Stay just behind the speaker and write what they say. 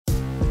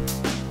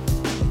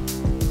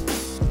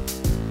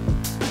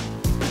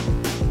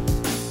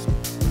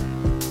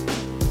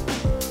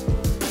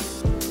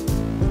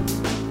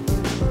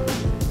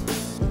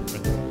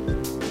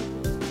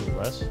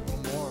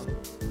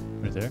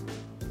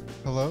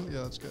Oh,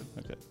 yeah, that's good.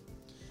 Okay.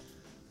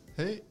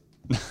 Hey.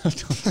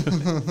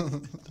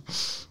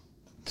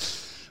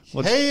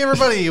 What's- Hey,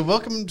 everybody.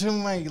 Welcome to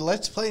my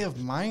Let's Play of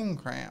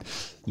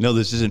Minecraft. No,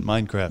 this isn't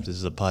Minecraft. This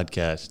is a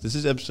podcast. This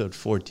is episode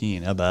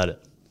 14. How about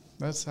it?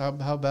 That's how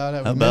bad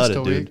it How we about missed it,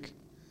 a dude? week.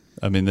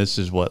 I mean, this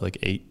is what, like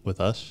 8 with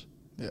us?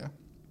 Yeah.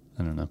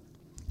 I don't know.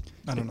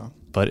 I don't know.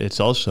 But it's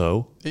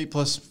also 8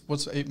 plus,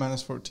 what's 8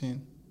 minus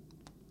 14?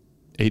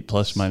 8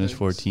 plus minus 6.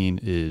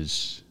 14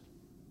 is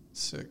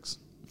 6.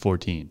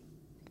 14.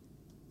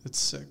 It's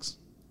 6.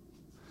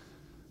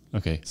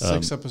 Okay.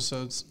 6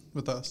 episodes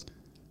with us.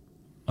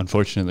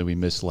 Unfortunately, we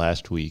missed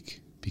last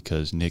week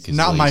because Nick is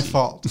Not lazy. my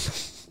fault.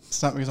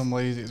 It's not because I'm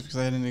lazy. It's because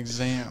I had an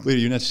exam. Wait, are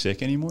you not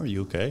sick anymore? Are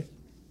you okay?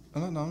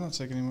 No, I'm not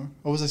sick anymore.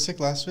 Oh, was I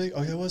sick last week?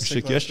 Oh, yeah, I was You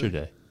were sick last week.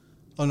 yesterday.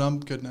 Oh, no, I'm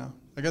good now.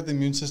 I got the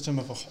immune system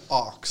of an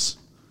ox.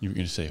 You were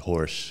going to say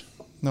horse.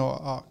 No, an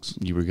ox.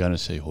 You were going to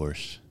say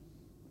horse.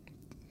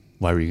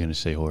 Why were you going to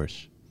say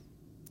horse?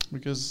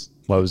 Because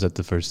Why was that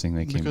the first thing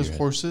that came to your head?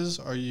 horses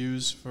are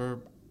used for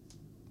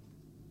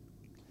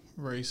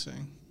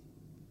racing.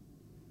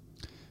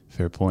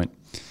 Fair point.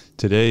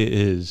 Today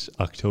is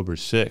October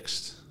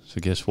 6th.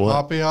 So guess what?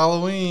 Happy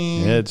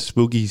Halloween. Yeah, it's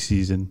spooky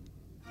season.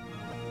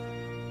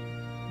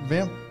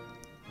 Vamp.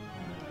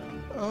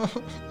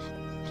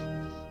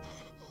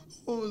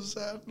 What was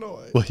that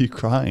noise? Why are you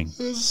crying?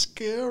 It's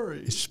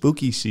scary. It's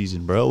spooky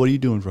season, bro. What are you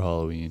doing for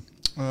Halloween?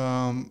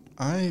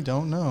 I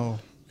don't know.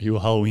 Are you a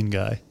Halloween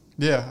guy?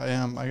 Yeah, I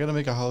am. I got to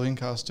make a Halloween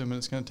costume, and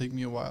it's going to take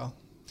me a while.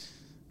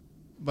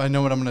 But I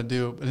know what I'm going to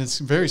do, and it's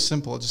very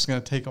simple. It's just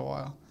going to take a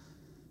while.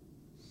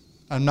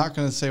 I'm not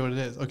going to say what it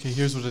is. Okay,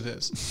 here's what it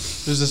is.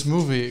 There's this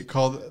movie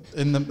called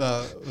In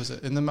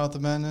the Mouth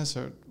of Madness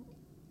or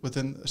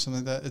Within or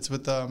something like that. It's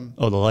with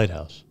Oh, The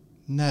Lighthouse.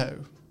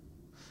 No.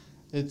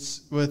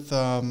 It's with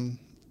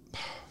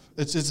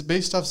it's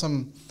based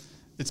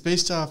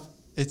off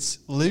it's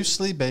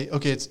loosely based.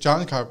 Okay, it's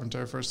John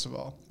Carpenter first of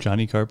all.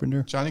 Johnny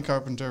Carpenter? Johnny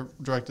Carpenter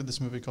directed this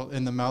movie called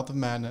In the Mouth of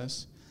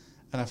Madness,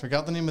 and I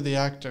forgot the name of the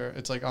actor.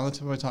 It's like on the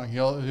tip of my tongue.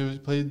 He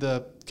played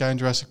the guy in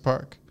Jurassic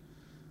Park.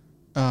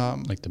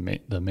 Like the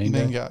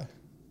main guy.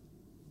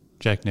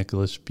 Jack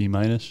Nicholas B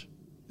minus?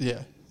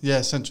 Yeah,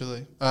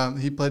 essentially.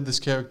 He played this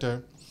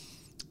character,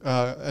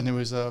 and he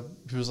was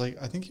like,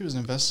 I think he was an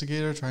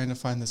investigator trying to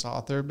find this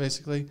author,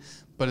 basically.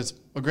 But it's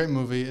a great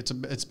movie. It's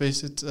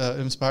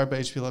inspired by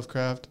H.P.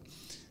 Lovecraft,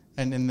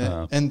 and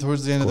and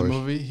towards the end of the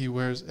movie, he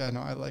wears. I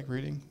know I like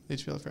reading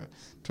H.P. Lovecraft.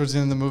 Towards the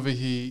end of the movie,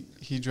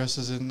 he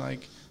dresses in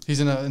like he's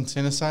in an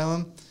insane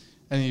asylum,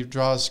 and he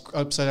draws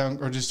upside down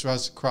or just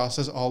draws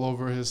crosses all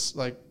over his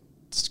like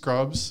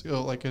scrubs,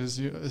 like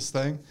his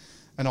thing,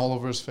 and all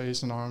over his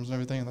face and arms and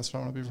everything. And that's what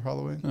I want to be for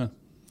Halloween. Huh.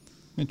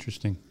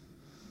 Interesting.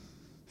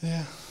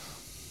 Yeah.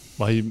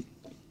 Why you?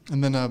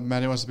 And then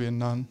Maddie wants to be a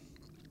nun.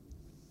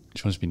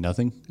 She wants to be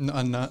nothing?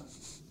 A nut.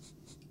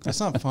 That's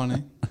not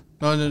funny.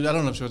 No, I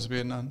don't know if she wants to be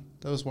a nun.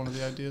 That was one of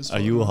the ideas. Are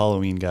you a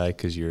Halloween guy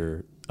because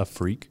you're a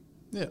freak?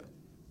 Yeah.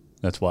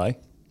 That's why?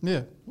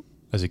 Yeah.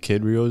 As a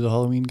kid, were you always a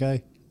Halloween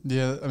guy?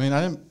 Yeah. I mean,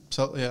 I didn't.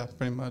 Yeah,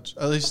 pretty much.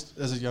 At least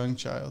as a young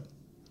child.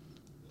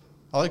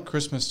 I like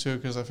Christmas too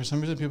because for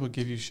some reason people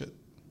give you shit.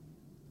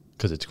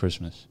 Because it's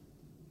Christmas.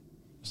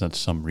 It's not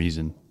some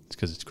reason. It's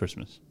because it's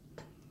Christmas.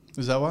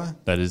 Is that why?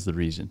 That is the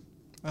reason.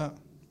 Oh,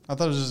 I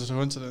thought it was just a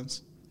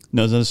coincidence.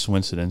 No, it's not a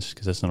coincidence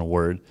because that's not a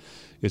word.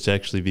 It's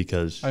actually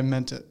because I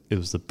meant it. It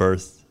was the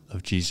birth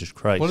of Jesus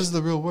Christ. What is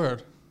the real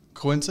word?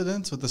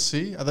 Coincidence with the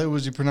C? I thought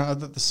I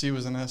thought the C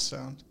was an S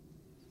sound.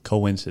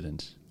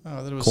 Coincidence. Oh, I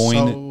thought it was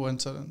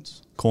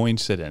coincidence.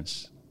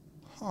 Coincidence.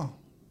 Huh.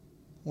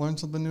 Learn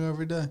something new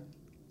every day.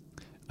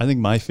 I think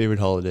my favorite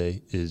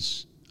holiday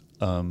is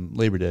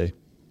Labor Day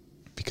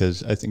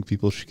because I think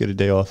people should get a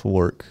day off of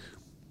work.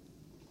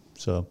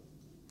 So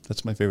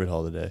that's my favorite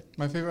holiday.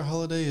 My favorite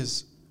holiday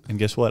is... And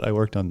guess what? I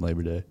worked on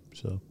Labor Day.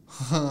 So.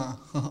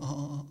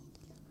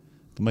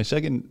 But my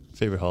second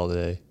favorite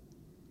holiday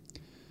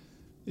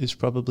is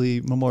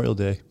probably Memorial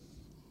Day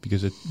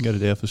because I got a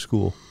day off of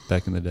school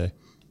back in the day.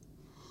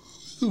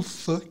 Oh,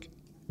 fuck.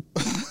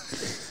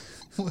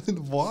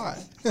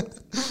 Why?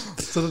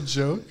 Is that a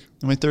joke?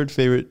 And my third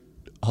favorite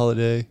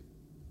holiday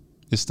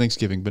is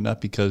Thanksgiving, but not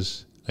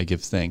because I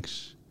give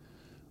thanks.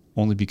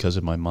 Only because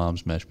of my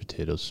mom's mashed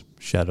potatoes.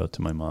 Shout out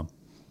to my mom.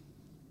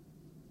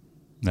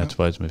 That's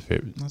why it's my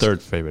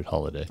third favorite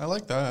holiday. I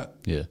like that.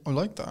 Yeah. I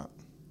like that.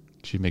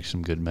 She makes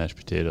some good mashed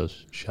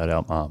potatoes. Shout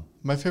out, Mom.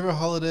 My favorite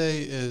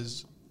holiday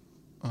is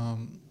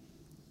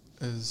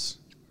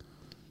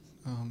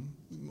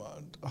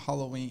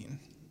Halloween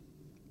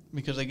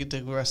because I get to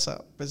dress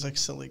up as like a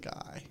silly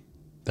guy.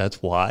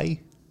 That's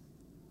why?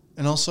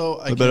 And also,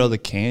 what about all the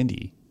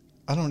candy?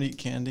 I don't eat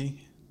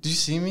candy. Do you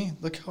see me?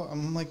 Look how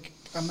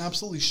I'm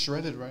absolutely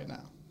shredded right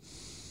now.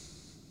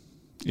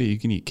 Yeah, you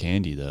can eat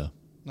candy though.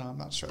 No, I'm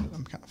not shredded.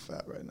 I'm kind of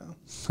fat right now.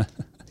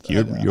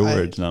 Your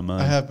words, not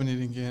mine. I have been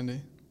eating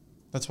candy.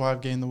 That's why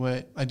I've gained the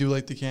weight. I do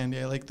like the candy.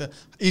 I like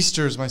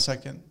Easter is my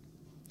second.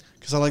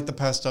 Because I like the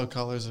pastel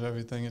colors of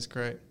everything. It's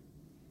great.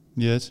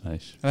 Yeah, it's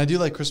nice. And I do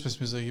like Christmas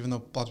music, even though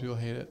a lot of people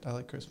hate it. I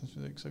like Christmas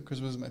music, so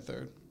Christmas is my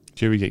third.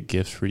 Did you ever get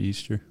gifts for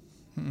Easter?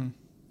 Mm-mm.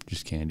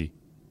 Just candy.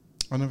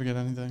 I never get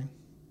anything.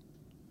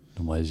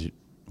 And why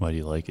do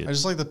you like it? I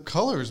just like the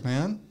colors,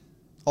 man.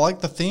 I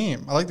like the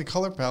theme. I like the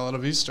color palette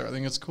of Easter. I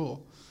think it's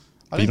cool.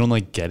 But you don't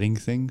like getting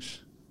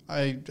things?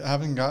 I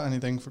haven't got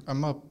anything.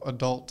 I'm an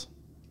adult.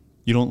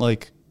 You don't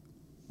like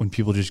when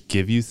people just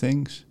give you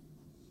things?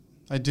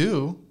 I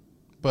do,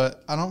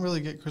 but I don't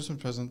really get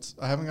Christmas presents.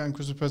 I haven't gotten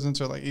Christmas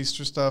presents or like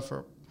Easter stuff,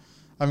 or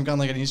I haven't gotten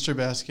like an Easter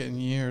basket in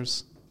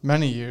years,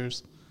 many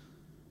years.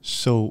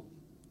 So,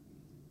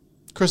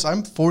 Chris,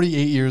 I'm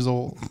 48 years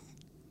old.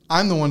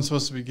 I'm the one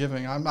supposed to be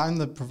giving. I'm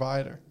the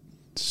provider.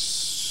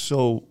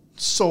 So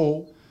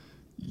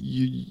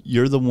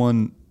you're the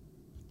one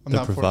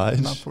that provides?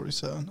 I'm not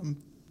 47.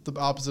 I'm the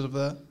opposite of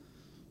that.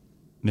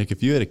 Nick,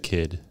 if you had a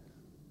kid,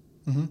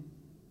 Mm-hmm.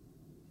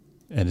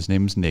 and his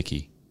name is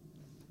Nicky.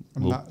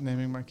 I'm not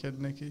naming my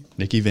kid Nicky.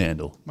 Nicky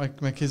Vandal. My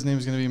kid's name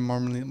is going to be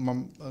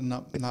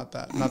not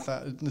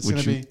that. It's Would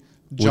going to you- be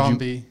John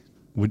B.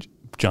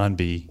 John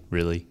B,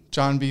 really?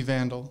 John B.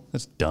 Vandal.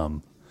 That's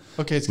dumb.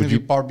 Okay, it's going to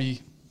be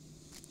Barbie.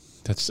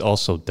 That's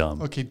also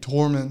dumb. Okay,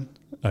 Tormund.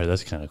 All right,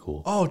 that's kind of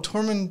cool. Oh,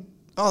 Tormund.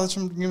 Oh, that's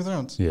from Game of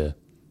Thrones. Yeah.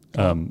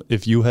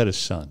 If you had a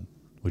son,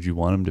 would you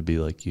want him to be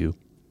like you?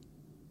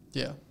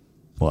 Yeah,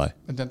 Why?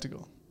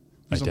 identical.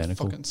 'Cause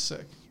Identical? I'm fucking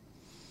sick.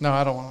 No,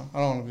 I don't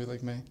want to be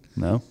like me.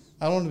 No?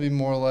 I want to be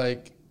more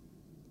like,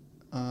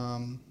 I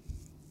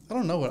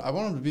don't know what. I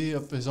want him to be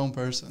his own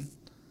person.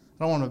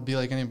 I don't want to be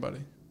like anybody.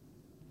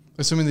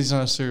 Assuming he's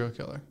not a serial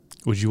killer.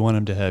 Would you want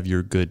him to have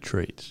your good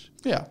traits?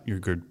 Yeah. Your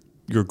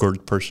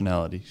good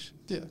personalities?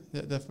 Yeah,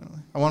 definitely.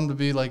 I want him to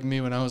be like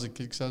me when I was a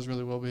kid because I was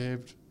really well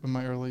behaved in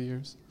my early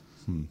years.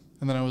 And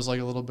then I was like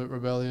a little bit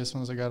rebellious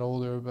as I got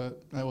older,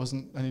 but I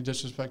wasn't any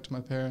disrespect to my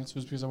parents. It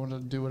was because I wanted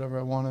to do whatever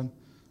I wanted.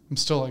 I'm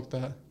still like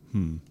that.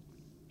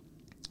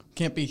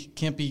 Can't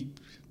be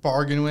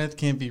bargained with,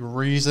 can't be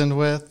reasoned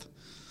with.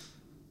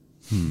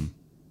 I'm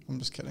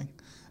just kidding.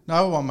 No,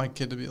 I want my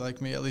kid to be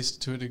like me, at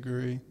least to a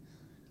degree.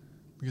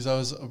 Because I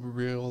was a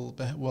real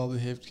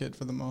well-behaved kid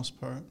for the most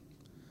part.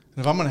 And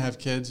if I'm going to have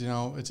kids,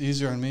 it's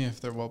easier on me if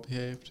they're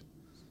well-behaved.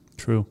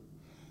 True.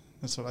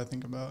 That's what I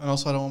think about. And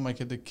also, I don't want my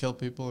kid to kill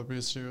people or be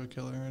a serial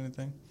killer or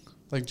anything.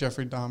 Like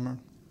Jeffrey Dahmer.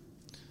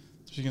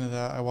 Speaking of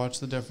that, I watched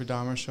the Jeffrey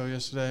Dahmer show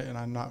yesterday, and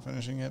I'm not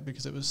finishing it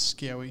because it was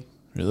scary.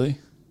 Really?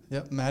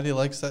 Yep, Maddie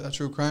likes that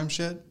true crime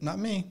shit. Not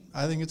me.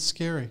 I think it's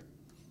scary.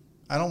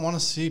 I don't want to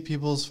see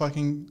people's I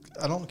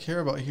don't care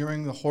about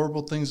hearing the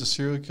horrible things a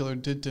serial killer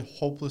did to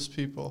hopeless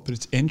people. But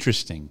it's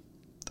interesting.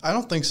 I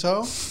don't think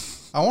so.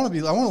 I want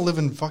to live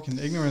in fucking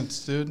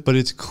ignorance, dude. But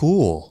it's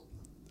cool.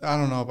 I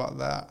don't know about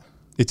that.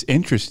 It's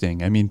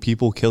interesting. I mean,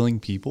 people killing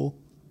people,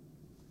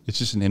 it's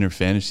just an inner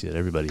fantasy that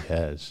everybody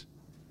has.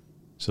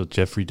 So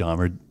Jeffrey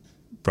Dahmer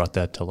brought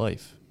that to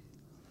life.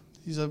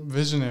 He's a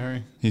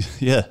visionary.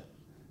 Yeah.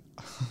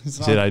 He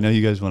said, I know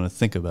you guys want to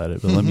think about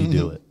it, but let me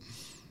do it.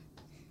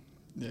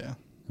 Yeah.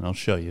 And I'll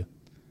show you.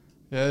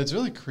 Yeah, it's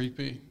really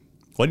creepy.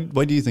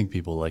 Why do you think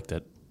people like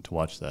that to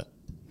watch that?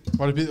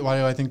 Why do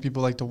I think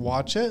people like to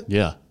watch it?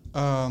 Yeah.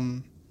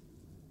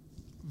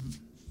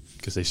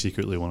 Because they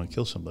secretly want to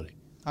kill somebody.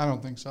 I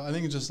don't think so. I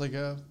think it's just like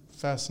a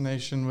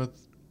fascination with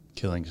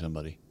Killing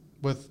somebody.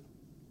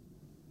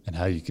 And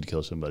how you could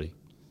kill somebody.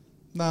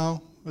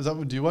 No.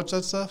 Do you watch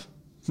that stuff?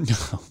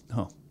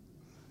 No.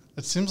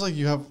 It seems like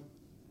you have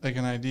like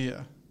an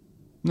idea.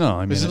 No,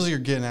 I mean, It seems like you're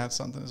getting at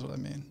something is what I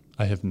mean.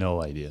 I have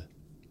no idea.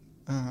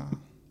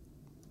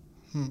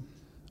 Hmm.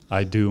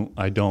 I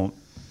don't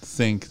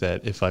think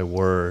that if I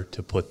were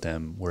to put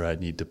them where I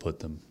need to put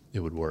them, it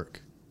would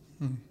work.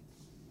 If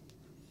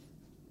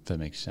that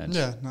makes sense.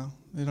 Yeah, no.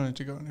 You don't need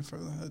to go any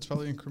further. That's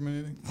probably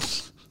incriminating.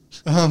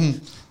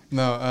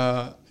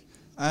 No,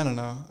 I don't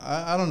know.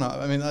 I don't know.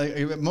 I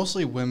mean,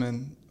 mostly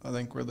women, I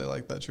think, really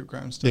like that true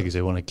crime stuff. Yeah, because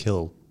they want to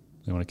kill.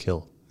 They want to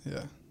kill.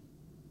 Yeah.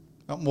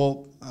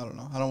 Well, I don't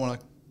know. I don't want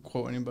to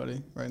quote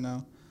anybody right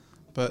now,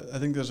 but I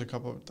think there's a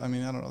couple. I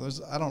mean, I don't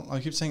know. I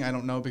keep saying I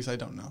don't know because I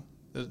don't know.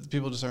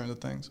 People just are into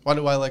things. Why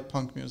do I like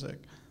punk music?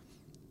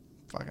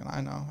 Fucking,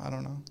 I know. I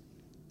don't know.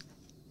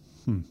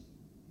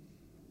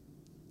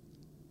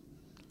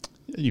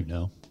 You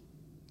know.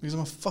 Because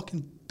I'm a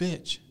fucking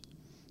bitch.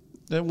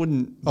 That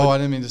wouldn't. Oh, I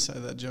didn't mean to say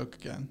that joke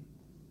again.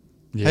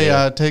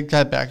 Yeah. Hey, take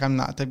that back. I'm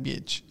not a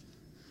bitch.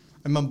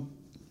 I'm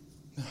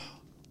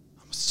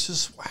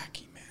just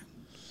wacky, man.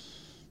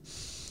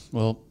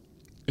 Well,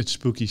 it's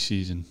spooky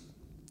season,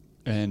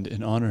 and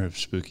in honor of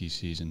spooky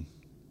season,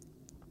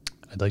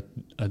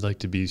 I'd like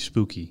to be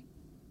spooky.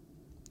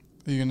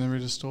 Are you gonna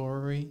read a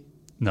story?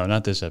 No,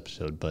 not this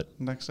episode, but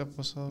Next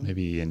episode?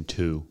 maybe in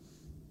 2,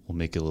 we'll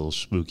make a little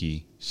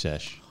spooky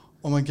sesh.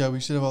 Oh my god, we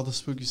should have all the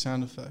spooky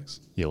sound effects.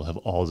 Yeah, we'll have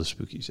all the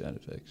spooky sound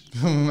effects.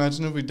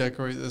 Imagine if we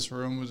decorate this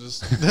room with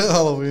just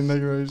Halloween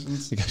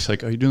decorations. The guy's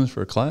like, "Are you doing this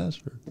for a class?"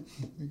 Or?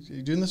 Are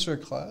you doing this for a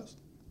class?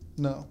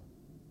 No.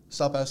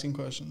 Stop asking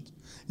questions.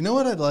 You know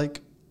what I'd like?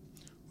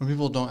 when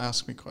people don't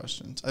ask me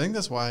questions. I think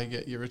that's why I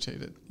get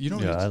irritated.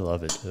 Yeah, I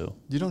love it too.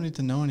 You don't need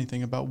to know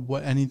anything about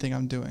anything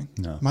I'm doing.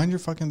 No. Mind your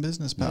fucking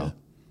business, pal.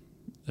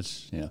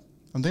 Yeah.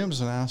 I think I'm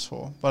just an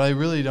asshole, but I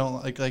really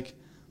don't like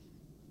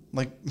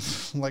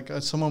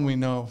someone we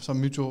know, a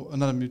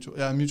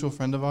mutual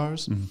friend of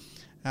ours,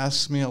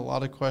 asks me a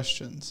lot of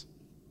questions.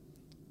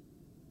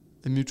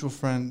 A mutual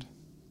friend.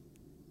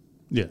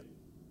 Yeah.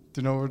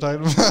 Do you know what we're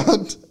talking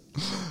about?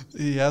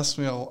 They asked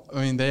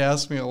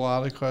me a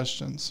lot of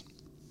questions.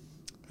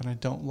 And I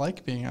don't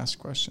like being asked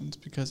questions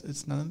because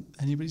it's none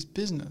of anybody's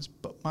business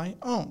but my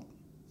own.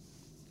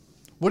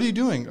 What are you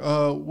doing?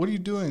 What are you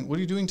doing? What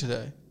are you doing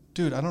today?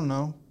 Dude, I don't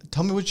know.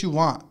 Tell me what you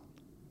want.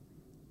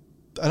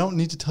 I don't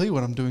need to tell you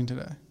what I'm doing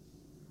today.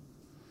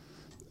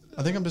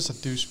 I think I'm just a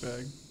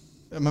douchebag.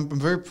 I'm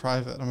very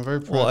private. I'm a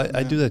very private Well,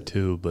 I man. do that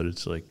too, but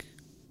it's like...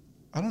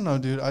 I don't know,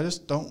 dude. I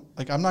just don't...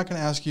 I'm not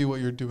going to ask you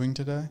what you're doing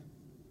today.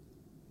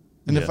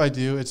 And if I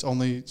do, it's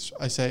only...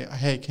 I say,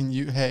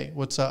 hey,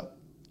 what's up?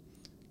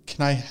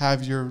 Can I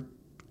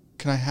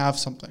have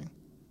something?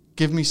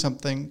 Give me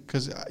something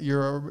because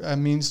you're a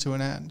means to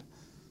an end.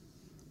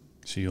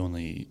 So you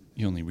only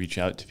reach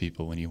out to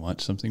people when you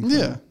want something from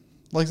them?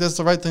 Like that's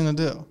the right thing to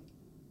do.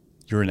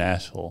 You're an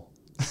asshole.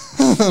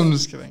 I'm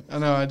just kidding. I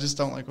know. I just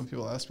don't like when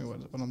people ask me what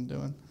I'm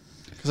doing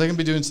because I can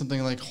be doing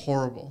something like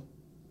horrible.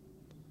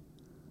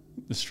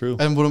 It's true.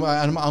 And what am I?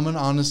 I'm an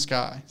honest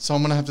guy, so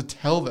I'm gonna have to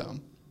tell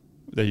them.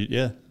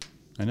 Yeah,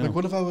 I know. Like,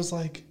 what if I was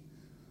like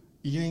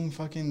eating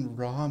fucking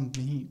raw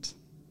meat?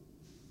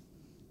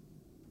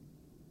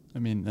 I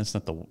mean, that's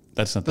not the worst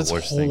thing.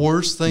 That's the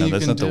worst thing you can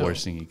do. That's not the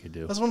worst thing you could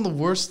do. That's one of the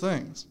worst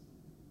things.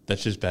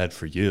 That's just bad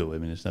for you. I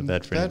mean, it's not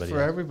bad for anybody. Bad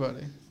for else.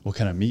 everybody. What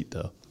kind of meat,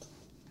 though?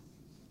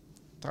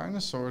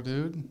 Dinosaur,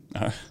 dude.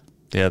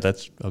 Yeah,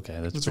 that's okay.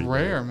 It's rare,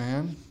 rare,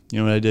 man. You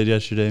know what I did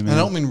yesterday, man? I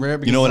don't mean rare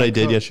because you know what it's I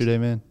did cooked. yesterday,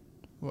 man?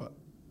 What?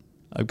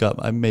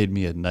 I made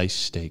me a nice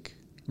steak.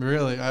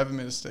 Really? I haven't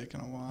made a steak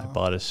in a while. I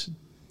bought a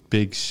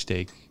big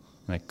steak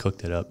and I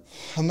cooked it up.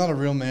 I'm not a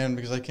real man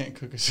because I can't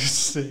cook a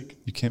steak.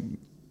 You can't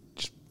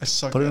I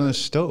suck put it at on the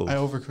stove. I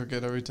overcook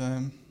it every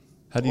time.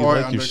 How do you Or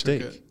I like your undercook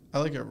steak? it. I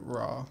like it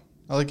raw.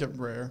 I like it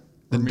rare.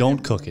 Then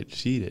don't cook it.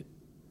 Just eat it.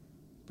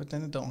 But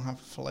then it don't have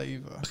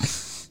flavor.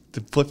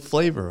 To put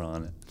flavor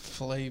on it.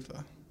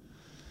 Flavor.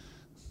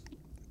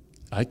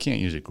 I can't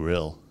use a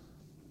grill.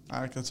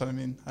 That's what I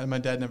mean. My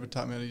dad never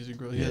taught me how to use a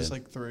grill. He Yeah. has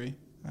like 3.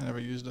 I never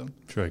used them.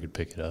 I'm sure I could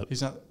pick it up.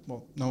 He's not,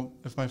 well, no,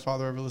 if my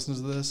father ever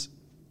listens to this,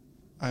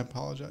 I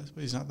apologize,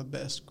 but he's not the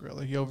best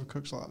griller. He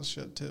overcooks a lot of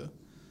shit too.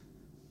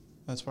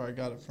 That's where I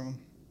got it from.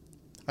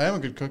 I am a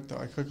good cook though.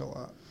 I cook a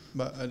lot,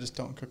 but I just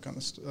don't cook on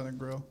a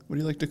grill. What do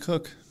you like to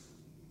cook?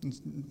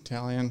 It's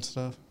Italian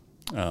stuff,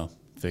 Oh,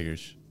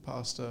 figures.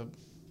 pasta,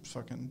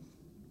 fucking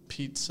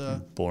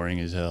pizza. Boring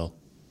as hell.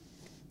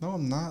 No,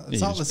 I'm not. You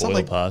It's not. just It's boil not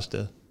like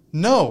pasta,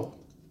 no.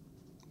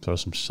 throw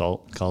some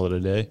salt, call it a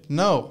day.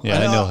 No. Yeah,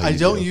 I know how I you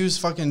don't do. use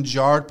fucking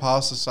jarred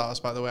pasta sauce.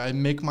 By the way, I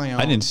make my own.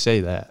 I didn't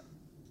say that.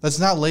 That's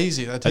not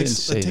lazy. That didn't takes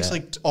say it takes that.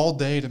 like all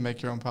day to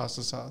make your own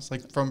pasta sauce,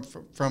 like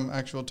from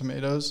actual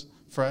tomatoes,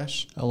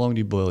 fresh. How long do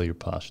you boil your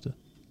pasta?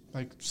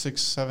 Like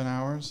 6-7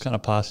 hours. What kind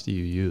of pasta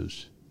you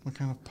use? What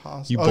kind of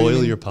pasta? You Oh, boil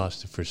mean- your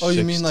pasta for 6 Oh,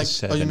 you mean to like?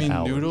 7 Oh, you mean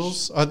hours.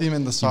 noodles? Oh, you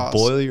mean the sauce? You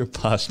boil your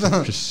pasta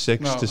for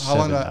 6 No, to how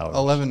long 7 that- hours.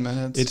 11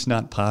 minutes. It's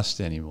not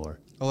pasta anymore.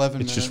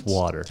 11 it's minutes. just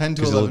water. 10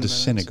 to 'cause 11 it'll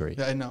disintegrate.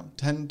 minutes. Yeah, I know.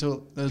 10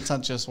 to. It's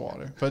not just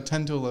water, but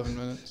 10 to 11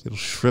 minutes. It'll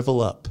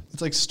shrivel up.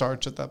 It's like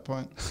starch at that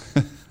point.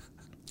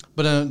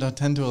 But no,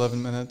 10 to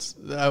 11 minutes.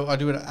 I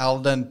do it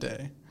al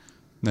dente.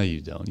 No, you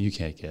don't. You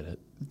can't get it.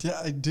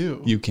 Yeah, I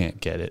do. You can't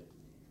get it.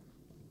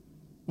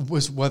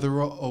 Was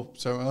Weatherall? Oh,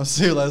 sorry. I'll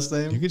say your last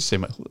name. You could say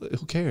my.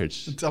 Who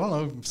cares? I don't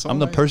know. I'm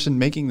the person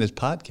making this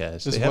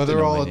podcast. Is They have to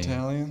know Weatherall my name.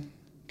 Italian?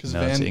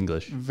 No, it's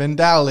English.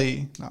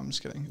 Vandali. No, I'm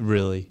just kidding.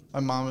 Really? My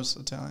mom was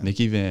Italian.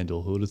 Nicky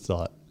Vandal. Who would have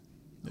thought?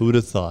 Who would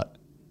have thought?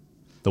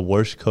 The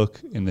worst cook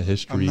in the I'm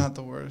history not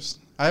the worst.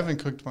 I haven't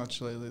cooked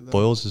much lately, though.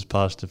 boils his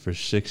pasta for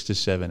 6 to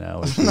 7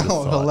 hours. Who'd have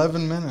No, thought?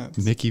 11 minutes.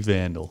 Nicky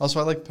Vandal. Also,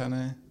 I like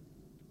penne.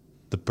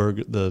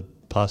 The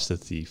pasta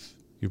thief.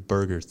 Your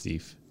burger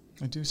thief.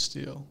 I do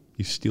steal.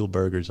 You steal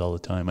burgers all the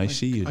time. I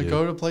see you do. I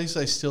go to places,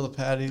 I steal the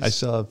patties. I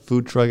saw a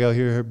food truck out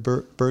here,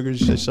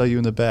 burgers. I saw you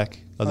in the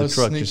back of I the was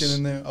truck, sneaking just,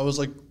 in there. I was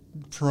like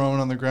prone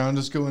on the ground,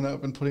 just going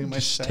up and putting my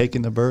just sack.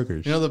 taking the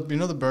burgers. You know the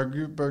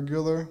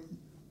burglar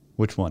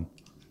Which one?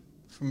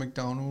 from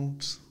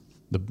McDonald's.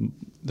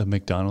 The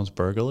McDonald's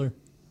burglar?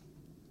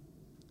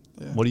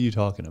 Yeah. What are you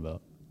talking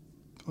about?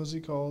 What's he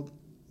called?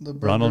 The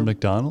Ronald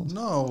McDonald?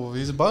 No,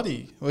 he's a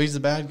buddy. Well, he's the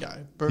bad guy.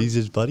 He's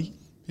his buddy?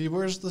 He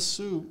wears the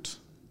suit.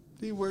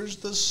 He wears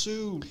the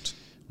suit.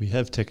 We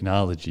have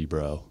technology,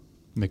 bro.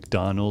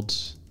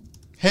 McDonald's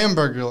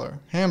Hamburglar.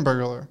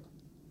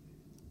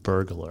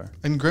 burglar.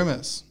 And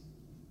Grimace.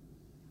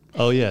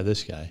 Oh, yeah,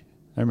 this guy.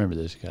 I remember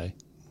this guy.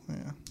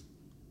 Yeah.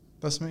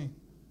 That's me.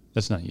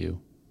 That's not you.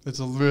 It's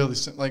a really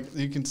like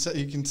you can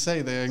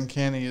say the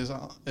uncanny is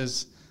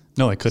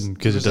No, I couldn't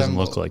because it doesn't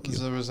look like you.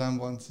 The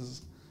resemblance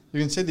is. You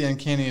can say the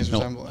uncanny is No,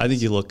 resemblance. I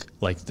think you look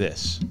like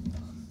this.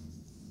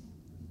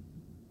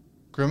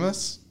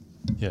 Grimace?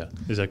 Yeah.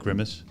 Is that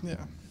Grimace?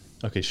 Yeah.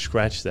 Okay,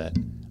 scratch that.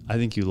 I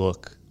think you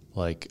look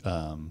like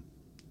I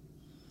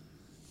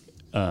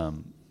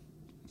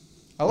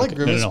like okay,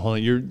 Grimace. No, hold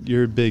on.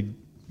 You're big.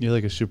 You're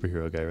like a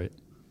superhero guy, right?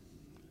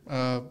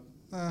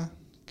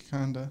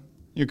 Kinda.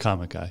 You're a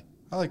comic guy.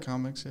 I like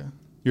comics, yeah.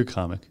 You're a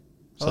comic.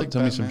 I So like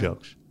tell me some Batman.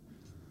 jokes.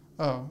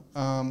 Oh,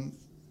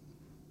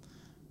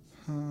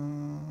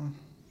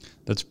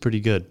 That's pretty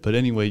good. But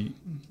anyway,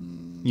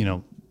 you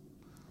know,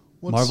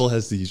 what's- Marvel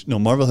has these. No,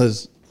 Marvel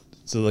has.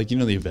 So like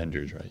the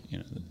Avengers, right?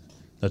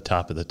 The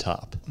top of the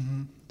top,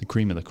 the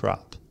cream of the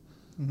crop,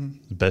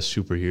 the best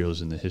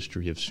superheroes in the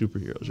history of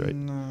superheroes, right?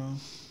 No.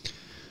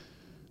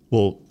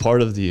 Well,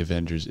 part of the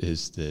Avengers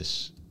is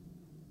this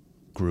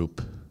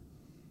group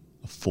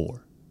of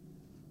 4,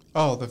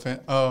 Oh,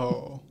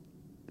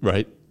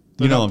 right?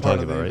 They're You know not what I'm part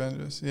talking of the about, right?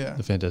 Avengers, yeah.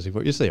 The Fantastic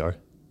Four. Yes, they are.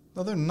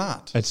 No, they're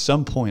not. At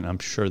some point, I'm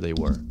sure they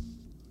were.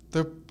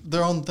 They're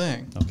their own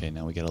thing. Okay,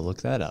 now we got to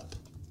look that up.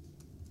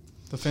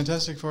 The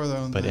Fantastic Four are their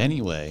own But thing.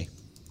 anyway,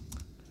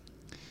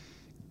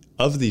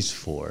 of these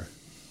 4,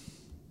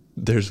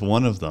 there's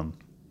one of them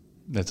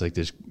that's like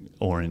this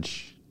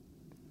orange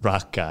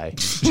rock guy.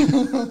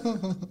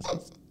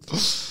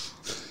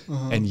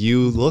 And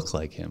you look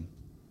like him.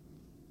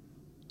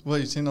 What,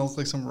 you saying I look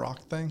like some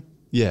rock thing?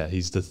 Yeah,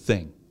 he's the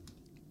thing.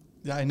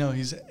 Yeah, I know.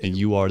 And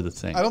you are the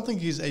thing. I don't think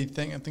he's a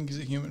thing. I think he's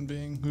a human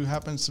being who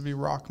happens to be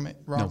rock.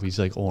 No, he's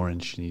like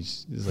orange, and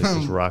he's like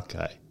this rock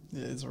guy.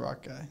 Yeah, he's a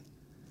rock guy.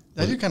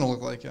 I do kind of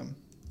look like him.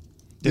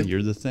 Yeah,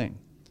 you're the thing.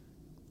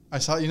 I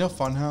saw,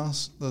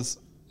 Funhouse?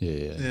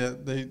 Yeah.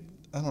 Yeah,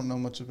 I don't know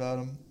much about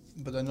them,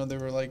 but I know they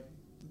were like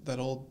that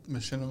old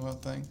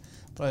machinima thing.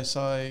 But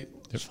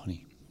They're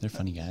funny. They're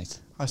funny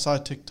guys. I saw a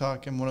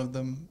TikTok, and one of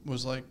them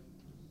was like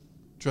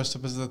dressed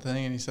up as the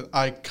thing, and he said,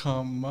 "I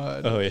come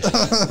mud." Oh, yeah. I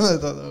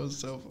thought that was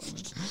so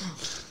funny.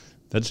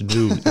 That's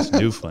new. That's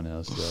new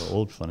Funhouse. The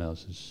old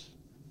Funhouse is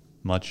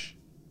much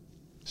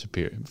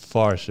superior,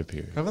 far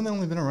superior. Haven't they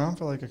only been around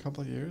for like a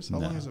couple of years? How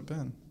No. long has it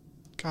been?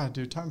 God,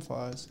 dude, time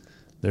flies.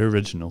 Their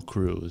original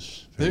crew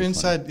was. They're Very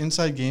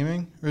inside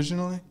gaming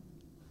originally.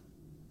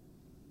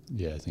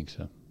 funny. Yeah, I think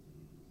so.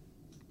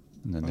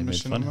 And then On they made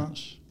Machinima?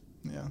 Funhouse,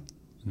 Yeah. and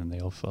then they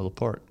all fell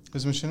apart.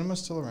 Is Machinima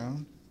still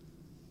around?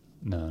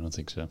 No, I don't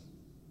think so.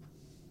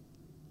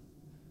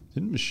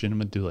 Didn't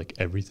Machinima do like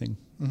everything?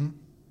 Mm-hmm.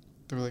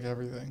 They were like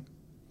everything.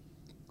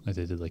 Like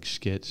they did like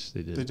skits.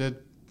 They They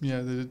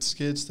did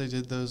skits. They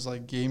did those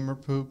like gamer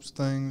poops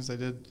things. They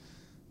did,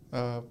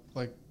 I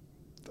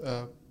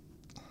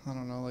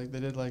don't know, like they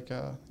did like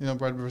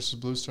Bread versus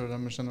Blue started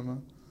on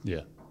Machinima.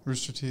 Yeah.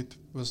 Rooster Teeth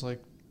was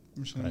like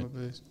Machinima Right.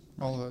 based.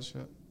 All of that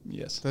shit.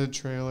 Yes. They did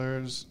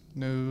trailers,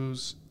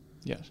 news.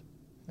 Yes.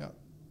 Yeah,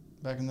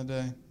 back in the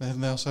day.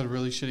 They also had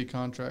really shitty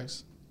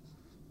contracts.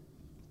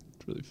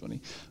 It's really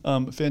funny.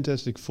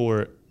 Fantastic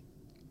Four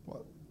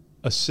What?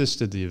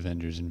 assisted the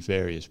Avengers in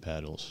various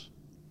battles.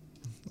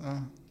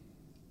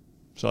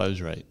 So I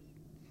was right.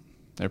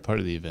 They're part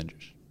of the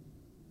Avengers.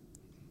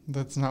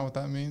 That's not what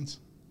that means.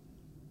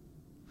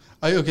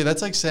 Okay,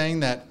 that's like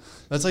saying that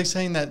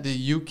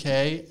the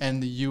UK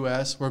and the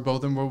US were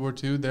both in World War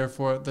II.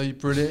 Therefore, the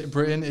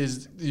Britain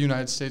is the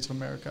United States of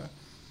America.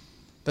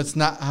 That's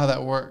not how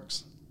that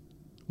works.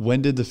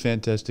 When did the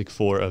Fantastic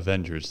Four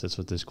Avengers? That's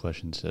what this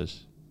question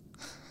says.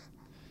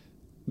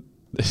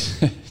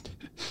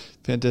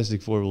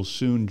 Fantastic Four will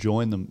soon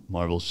join the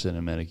Marvel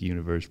Cinematic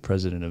Universe.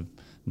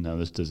 No,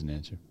 this doesn't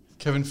answer.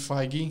 Kevin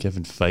Feige.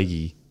 Kevin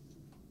Feige.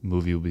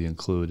 Movie will be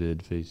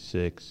included. Phase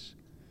 6.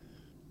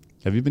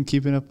 Have you been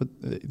keeping up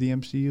with the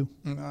MCU?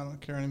 No, I don't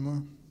care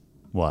anymore.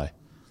 Why?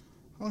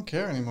 I don't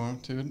care anymore,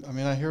 dude. I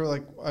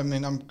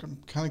mean, I'm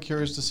kind of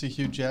curious to see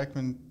Hugh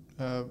Jackman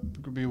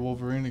be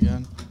Wolverine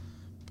again,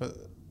 but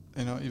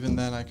even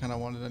then, I kind of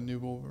wanted a new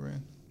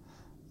Wolverine.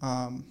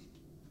 I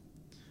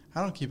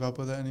don't keep up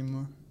with it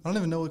anymore. I don't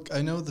even know.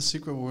 I know the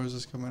Secret Wars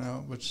is coming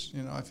out, which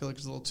I feel like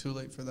it's a little too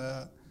late for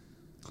that.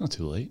 It's not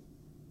too late.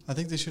 I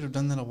think they should have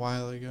done that a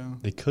while ago.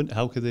 They couldn't.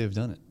 How could they have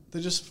done it?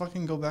 They just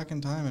fucking go back in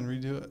time and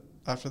redo it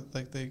after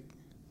they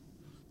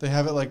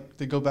have it like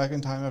they go back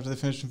in time after they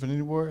finish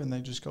Infinity War and they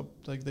just go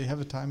like they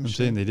have a time machine. I'm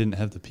saying they didn't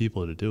have the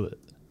people to do it.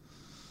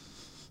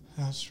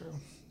 That's true.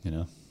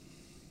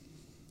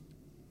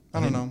 I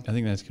don't know. I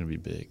think that's going to be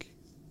big.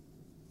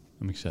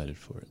 I'm excited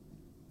for it.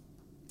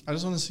 I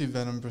just want to see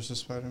Venom versus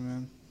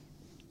Spider-Man.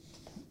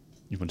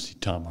 You want to see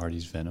Tom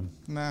Hardy's Venom?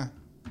 Nah.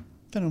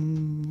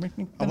 Venom.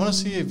 I want to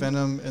see a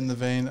Venom in the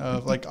vein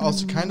of like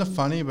also kind of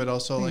funny, but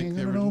also like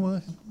the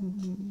original.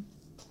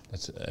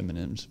 That's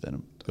Eminem's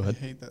Venom. Go I ahead.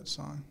 hate that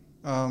song.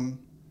 I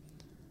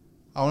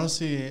want to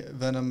see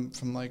Venom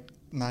from like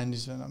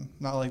 90s Venom,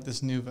 not like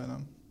this new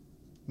Venom.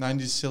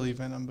 90s silly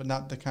Venom, but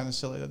not the kind of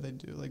silly that they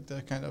do, like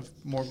the kind of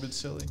morbid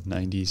silly.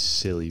 90s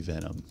silly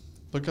Venom.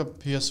 Look up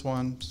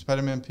PS1,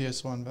 Spider-Man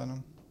PS1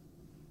 Venom.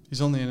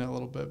 He's only in it a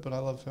little bit, but I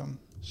love him.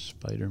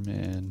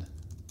 Spider-Man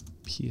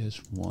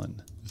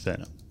PS1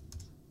 Venom.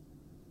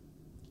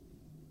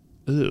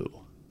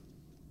 Ew.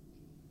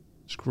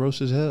 It's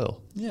gross as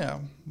hell. Yeah.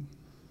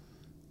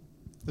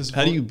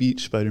 How do you beat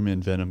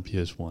Spider-Man Venom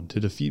PS1? To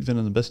defeat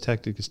Venom, the best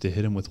tactic is to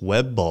hit him with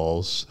web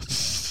balls.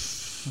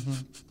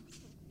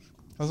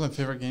 That was my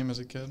favorite game as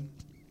a kid.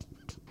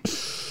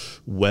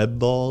 Web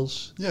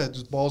balls? Yeah,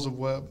 just balls of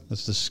web.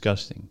 That's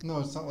disgusting. No,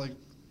 it's not like.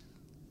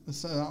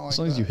 It's not like as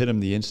long as you hit him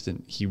the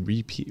instant he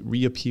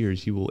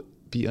reappears, he will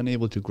be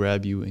unable to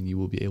grab you, and you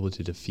will be able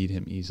to defeat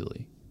him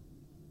easily.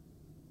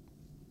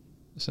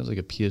 It sounds like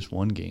a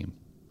PS1 game.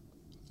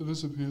 It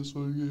is a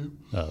PS1 game.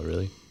 Oh,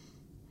 really?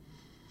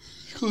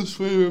 Close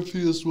favorite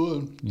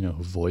PS1. You know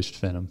who voiced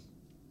Venom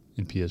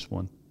in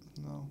PS1?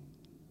 No.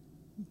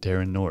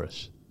 Darren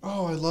Norris.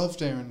 Oh, I love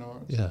Darren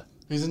Norris. Yeah.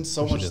 He's in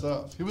so much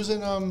stuff. He was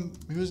in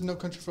No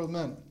Country for Old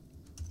Men.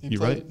 He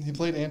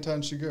played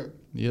Anton Chigurh.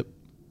 Yep.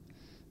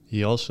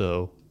 He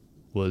also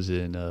was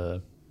in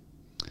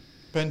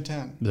Ben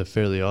 10. the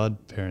Fairly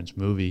Odd Parents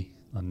movie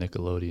on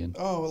Nickelodeon.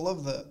 Oh, I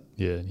love that.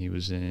 Yeah, and he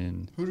was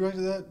in... Who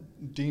directed that?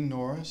 Dean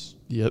Norris?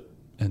 Yep.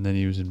 And then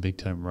he was in Big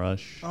Time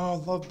Rush. Oh, I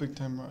love Big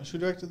Time Rush. Who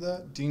directed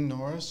that? Dean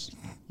Norris?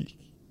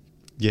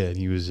 Yeah, and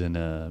he was in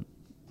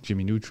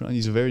Jimmy Neutron.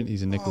 He's a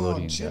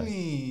Nickelodeon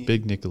Jimmy. guy.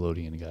 Big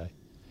Nickelodeon guy.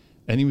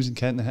 And he was in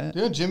Cat in the Hat.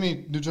 Yeah,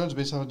 Jimmy Neutron's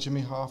based off of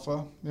Jimmy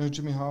Hoffa. You know who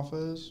Jimmy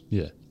Hoffa is?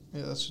 Yeah.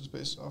 Yeah, that's what it's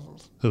based off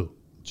of. Who?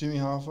 Jimmy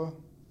Hoffa.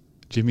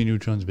 Jimmy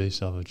Neutron's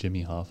based off of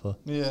Jimmy Hoffa.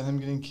 Yeah, him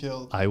getting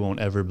killed. I won't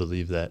ever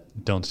believe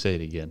that. Don't say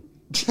it again.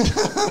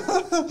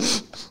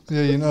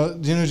 Yeah, do you know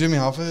who Jimmy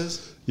Hoffa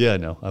is? Yeah, I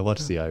know. I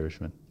watched The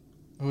Irishman.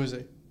 Who is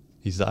he?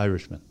 He's the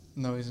Irishman.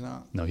 No, he's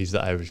not. No, he's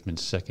the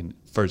Irishman's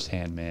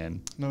first-hand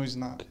man. No, he's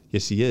not.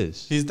 Yes, he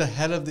is. He's the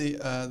head of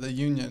the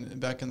union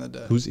back in the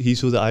day. He's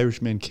who the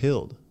Irishman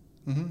killed.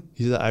 Mm-hmm.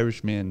 He's the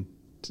Irishman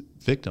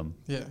victim.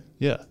 Yeah.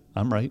 Yeah,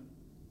 I'm right.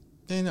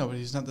 Yeah, no, but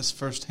he's not this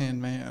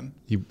first-hand man.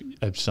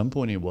 At some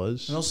point he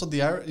was. And also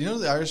the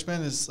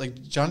Irishman is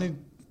like Johnny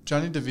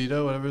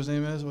DeVito, whatever his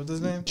name is. What's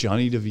his name?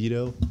 Johnny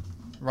DeVito.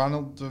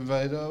 Ronald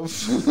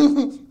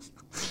DeVito.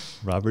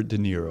 Robert De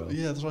Niro.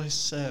 Yeah, that's what I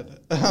said.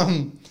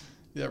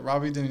 Yeah,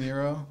 Robbie De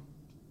Niro.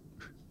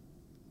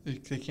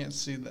 They can't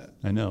see that.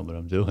 I know, but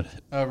I'm doing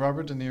it.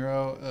 Robert De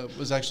Niro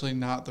was actually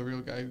not the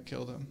real guy who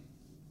killed him.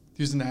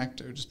 He was an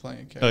actor just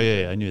playing a character. Oh,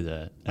 yeah, I knew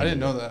that. I didn't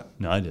know that.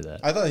 No, I knew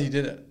that. I thought he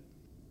did it.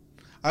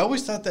 I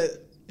always thought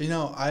that,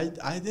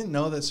 I didn't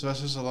know that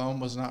Sylvester Stallone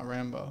was not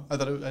Rambo. I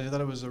thought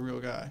it was a real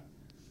guy.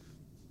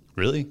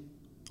 Really?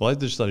 Well, I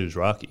just thought he was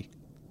Rocky.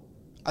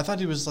 I thought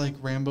he was like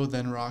Rambo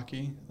then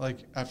Rocky, like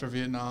after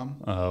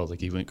Vietnam. Oh, like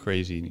he went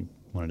crazy and he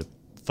wanted to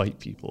fight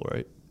people,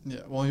 right? Yeah,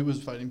 well, he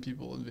was fighting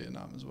people in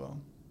Vietnam as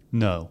well.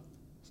 No.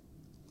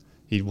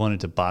 He wanted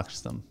to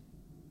box them.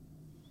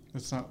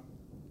 It's not.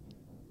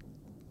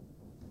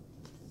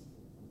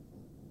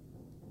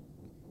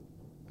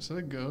 Is that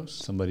a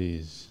ghost?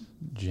 Somebody's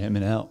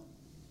jamming out.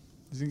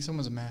 You think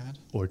someone's mad?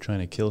 Or trying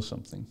to kill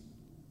something.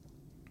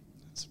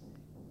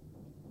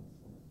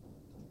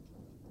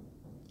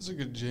 It's a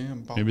good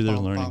jam. Maybe they're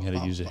learning how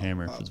to use a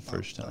hammer for the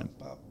first time.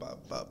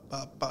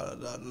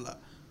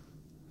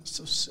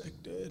 So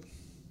sick, dude.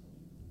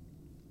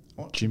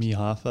 Jimmy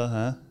Hoffa,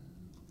 huh?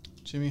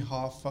 Jimmy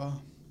Hoffa.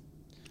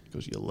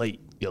 Goes, you're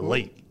late. You're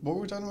late. What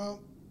were we talking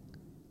about?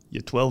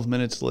 You're 12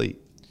 minutes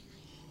late.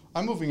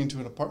 I'm moving into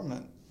an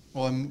apartment.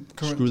 Well,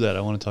 Screw that.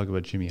 I want to talk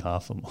about Jimmy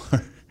Hoffa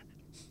more.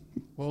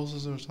 What else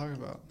is there to talk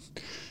about?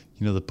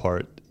 You know the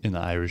part in The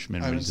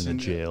Irishman when he's in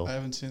the jail? I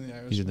haven't seen The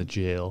Irishman. He's in the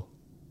jail.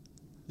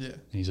 Yeah.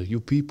 And he's like,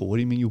 you people. What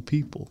do you mean, you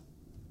people?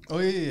 Oh,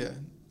 yeah.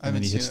 And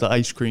then he hits the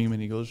ice cream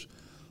and he goes,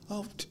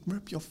 oh,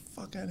 rip your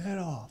fucking head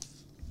off.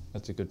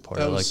 That's a good part.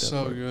 That I was like that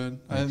so part. good.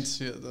 Thanks. I didn't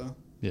see it, though.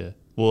 Yeah.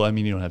 Well, I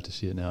mean, you don't have to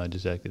see it now. I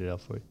just acted it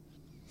out for you.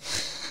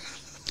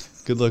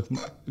 Good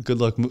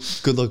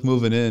luck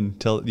moving in.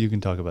 You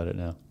can talk about it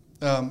now.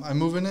 I'm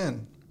moving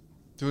in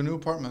to a new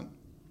apartment.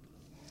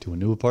 To a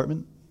new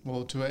apartment?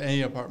 Well, to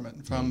a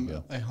apartment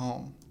from a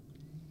home.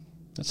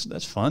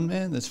 That's fun,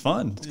 man. That's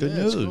fun. It's good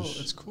news.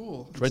 It's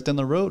cool. It's right down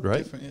the road,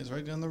 right? It's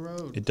right down the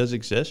road. It does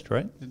exist,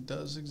 right? It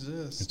does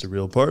exist. It's a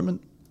real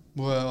apartment.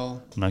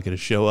 Well, I'm not going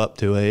to show up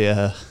to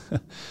a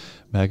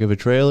back of a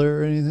trailer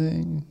or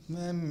anything.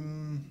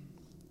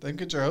 Don't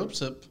get your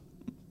hopes up.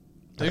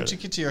 Don't you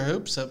get your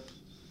hopes up.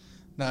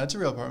 No, it's a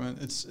real apartment.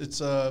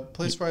 It's a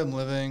place where I'm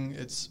living.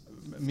 It's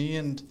me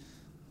and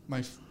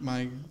my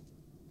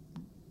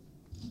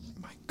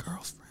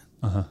girlfriend.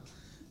 Uh-huh.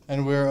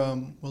 And we're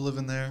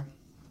living there.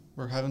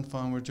 We're having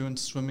fun. We're doing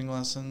swimming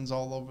lessons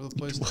all over the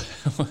place.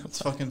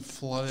 It's fucking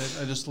flooded.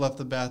 I just left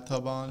the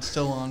bathtub on. It's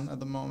still on at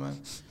the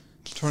moment.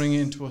 Turning it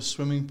into a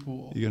swimming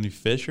pool. You got any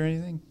fish or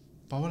anything?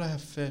 Why would I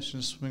have fish in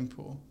a swimming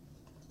pool?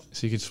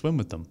 So you could swim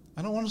with them.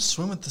 I don't want to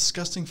swim with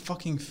disgusting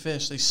fucking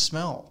fish. They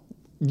smell.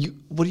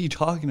 What are you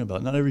talking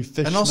about? Not every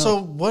fish. And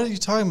also, what are you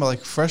talking about?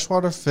 Like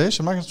freshwater fish?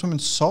 I'm not gonna swim in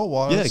salt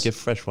water. Yeah, get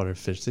freshwater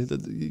fish. Get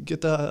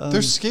the.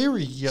 They're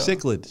scary.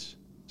 Cichlids.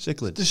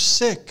 They're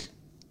sick.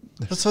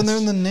 That's why they're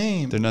in the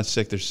name. They're not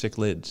sick. They're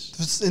cichlids.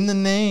 It's in the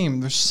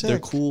name. They're sick. They're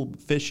cool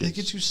fishes. They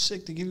get you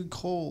sick. They give you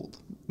cold.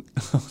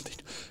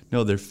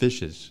 No, they're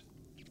fishes.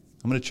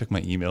 I'm gonna check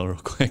my email real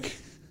quick.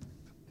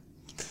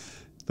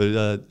 But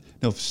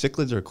no,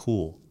 cichlids are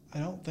cool. I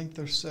don't think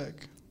they're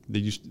sick. They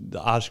used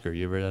the Oscar.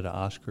 You ever had an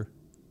Oscar?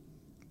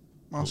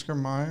 Oscar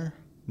Mayer?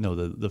 No,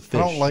 the fish.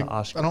 I don't like the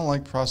Oscar. I don't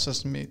like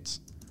processed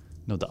meats.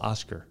 No, the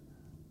Oscar.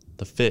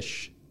 The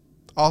fish.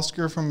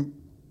 Oscar from...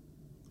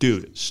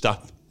 Dude,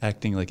 stop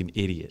acting like an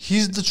idiot.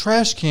 He's the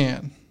trash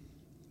can.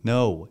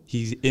 No,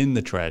 he's in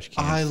the trash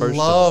can. I first of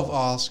love all.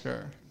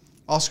 Oscar.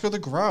 Oscar the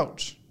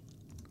Grouch.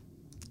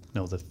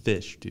 No, the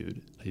fish,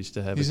 dude. I used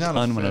to have He's a not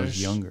ton a when I was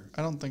fish. younger.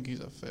 I don't think he's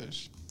a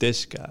fish.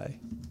 This guy.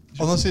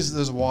 Unless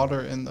there's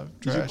water in the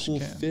These trash are cool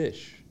can.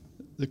 fish.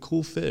 The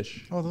cool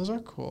fish. Oh, those are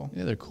cool.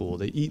 Yeah, they're cool.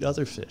 They eat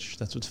other fish.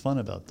 That's what's fun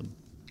about them.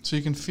 So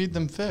you can feed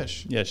them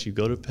fish. Yes, you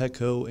go to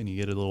Petco and you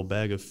get a little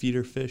bag of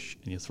feeder fish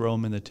and you throw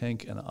them in the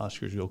tank and the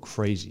Oscars go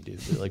crazy, dude.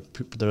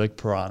 They're like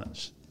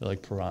piranhas. They're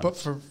like piranhas. But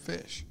for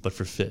fish. But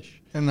for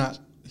fish. And not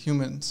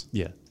humans.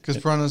 Yeah. Because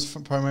piranhas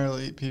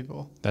primarily eat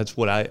people. That's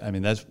what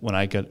that's when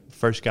I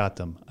first got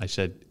them. I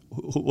said,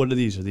 what are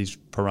these? Are these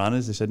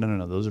piranhas? They said,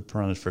 no. Those are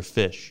piranhas for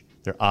fish.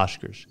 They're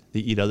Oscars.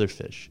 They eat other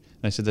fish.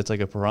 And I said, that's like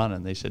a piranha.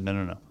 And they said,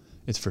 no.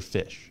 It's for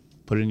fish.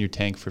 Put it in your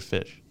tank for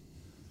fish.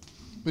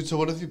 Wait, so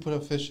what if you put a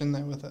fish in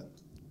there with it?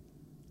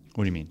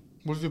 What do you mean?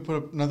 What if you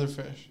put another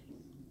fish?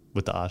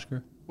 With the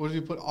Oscar? What if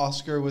you put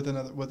Oscar with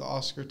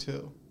Oscar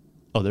too?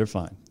 Oh, they're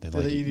fine. Do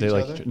they eat each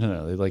other?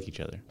 No, they like each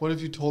other. What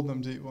if you told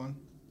them to eat one?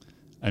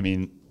 I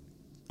mean,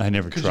 I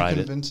never tried it. Could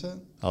you convince it?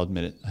 I'll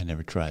admit it. I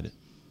never tried it.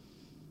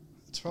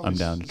 It's probably, I'm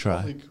down to try.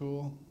 Probably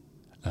cool.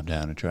 I'm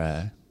down to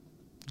try.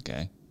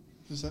 Okay.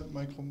 Is that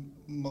Michael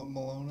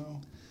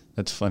Malono?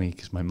 That's funny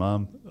because my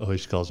mom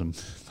always calls him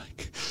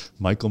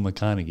Michael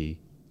McConaughey.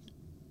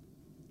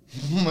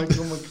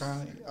 Michael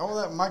McConaughey.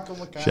 Oh, that Michael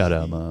McConaughey. Shout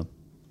out, Mom.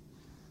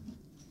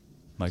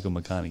 Michael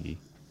McConaughey.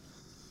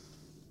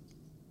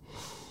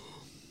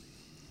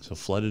 So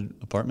flooded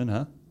apartment,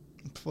 huh?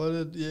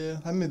 Flooded, yeah.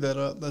 I made that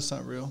up. That's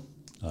not real.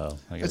 Oh,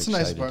 I got It's excited. a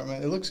nice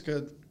apartment. It looks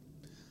good.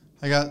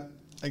 I got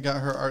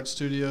her art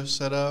studio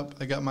set up.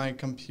 I got my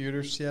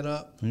computer set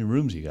up. How many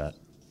rooms you got?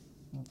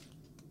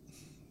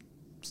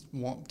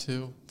 1,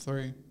 2,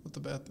 3 with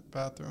the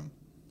bathroom.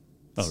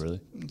 Oh, really?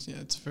 Yeah,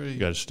 it's very. You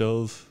got a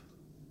stove?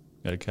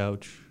 Got a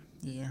couch?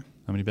 Yeah,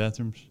 How many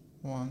bathrooms?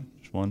 1.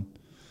 Just one?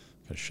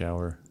 Got a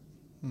shower?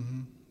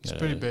 Mm-hmm. It's Got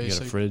pretty a- you basic.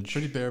 got a fridge?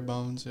 Pretty bare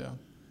bones. Yeah.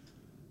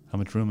 How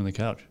much room on the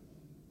couch?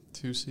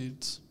 2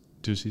 seats.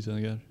 2 seats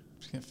on the couch?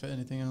 Just can't fit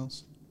anything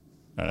else.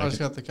 All right, I just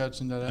got the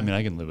couch in that. I mean,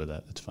 I can live with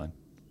that. That's fine.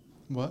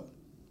 What?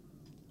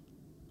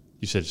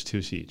 You said it's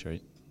 2 seats,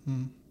 right?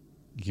 Hmm.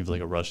 You give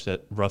like a rough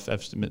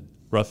estimate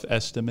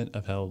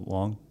of how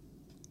long?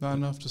 Not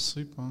enough to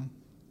sleep on.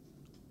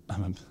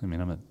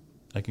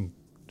 I can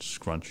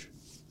scrunch.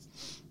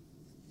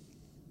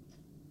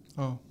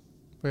 Oh,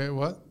 wait,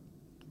 what?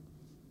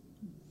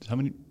 How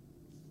many?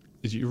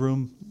 Is your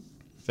room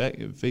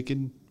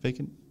vacant? Is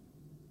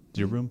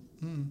your room?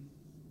 Mm.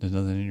 There's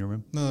nothing in your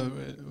room? No,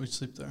 we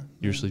sleep there.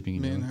 You're sleeping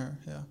in me your and room? her.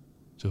 Yeah.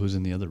 So who's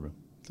in the other room?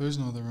 There's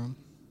no other room.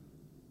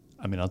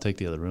 I mean, I'll take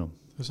the other room.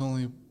 There's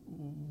only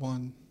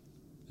one.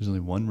 There's only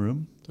one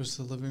room? There's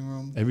the living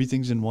room.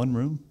 Everything's in one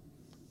room?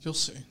 You'll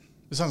see.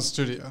 It's not a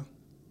studio.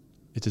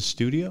 It's a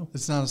studio?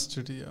 It's not a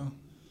studio.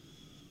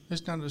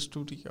 It's not a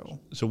studio.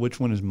 So which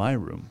one is my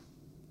room?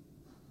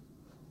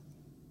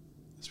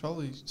 It's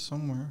probably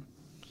somewhere.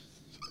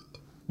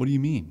 What do you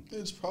mean?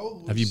 It's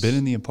probably. Have you been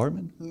in the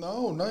apartment?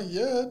 No, not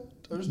yet.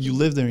 You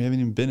live there, you haven't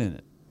even been in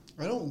it.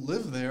 I don't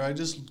live there. I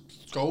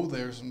just go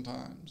there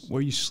sometimes. Where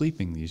are you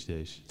sleeping these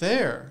days?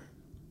 There.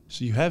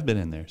 So you have been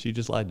in there, so you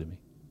just lied to me.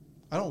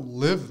 I don't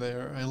live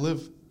there. I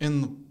live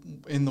in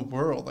the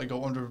world. I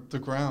go under the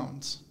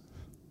grounds.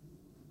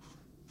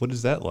 What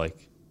is that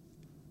like?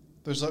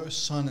 There's a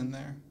sun in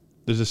there.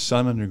 There's a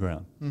sun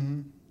underground.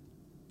 Mm-hmm.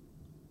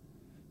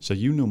 So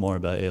you know more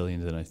about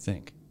aliens than I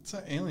think. It's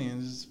not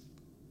aliens.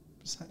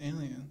 It's not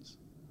aliens.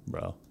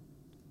 Bro,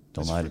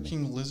 don't It's lie to me.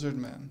 freaking lizard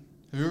men.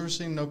 Have you ever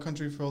seen No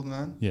Country for Old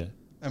Men? Yeah,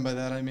 And by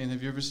that I mean,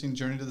 have you ever seen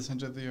Journey to the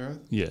Center of the Earth?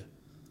 yeah.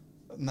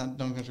 Not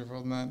No Country for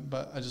Old Men,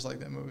 but I just like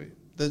that movie.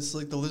 That's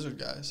like the lizard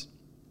guys.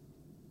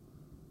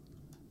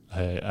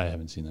 I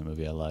haven't seen that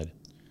movie. I lied.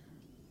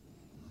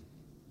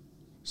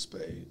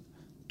 Spade.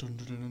 Dun,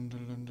 dun, dun, dun,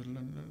 dun, dun, dun,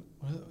 dun.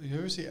 What, you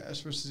ever see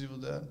Ash vs. Evil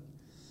Dead?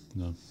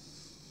 No.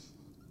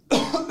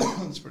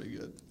 It's pretty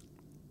good.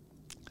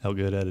 How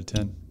good out of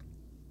 10?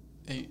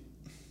 8.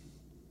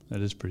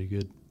 That is pretty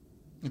good.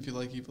 If you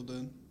like Evil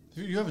Dead.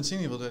 You haven't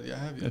seen Evil Dead yet,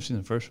 have you? I've seen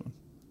the first one.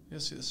 You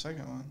gotta see the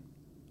second one.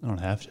 I don't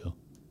have to.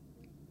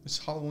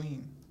 It's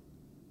Halloween.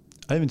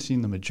 I haven't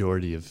seen the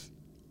majority of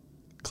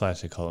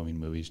classic Halloween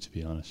movies, to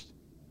be honest.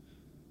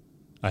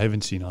 I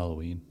haven't seen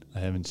Halloween. I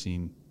haven't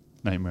seen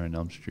Nightmare on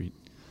Elm Street.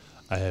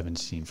 I haven't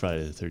seen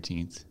Friday the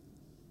 13th.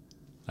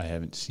 I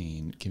haven't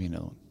seen... Give me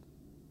another one.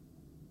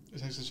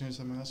 Texas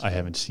Chainsaw Massacre. I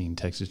haven't seen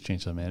Texas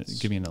Chainsaw Massacre.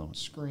 Give me another one.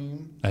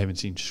 Scream. I haven't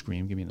seen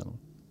Scream. Give me another one.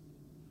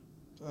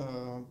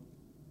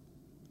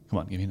 Come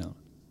on, give me another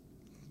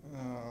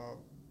one.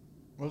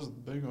 What are the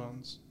big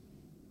ones?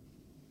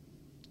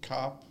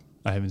 Cop.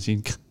 I haven't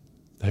seen Cop.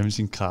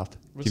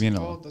 What's Give me it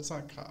another called? one. That's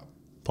not Cop.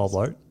 Paul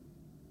Blart?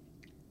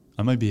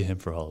 I might be him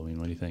for Halloween.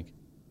 What do you think?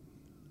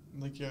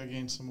 Like you gotta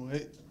gain some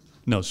weight.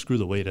 No, screw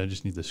the weight. I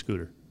just need the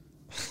scooter.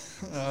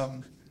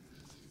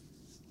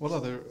 What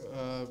other?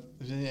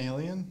 Is it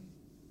Alien?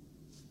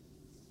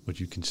 Would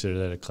you consider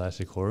that a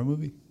classic horror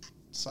movie?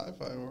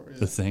 Sci-fi horror. Yeah.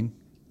 The Thing?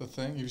 The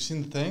Thing. Have you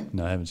seen The Thing?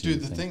 No, I haven't seen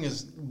Dude, The Thing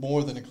is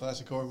more than a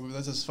classic horror movie.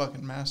 That's a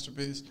fucking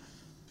masterpiece.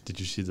 Did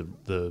you see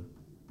the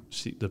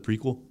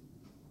prequel?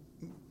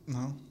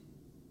 No.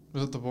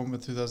 Was it the one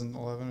with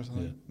 2011 or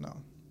something? Yeah. No.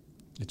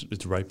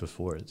 It's right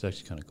before it. It's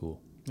actually kind of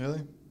cool.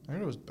 Really? I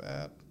heard it was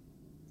bad.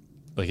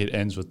 Like it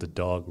ends with the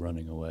dog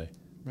running away.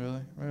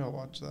 Really? Maybe I'll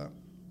watch that.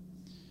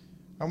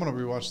 I'm gonna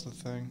rewatch The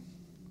Thing.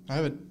 I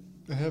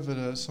have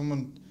it.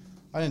 Someone.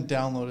 I didn't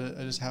download it.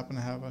 I just happen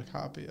to have a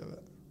copy of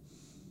it.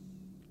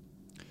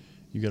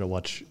 You gotta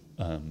watch.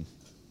 You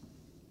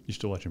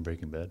still watching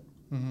Breaking Bad?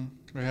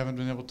 Mm-hmm. We haven't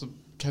been able to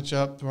catch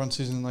up. We're on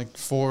season like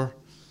 4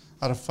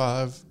 out of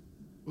 5,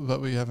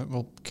 but we haven't.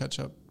 We'll catch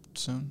up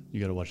soon.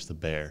 You gotta watch The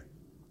Bear.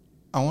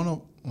 I want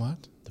to.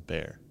 What? The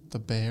Bear. The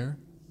Bear?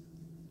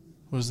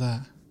 What is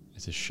that?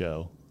 It's a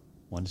show,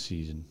 1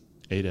 season,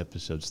 8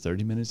 episodes,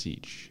 30 minutes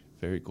each.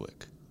 Very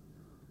quick.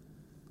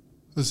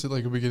 Is it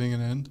like a beginning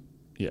and end?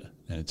 Yeah,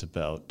 and it's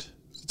about.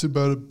 It's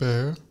about a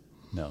bear.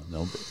 No,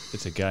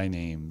 it's a guy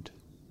named.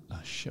 Oh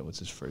shit! What's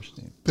his first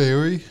name?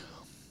 Barry.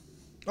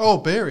 Oh,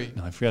 Barry.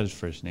 No, I forgot his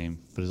first name,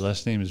 but his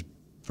last name is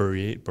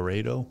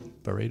Barreto.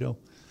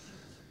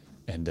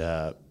 And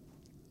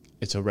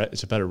it's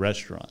about a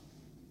restaurant.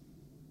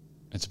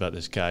 It's about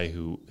this guy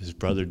who his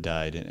brother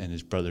died, and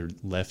his brother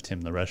left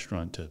him the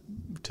restaurant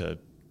to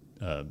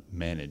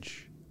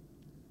manage,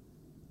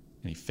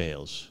 and he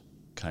fails,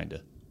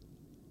 kinda.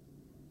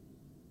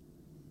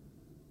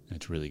 And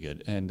it's really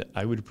good, and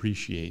I would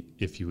appreciate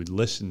if you would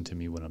listen to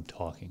me when I'm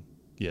talking.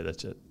 Yeah,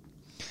 that's it.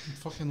 I'm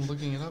fucking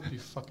looking it up, you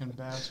fucking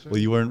bastard.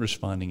 Well, you weren't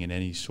responding in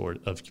any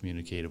sort of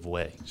communicative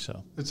way,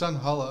 so. It's on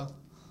Hulu.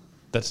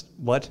 That's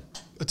what?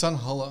 It's on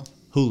Hulu.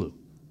 Hulu.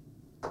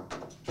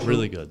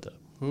 Really good, though.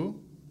 Who?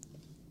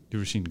 You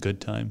ever seen Good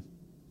Time?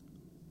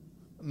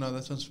 No,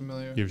 that sounds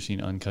familiar. You ever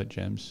seen Uncut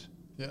Gems?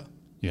 Yeah.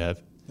 You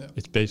have? Yeah.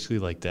 It's basically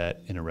like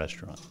that in a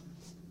restaurant.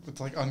 It's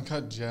like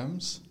Uncut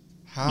Gems?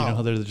 How? You know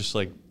how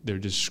they're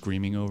just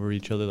screaming over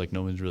each other, like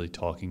no one's really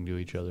talking to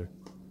each other?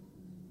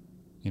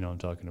 You know what I'm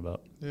talking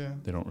about? Yeah.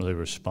 They don't really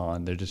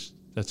respond. That's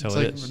how it's it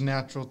like is.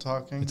 natural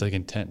talking. It's like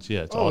intense.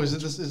 Yeah. It's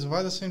is it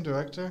by the same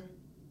director?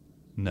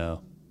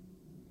 No.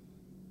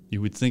 You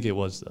would think it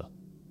was, though.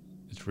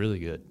 It's really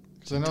good.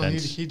 Because I know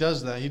he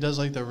does that. He does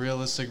like the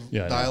realistic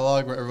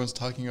dialogue where everyone's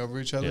talking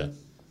over each other. Yeah.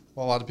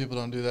 Well, a lot of people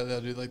don't do that.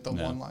 They'll do like the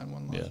one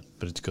line. Yeah,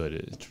 but it's good.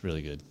 It's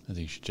really good. I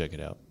think you should check it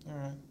out. All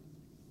right.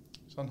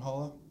 It's on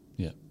Hulu?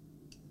 Yeah.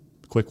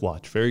 Quick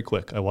watch. Very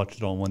quick. I watched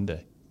it all in one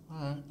day. All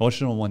right. I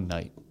watched it on one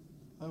night.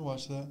 I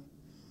watched that.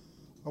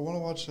 I want to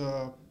watch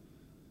a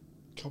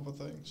couple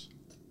things.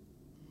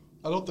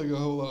 I don't think I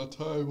have a lot of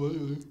time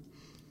lately.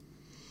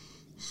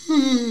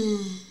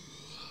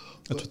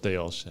 That's what they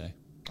all say.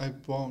 I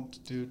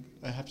won't, dude.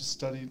 I have to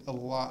study a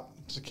lot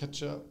to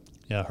catch up.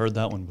 Yeah, I heard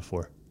that one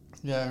before.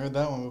 Yeah, I heard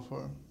that one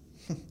before.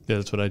 Yeah,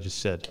 that's what I just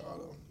said. Got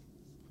him.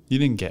 You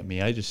didn't get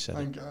me. I just said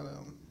I it. got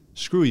him.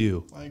 Screw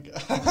you. I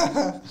got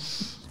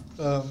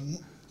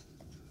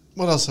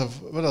What else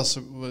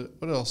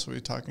are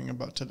we talking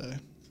about today?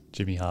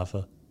 Jimmy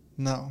Hoffa?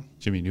 No.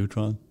 Jimmy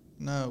Neutron?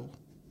 No.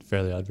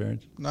 Fairly Odd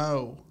Parents?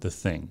 No. The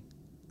Thing?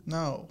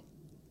 No.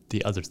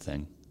 The Other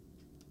Thing?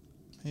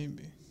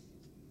 Maybe.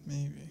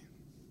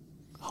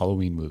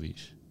 Halloween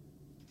movies?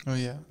 Oh,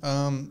 yeah.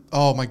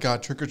 Oh, my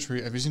God. Trick or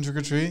Treat. Have you seen Trick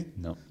or Treat?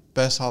 No.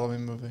 Best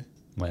Halloween movie.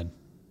 When?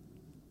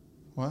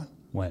 What?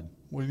 When?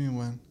 What do you mean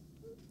when?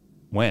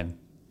 When?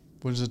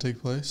 When does it take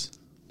place?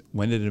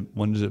 When did it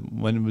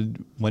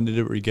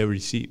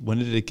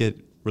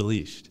get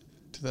released?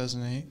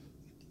 2008.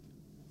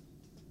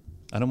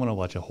 I don't want to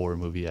watch a horror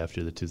movie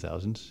after the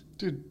 2000s.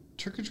 Dude,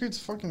 Trick or Treat's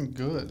fucking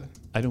good.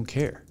 I don't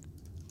care.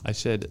 I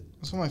said...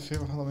 That's one of my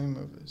favorite Halloween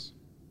movies.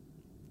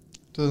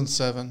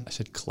 2007. I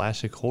said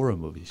classic horror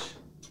movies.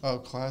 Oh,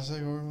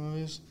 classic horror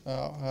movies?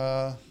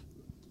 But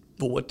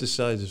what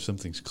decides if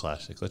something's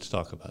classic? Let's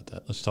talk about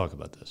that. Let's talk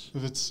about this.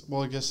 If it's,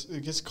 well, I guess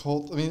it gets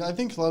cult. I mean, I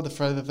think a lot of the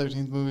Friday the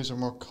 13th movies are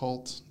more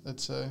cult, I'd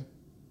say.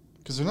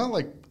 Because they're not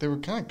like, they were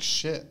kind of like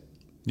shit.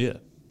 Yeah,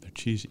 they're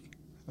cheesy.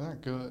 They're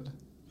not good.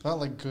 They're not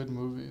like good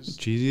movies.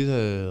 Cheesy as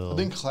hell. I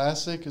think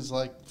classic is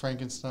like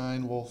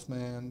Frankenstein,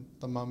 Wolfman,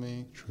 The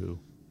Mummy. True.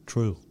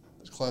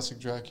 Classic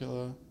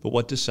Dracula. But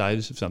what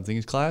decides if something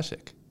is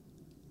classic?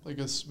 Like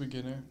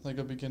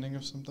a beginning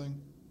of something.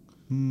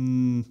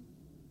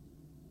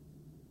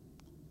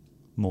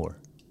 More.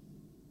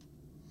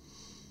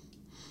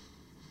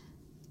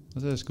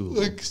 Let's ask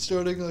Google. Like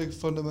starting like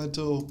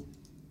fundamental,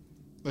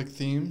 like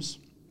themes.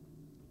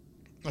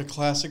 Like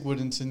classic would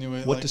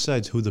insinuate. What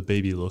decides who the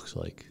baby looks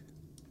like?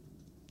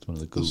 It's one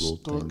of the Google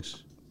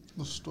things.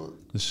 The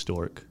stork. The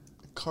stork.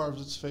 It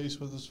carves its face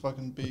with its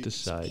fucking beak. What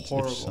decides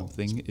if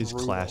something is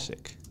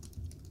classic?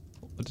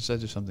 What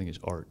decides if something is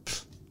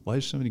art? Why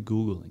is somebody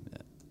Googling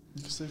that?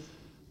 Because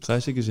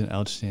Classic is an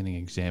outstanding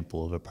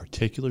example of a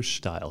particular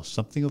style,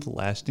 something of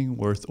lasting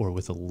worth or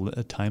with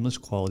a timeless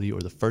quality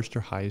or the first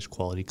or highest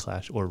quality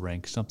class or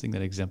rank, something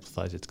that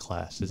exemplifies its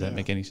class. Does that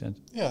make any sense?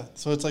 Yeah.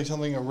 So it's like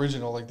something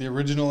original, like the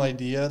original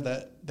idea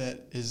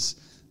that is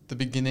the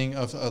beginning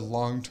of a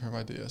long-term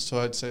idea. So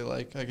I'd say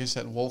like I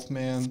said,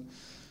 Wolfman,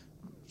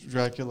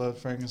 Dracula,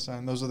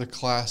 Frankenstein, those are the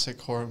classic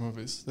horror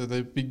movies. They're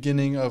the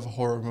beginning of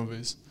horror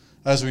movies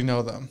as we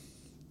know them.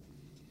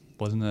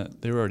 Wasn't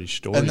that, they were already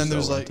stories, and then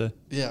there's though, weren't like,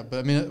 they? yeah, but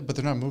I mean, but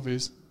they're not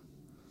movies.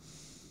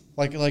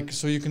 Like,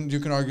 so you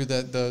can argue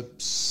that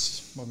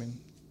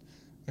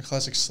a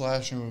classic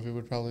slasher movie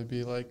would probably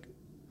be like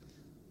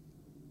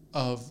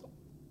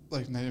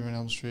Nightmare on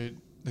Elm Street,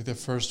 like the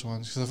first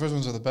ones, because the first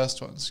ones are the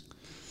best ones.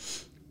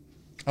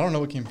 I don't know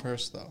what came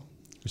first though.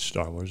 Is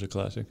Star Wars a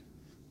classic?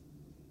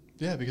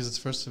 Yeah, because it's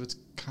first of its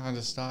kind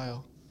of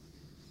style.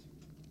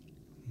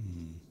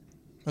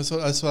 That's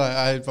what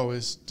I've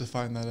always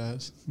defined that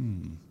as.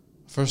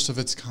 First of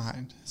its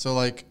kind. So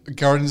like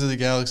Guardians of the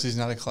Galaxy is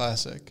not a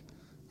classic,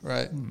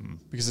 right?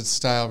 Because its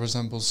style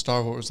resembles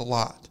Star Wars a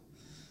lot.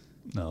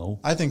 No.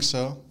 I think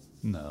so.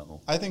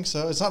 No. I think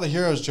so. It's not a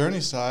hero's journey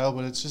style,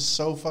 but it's just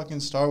so fucking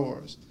Star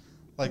Wars.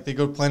 Like they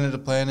go planet to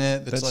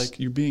planet. That's like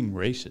you're being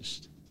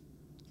racist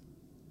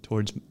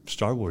towards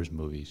Star Wars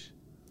movies.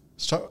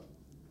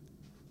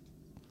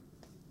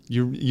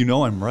 You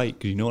know I'm right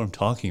because you know what I'm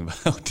talking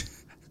about.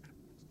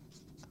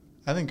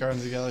 I think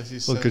Guardians of the Galaxy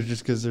is Well,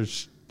 just because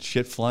there's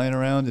shit flying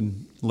around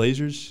and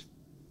lasers,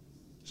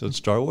 so it's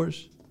Star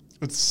Wars?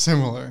 It's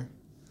similar.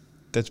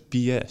 That's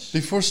BS.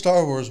 Before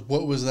Star Wars,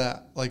 what was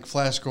that? Like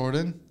Flash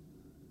Gordon?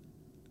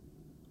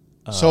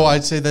 So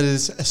I'd say that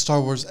is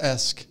Star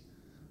Wars-esque.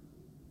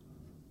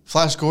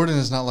 Flash Gordon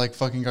is not like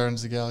fucking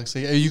Guardians of the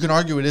Galaxy. You can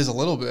argue it is a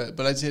little bit,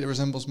 but I'd say it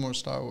resembles more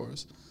Star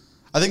Wars.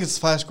 I think it's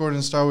Flash Gordon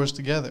and Star Wars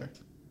together.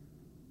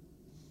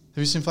 Have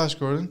you seen Flash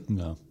Gordon?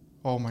 No.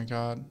 Oh my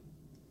god.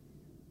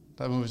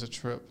 That movie's a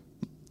trip.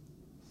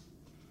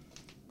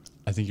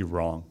 I think you're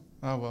wrong.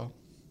 Oh well.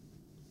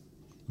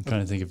 I'm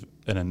trying to think of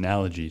an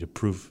analogy to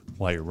prove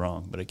why you're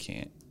wrong, but I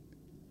can't.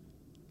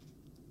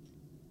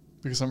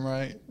 Because I'm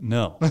right.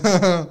 No.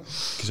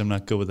 Because I'm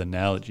not good with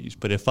analogies.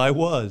 But if I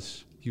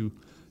was, you'll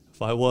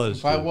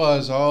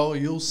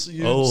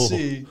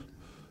see.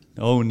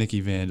 Oh,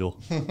 Nikki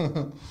Vandal.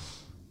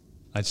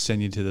 I'd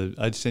send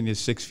you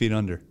 6 feet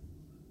under.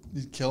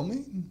 You'd kill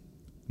me?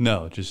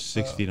 No, just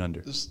 6 feet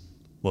under. Just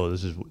Whoa,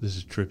 this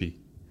is trippy.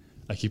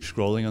 I keep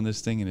scrolling on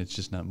this thing and it's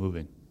just not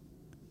moving.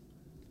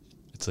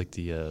 It's like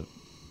the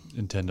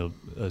Nintendo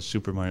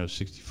Super Mario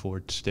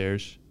 64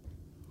 stairs.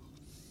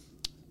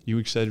 You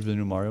excited for the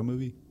new Mario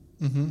movie?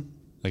 Mm-hmm.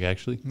 Like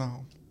actually?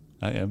 No.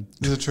 I am.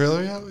 Is the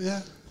trailer out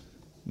yet?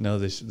 No,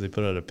 they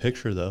put out a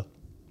picture though.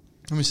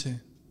 Let me see.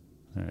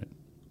 All right.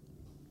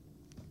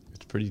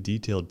 It's a pretty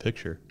detailed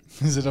picture.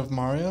 Is it of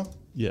Mario?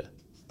 Yeah.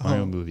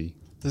 Mario movie.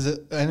 Is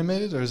it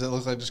animated, or does it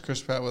look like just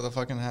Chris Pratt with a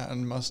fucking hat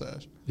and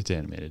mustache? It's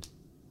animated.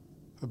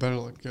 It better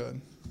look good.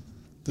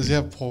 Does he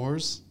have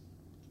pores?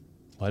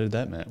 Why did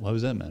that matter? Why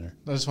was that matter?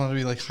 I just want to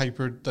be like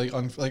hyper,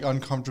 like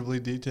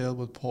uncomfortably detailed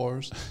with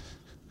pores.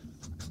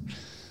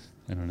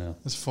 I don't know.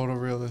 It's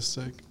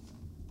photorealistic.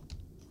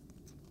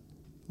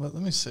 Let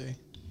me see.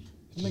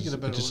 Make it a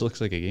better. It just looks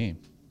like a game.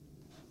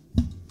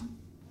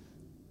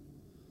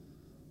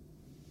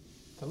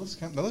 That looks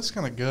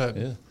kind of good.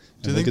 Yeah.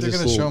 Do you think they're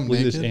gonna show him naked? Look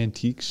at naked? this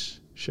antiques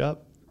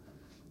shop.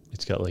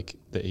 It's got like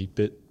the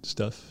 8-bit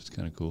stuff. It's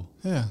kind of cool.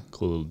 Yeah.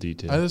 Cool little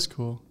detail. That is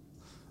cool.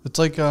 It's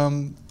like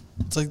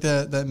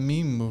that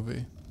meme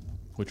movie.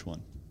 Which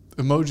one?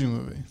 Emoji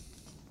movie.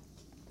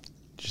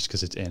 Just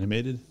because it's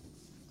animated?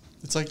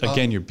 It's like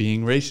Again, you're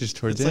being racist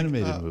towards it's like,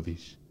 animated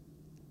movies.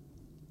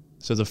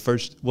 So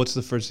what's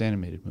the first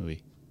animated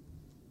movie?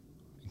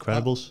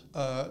 Incredibles?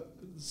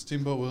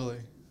 Steamboat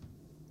Willie.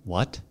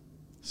 What?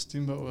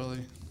 Steamboat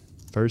Willie.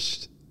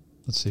 First,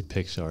 let's say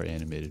Pixar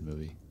animated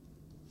movie.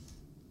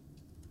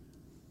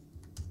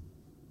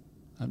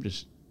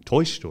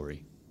 Toy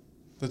Story.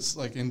 That's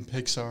like in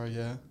Pixar,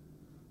 yeah.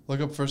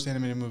 Look up first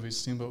animated movie,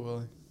 Steamboat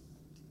Willie.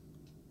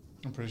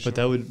 I'm pretty sure.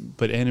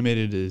 But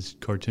animated is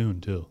cartoon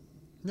too.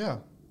 Yeah.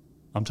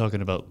 I'm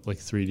talking about like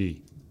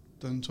 3D.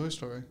 Then Toy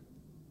Story.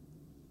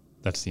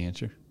 That's the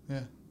answer?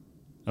 Yeah.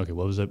 Okay,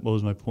 what was that? What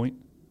was my point?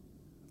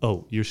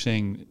 Oh, you're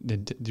saying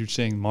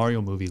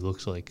Mario movie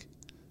looks like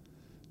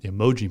the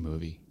Emoji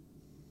Movie.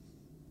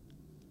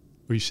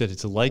 Or you said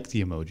it's like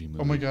the Emoji Movie.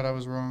 Oh my god, I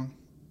was wrong.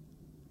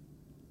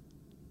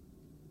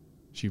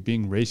 So you're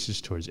being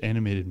racist towards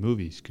animated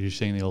movies because you're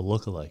saying they all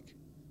look alike.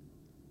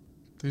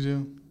 They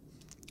do.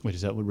 Wait,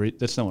 is that what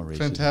that's not what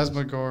racism is?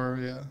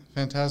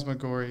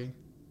 Phantasmagory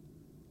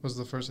was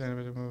the first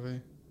animated movie.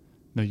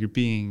 No, you're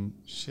being...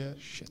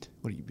 Shit.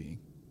 What are you being?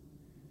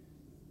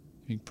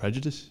 Being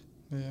prejudiced?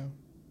 Yeah.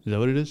 Is that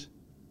what it is?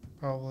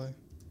 Probably.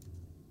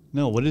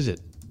 No, what is it?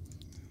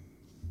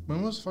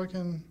 When was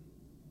fucking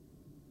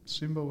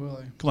Steamboat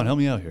Willie? Come on, help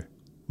me out here.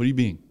 What are you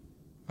being?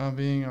 I'm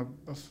being a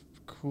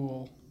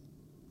cool...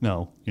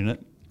 No, you're not.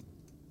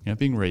 You're not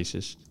being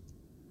racist.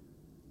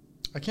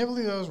 I can't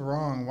believe I was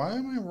wrong. Why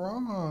am I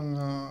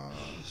wrong?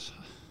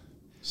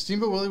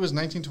 Steamboat Willie was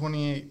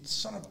 1928.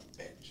 Son of a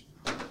bitch.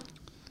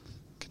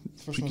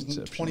 First one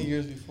was 20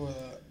 years before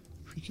that.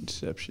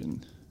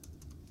 Preconception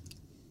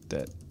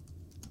that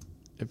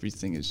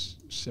everything is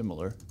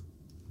similar.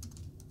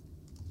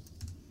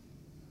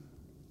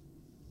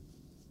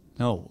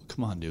 No,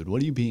 come on, dude.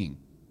 What are you being?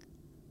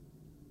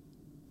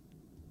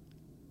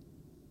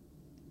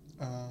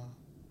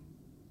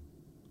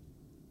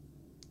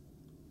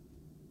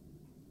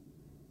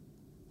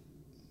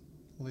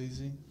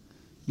 Lazy.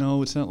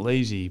 No, it's not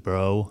lazy,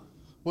 bro.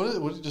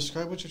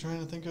 Describe what you're trying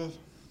to think of?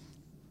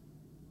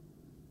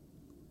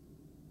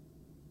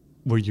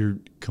 Where you're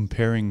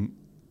comparing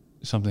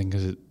something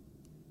because it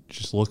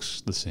just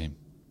looks the same,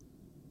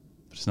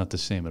 but it's not the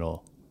same at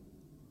all.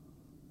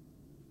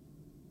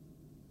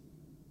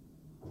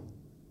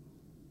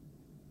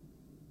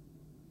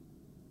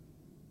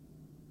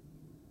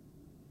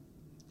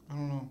 I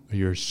don't know. Or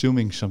you're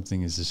assuming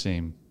something is the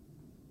same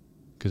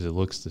because it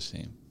looks the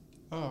same.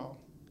 Oh.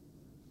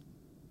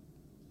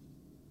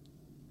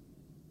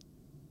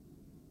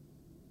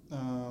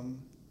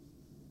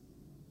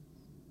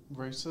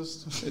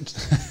 Racist?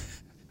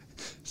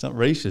 It's not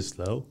racist,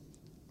 though.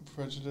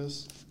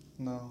 Prejudice?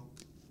 No.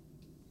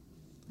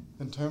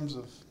 In terms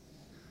of...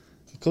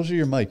 Closer to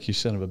your mic, you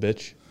son of a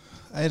bitch.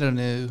 I don't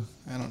know.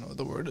 I don't know what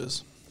the word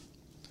is.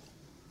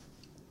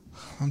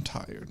 I'm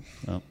tired.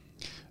 Oh.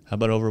 How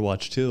about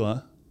Overwatch 2,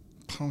 huh?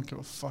 I don't give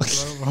a fuck about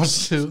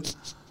Overwatch 2.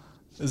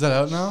 Is that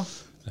out now?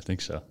 I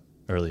think so.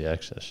 Early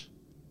access.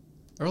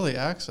 Early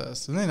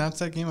access? Didn't they announce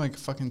that game like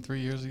fucking 3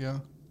 years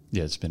ago?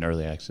 Yeah, it's been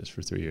early access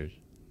for 3 years.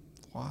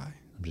 Why?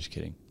 I'm just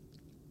kidding.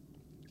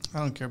 I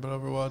don't care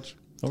about Overwatch.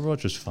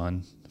 Overwatch was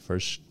fun.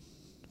 First.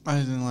 I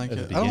didn't like At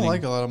it. the I don't beginning?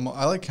 like a lot of...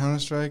 I like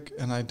Counter-Strike,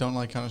 and I don't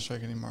like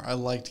Counter-Strike anymore. I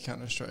liked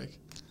Counter-Strike.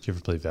 Did you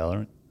ever play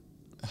Valorant?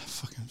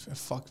 Fuck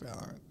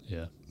Valorant.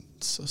 Yeah.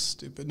 It's so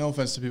stupid. No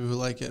offense to people who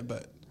like it,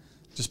 but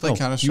just play No,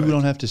 Counter-Strike. you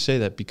don't have to say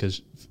that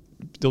because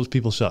those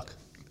people suck.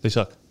 They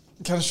suck.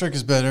 Counter-Strike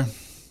is better.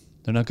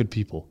 They're not good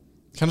people.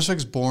 Counter-Strike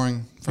is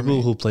boring for People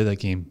me. who play that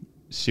game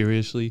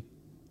seriously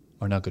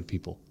are not good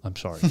people. I'm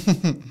sorry.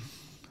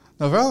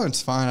 No,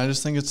 Valorant's fine. I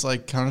just think it's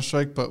like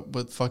Counter-Strike, but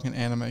with fucking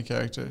anime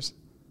characters.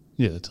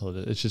 Yeah, that's all it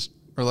is. It's just...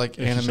 Or like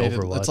It's just animated.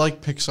 Overwatch. It's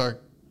like Pixar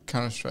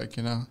Counter-Strike,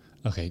 you know?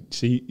 Okay,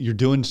 see, you're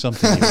doing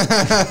something here.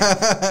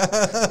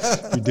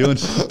 You're doing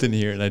something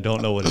here, and I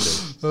don't know what it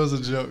is. That was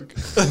a joke.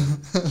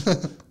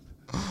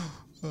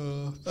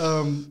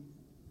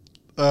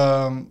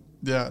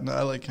 Yeah, no,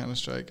 I like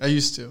Counter-Strike. I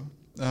used to.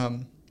 I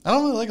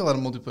don't really like a lot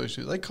of multiplayer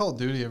shooters. I like Call of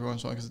Duty every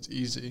once in a while because it's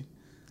easy.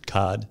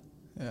 COD.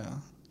 Yeah.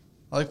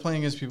 I like playing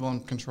against people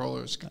on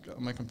controllers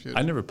on my computer.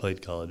 I never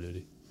played Call of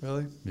Duty.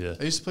 Really? Yeah.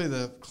 I used to play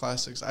the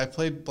classics. I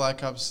played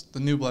Black Ops, the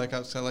new Black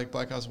Ops. I like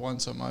Black Ops 1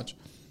 so much.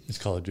 Is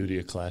Call of Duty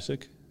a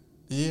classic?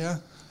 Yeah,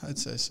 I'd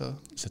say so.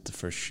 Is that the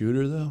first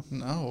shooter, though?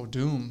 No,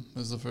 Doom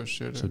is the first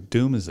shooter. So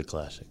Doom is the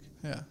classic.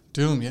 Yeah.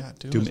 Doom, yeah.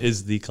 Doom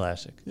is the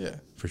classic. Yeah.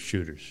 For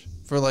shooters.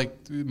 For like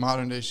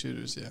modern day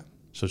shooters, yeah.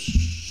 So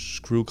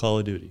screw Call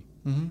of Duty.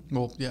 Mm-hmm.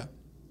 Well, yeah.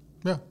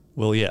 Yeah.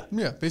 Well, yeah.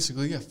 Yeah,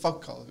 basically, yeah.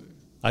 Fuck Call of Duty.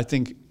 I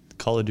think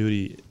Call of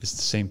Duty is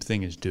the same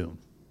thing as Doom.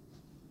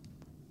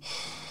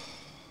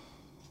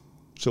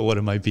 So what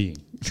am I being?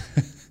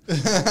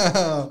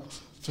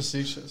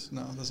 Facetious.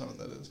 No, that's not what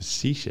that is.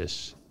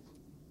 Facetious.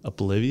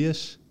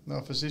 Oblivious. No,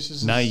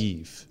 facetious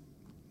Naive.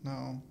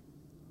 No.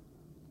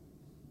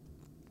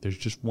 There's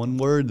just one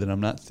word that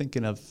I'm not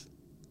thinking of.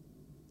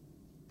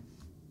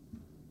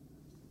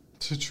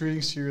 To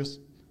treating serious.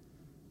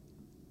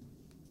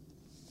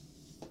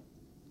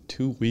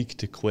 Too weak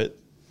to quit.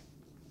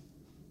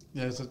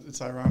 Yeah,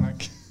 it's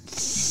ironic.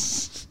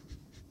 It's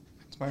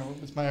one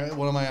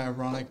of my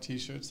ironic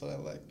T-shirts that I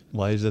like.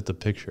 Why is that the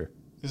picture?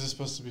 This is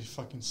supposed to be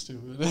fucking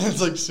stupid.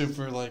 It's like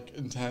super like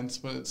intense,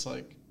 but it's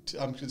like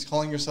it's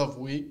calling yourself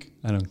weak.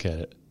 I don't get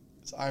it.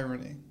 It's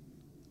irony.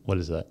 What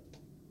is that?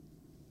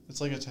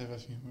 It's like a type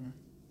of humor.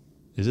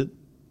 Is it?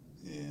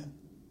 Yeah.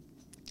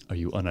 Are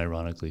you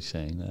unironically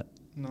saying that?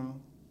 No.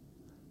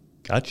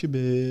 Gotcha,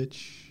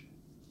 bitch.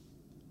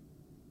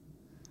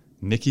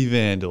 Nikki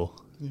Vandal.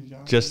 You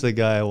got Just me. the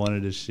guy I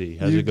wanted to see.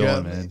 How's You it going,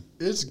 got me. man?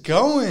 It's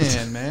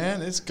going,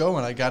 man. It's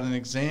going. I got an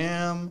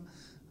exam.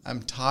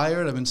 I'm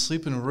tired. I've been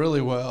sleeping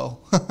really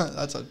well.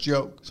 That's a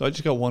joke. So I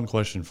just got one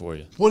question for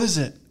you. What is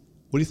it?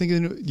 What do you think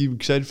of the new, you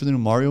excited for the new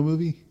Mario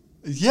movie?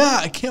 Yeah,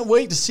 I can't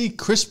wait to see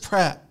Chris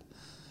Pratt.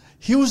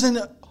 He was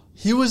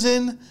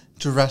in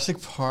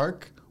Jurassic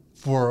Park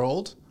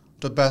World,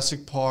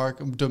 Jurassic Park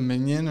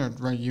Dominion or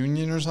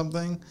Reunion or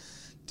something.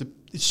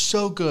 It's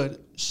so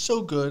good.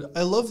 So good.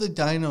 I love the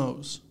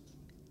dinos.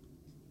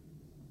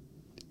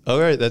 All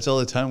right, that's all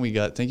the time we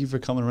got. Thank you for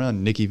coming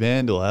around. Nikki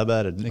Vandal. How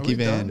about it? Nikki we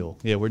done? Vandal.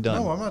 Yeah, we're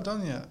done. No, I'm not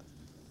done yet.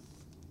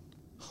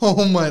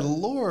 Oh, my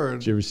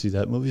Lord. Did you ever see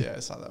that movie? Yeah, I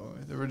saw that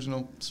movie. The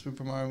original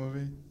Super Mario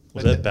movie.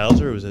 Was that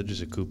Bowser or was that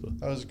just a Koopa?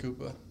 That was a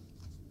Koopa.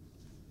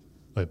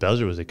 Wait,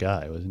 Bowser was a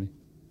guy, wasn't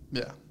he?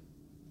 Yeah.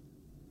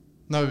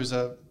 No, he was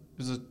a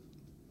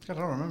I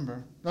don't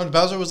remember. No,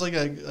 Bowser was like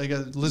a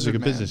lizard He's like a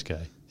man. business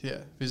guy. Yeah,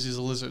 because he's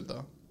a lizard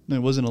though. No, he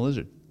wasn't a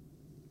lizard.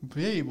 But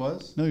yeah, he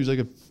was. No, he was like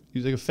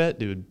a fat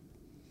dude.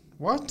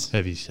 What?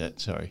 Heavy set,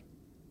 sorry.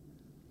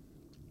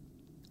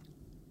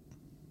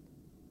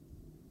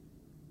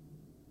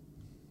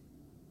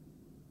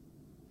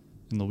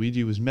 And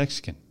Luigi was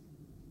Mexican.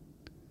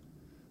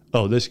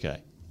 Oh, this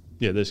guy.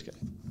 Yeah, this guy.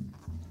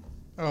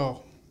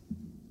 Oh.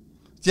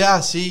 Yeah,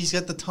 see, he's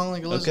got the tongue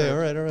like a lizard. Okay, all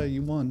right.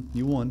 You won.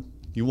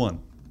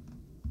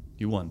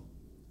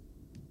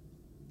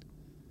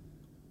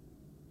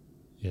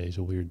 Yeah, he's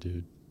a weird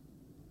dude.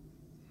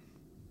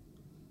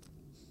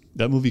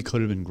 That movie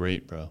could have been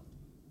great, bro.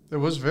 It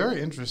was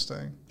very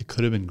interesting. It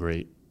could have been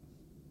great.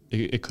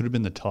 It could have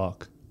been the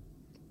talk.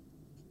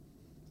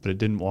 But it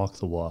didn't walk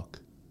the walk.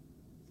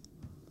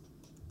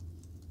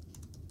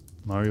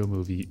 Mario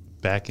movie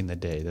back in the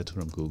day. That's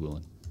what I'm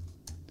Googling.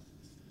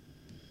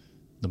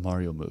 The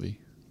Mario movie.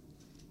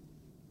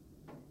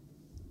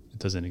 It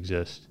doesn't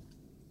exist.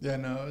 Yeah,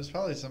 no, it was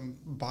probably some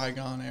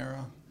bygone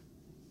era.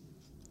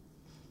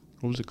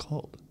 What was it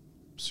called?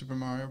 Super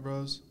Mario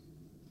Bros.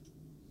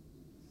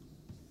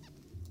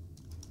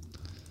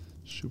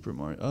 Super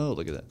Mario. Oh,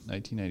 look at that.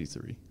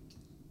 1993.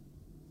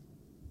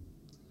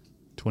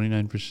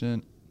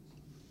 29%.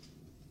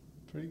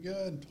 Pretty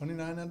good.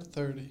 29 out of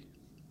 30.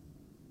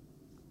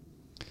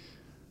 It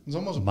was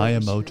almost a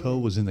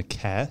Miyamoto was in the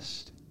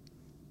cast?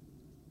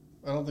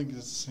 I don't think it's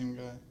the same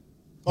guy.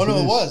 Oh, no,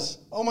 it was.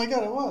 Oh, my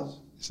God, it was.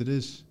 Yes, it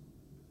is.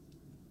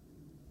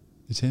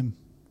 It's him.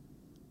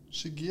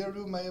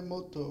 Shigeru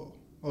Miyamoto.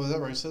 Oh, is that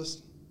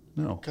racist?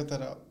 No. Cut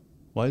that out.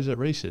 Why is that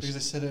racist? Because I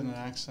said it in an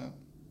accent.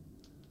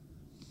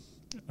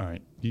 All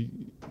right.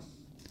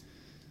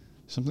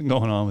 Something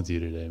going on with you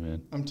today,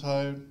 man. I'm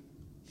tired.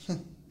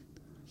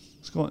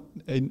 What's going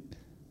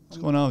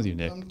on with you,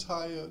 Nick? I'm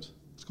tired.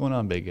 What's going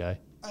on, big guy?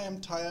 I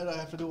am tired. I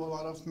have to do a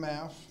lot of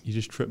math. You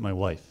just tripped my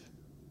wife.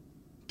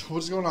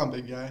 What's going on,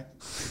 big guy?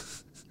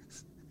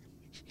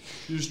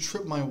 You just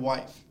tripped my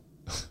wife.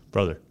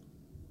 Brother.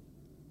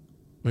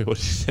 Wait, what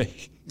did you say?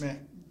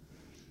 Man.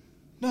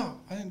 No,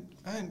 I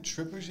didn't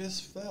trip her. She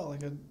just fell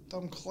like a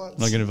dumb klutz.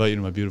 I'm not going to invite you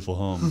to my beautiful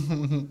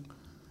home.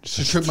 Just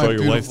to trip throw my your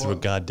wife beautiful- through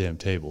a goddamn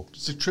table.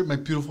 Just to trip my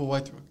beautiful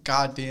wife through a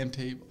goddamn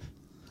table.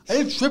 I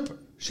didn't trip her.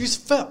 She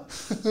just fell.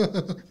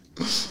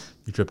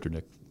 You tripped her,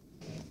 Nick.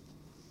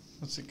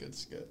 That's a good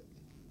skit.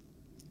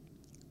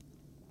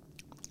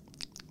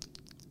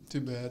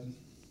 Too bad.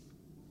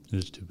 It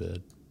is too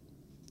bad.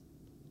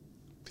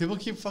 People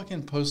keep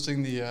fucking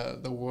posting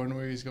the one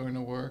where he's going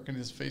to work and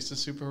his face is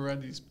super red.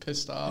 And he's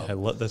pissed off.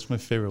 Yeah, that's my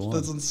favorite one.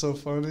 That's so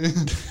funny.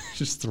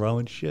 Just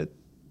throwing shit.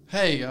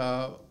 Hey,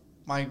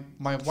 my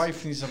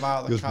wife needs to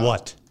buy the He goes, car.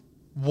 what?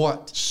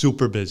 What?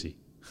 Super busy.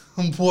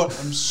 What?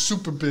 I'm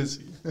super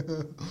busy.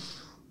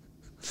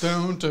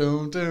 Down.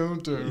 Pours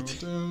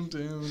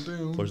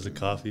the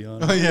coffee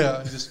on. Oh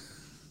yeah, he just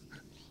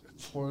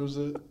pours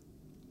it.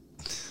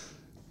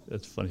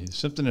 That's funny. There's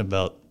something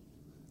about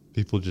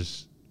people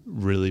just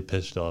really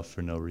pissed off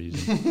for no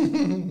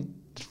reason.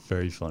 It's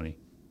very funny.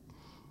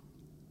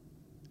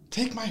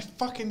 Take my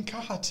fucking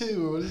car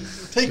too.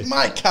 Take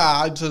my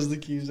car, says the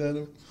keys at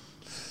him.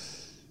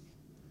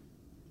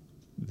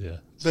 Yeah.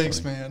 Thanks,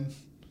 funny. man.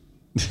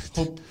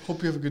 Hope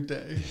you have a good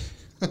day.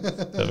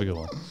 Have a good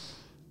one.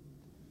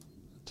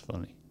 It's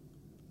funny.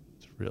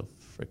 It's real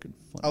freaking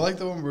funny. I like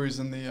the one where he's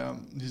in the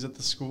he's at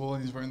the school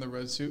and he's wearing the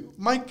red suit.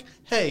 Mike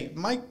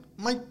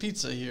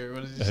Pizza here.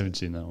 What is I haven't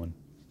seen that one.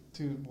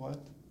 Dude, what?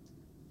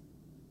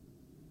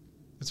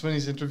 It's when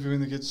he's interviewing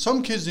the kids.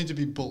 Some kids need to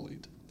be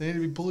bullied. They need to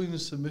be bullied into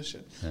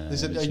submission. They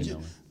said,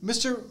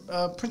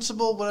 Mr.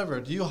 Principal, whatever,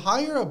 do you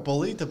hire a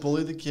bully to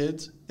bully the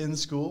kids in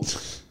school?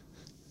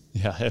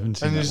 Yeah, I haven't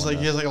seen And that he's one. like,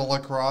 he has like a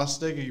lacrosse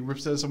stick and he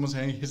rips it out of someone's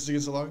hand, he hits it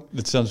against the log.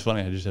 That sounds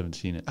funny. I just haven't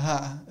seen it.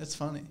 It's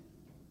funny.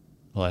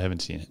 Well, I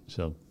haven't seen it,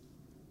 so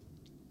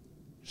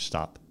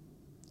stop.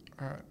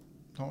 All right.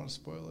 Don't want to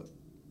spoil it.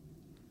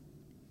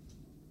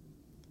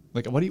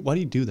 Like, why do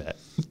you do that?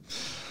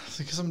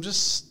 Because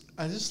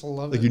I just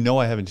love Like, it. you know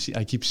I haven't seen.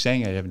 I keep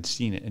saying I haven't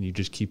seen it, and you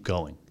just keep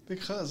going.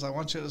 Because I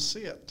want you to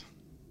see it.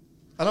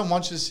 I don't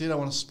want you to see it. I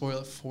want to spoil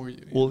it for you.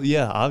 Well,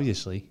 yeah,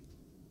 obviously.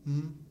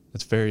 Mm-hmm.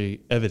 That's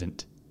very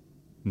evident.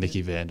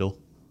 Nikki Vandal.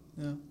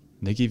 Yeah.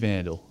 Nikki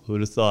Vandal.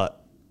 Who'd have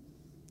thought?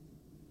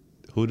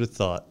 Who'd have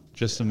thought?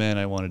 Just the man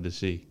I wanted to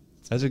see.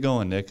 How's it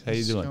going, Nick? How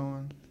you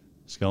doing?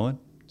 It's going?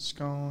 It's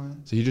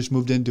going. So you just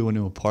moved into a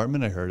new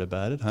apartment? I heard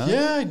about it, huh?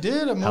 Yeah, I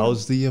did.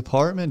 How's the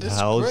apartment? It's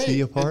How's great.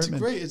 the apartment? It's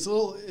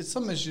great. It's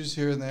some issues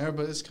here and there,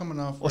 but it's coming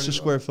off. What's the pretty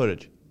square well.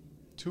 footage?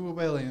 2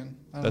 billion.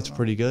 That's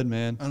pretty good,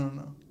 man. I don't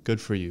know.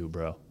 Good for you,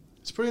 bro.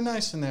 It's pretty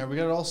nice in there. We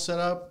got it all set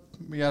up.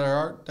 We got our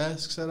art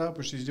desk set up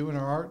where she's doing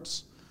her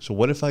arts. So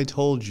what if I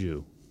told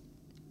you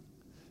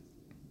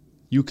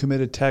you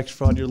committed tax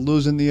fraud, you're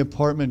losing the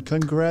apartment?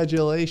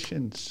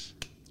 Congratulations.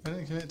 I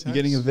didn't commit tax. You're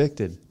getting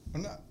evicted.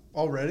 I'm not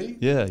already.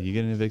 Yeah, you're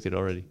getting evicted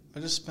already. I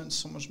just spent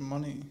so much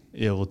money.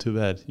 Yeah, well, too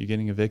bad. You're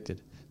getting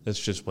evicted. That's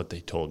just what they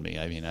told me.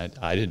 I mean,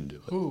 I didn't do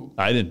it. Who?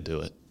 I didn't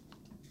do it.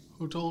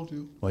 Who told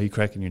you? Why are you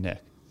cracking your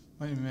neck?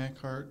 My Mac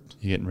heart.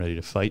 You getting ready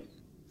to fight?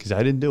 Because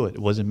I didn't do it. It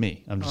wasn't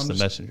me. I'm just the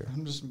messenger.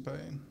 I'm just in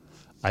pain.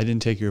 I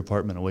didn't take your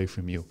apartment away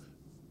from you.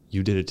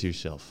 You did it to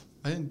yourself.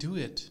 I didn't do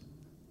it.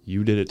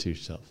 You did it to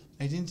yourself.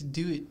 I didn't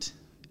do it.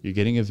 You're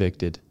getting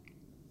evicted.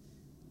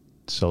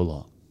 So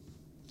long.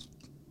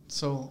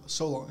 So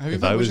long. Have you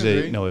If played I was Witcher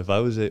a 3? no, if I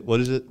was a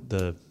what is it?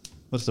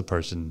 What's the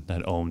person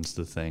that owns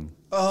the thing?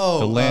 Oh,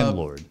 the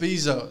landlord.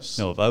 Bezos.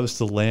 No, if I was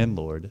the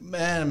landlord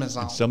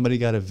Amazon. and somebody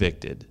got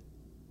evicted,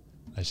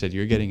 I said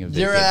you're getting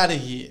evicted. You're out of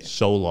here.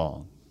 So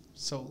long.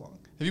 So long.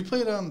 Have you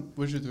played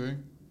Witcher 3?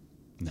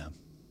 No,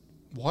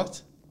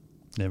 What?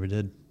 never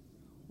did.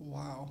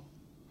 Wow.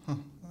 Huh.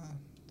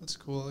 That's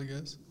cool, I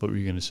guess. What were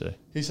you gonna say?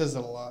 He says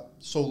that a lot.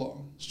 So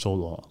long. So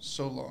long.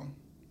 So long.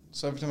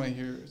 So every time I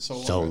hear it, so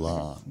long. So I think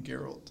long. of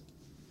Geralt.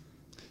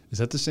 Is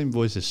that the same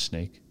voice as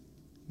Snake?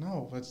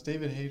 No, that's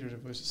David Hayter that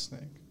voices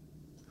Snake.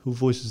 Who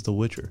voices the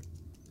Witcher?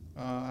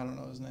 I don't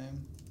know his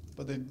name,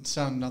 but they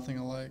sound nothing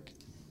alike.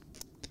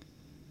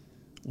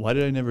 Why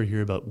did I never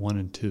hear about 1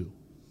 and 2?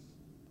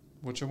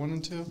 Witcher 1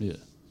 and 2? Yeah.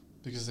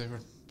 Because they were...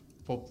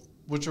 Well,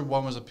 Witcher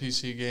 1 was a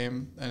PC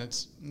game, and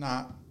it's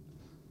not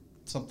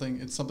something...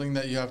 It's something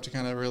that you have to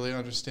kind of really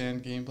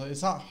understand gameplay.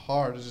 It's not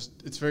hard.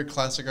 It's very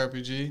classic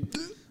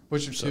RPG.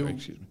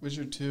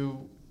 Witcher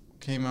 2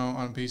 came out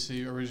on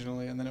PC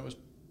originally, and then it was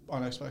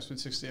on Xbox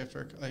 360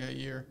 after like a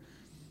year.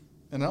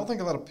 And I don't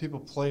think a lot of people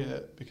played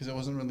it because it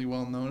wasn't really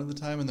well known at the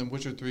time. And then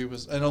Witcher 3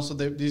 was... And also,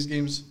 these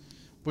games...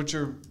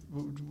 Witcher...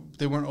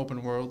 They weren't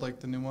open world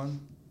like the new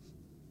one.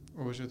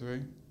 Or Witcher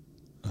 3.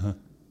 Uh-huh.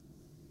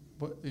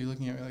 What are you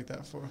looking at me like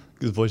that for?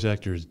 The voice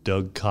actor is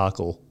Doug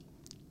Cockle.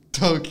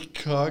 Doug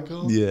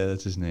Cockle? Yeah,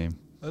 that's his name.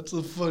 That's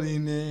a funny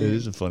name. It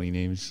is a funny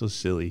name. It's so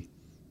silly.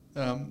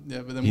 Yeah,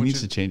 but then He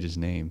needs to change his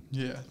name.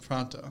 Yeah,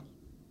 pronto.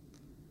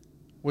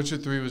 Witcher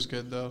 3 was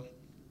good, though.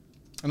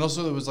 And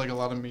also, there was like a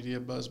lot of media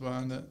buzz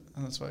behind it,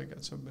 and that's why it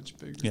got so much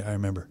bigger. Yeah, I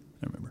remember.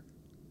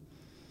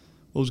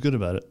 What was good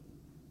about it?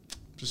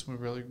 Just a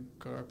really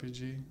good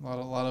RPG. A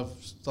lot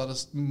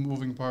of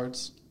moving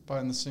parts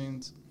behind the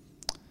scenes.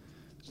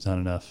 It's not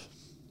enough.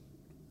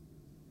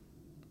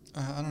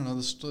 I don't know.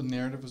 The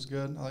narrative was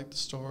good. I like the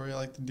story. I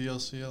like the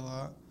DLC a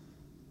lot.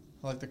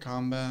 I like the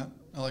combat.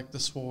 I like the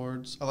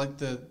swords. I like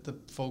the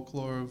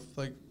folklore of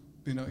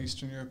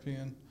Eastern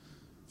European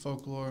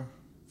folklore.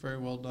 Very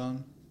well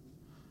done.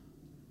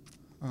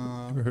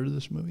 Ever heard of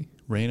this movie?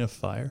 Reign of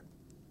Fire?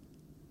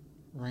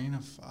 Reign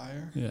of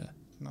Fire? Yeah.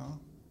 No.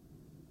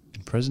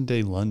 In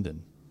present-day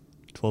London,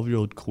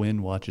 12-year-old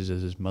Quinn watches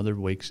as his mother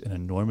wakes an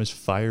enormous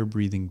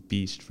fire-breathing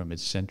beast from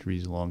its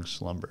centuries-long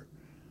slumber.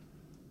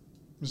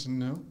 Is it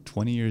new?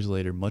 20 years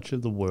later, much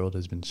of the world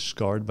has been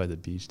scarred by the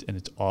beast and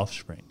its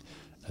offspring,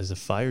 as the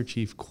fire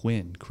chief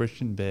Quinn,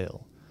 Christian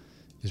Bale,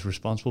 is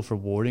responsible for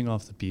warding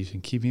off the beast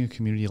and keeping a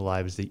community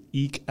alive as they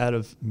eke out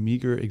of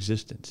meager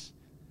existence.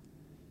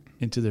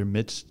 Into their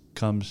midst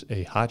comes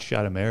a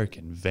hotshot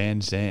American, Van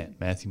Zandt,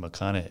 Matthew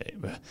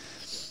McConaughey,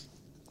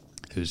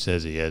 who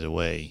says he has a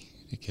way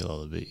to kill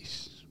all the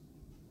beasts.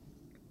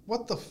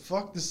 What the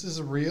fuck? This is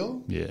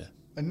real? Yeah.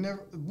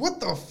 What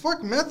the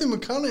fuck? Matthew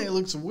McConaughey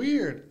looks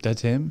weird.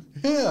 That's him?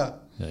 Yeah.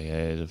 Like,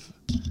 hey, there's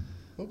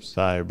a Oops.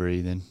 fire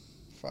breathing.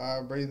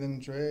 Fire breathing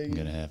dragon. I'm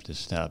going to have to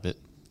stop it.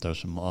 Throw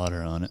some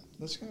water on it.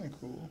 That's kind of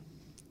cool.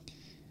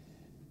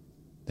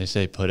 They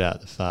say put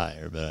out the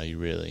fire, but are you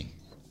really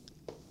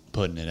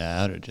putting it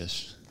out or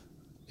just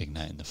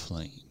igniting the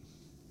flame?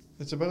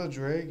 It's about a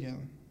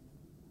dragon.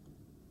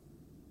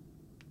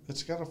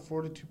 It's got a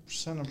 42%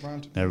 of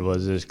brown tomato. Never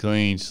was this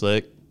clean,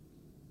 slick.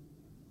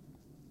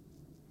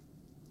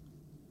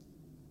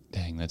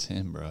 Dang, that's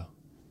him, bro.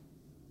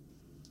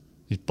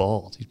 He's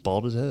bald. He's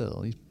bald as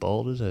hell.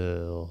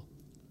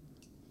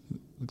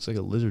 Looks like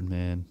a lizard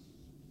man.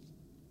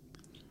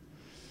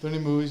 Are there any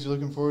movies you're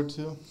looking forward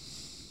to?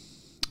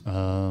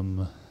 I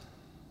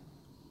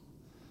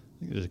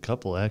think there's a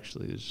couple,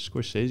 actually. There's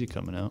Scorsese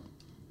coming out,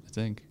 I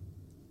think.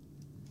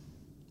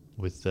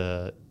 With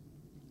the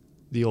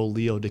old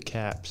Leo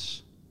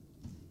DiCaps.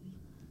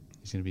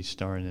 He's going to be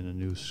starring in a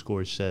new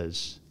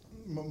Scorsese.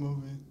 What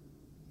movie?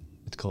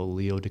 It's called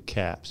Leo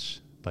DiCaps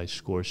by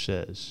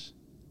Scorsese.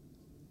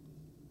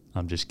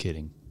 I'm just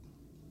kidding.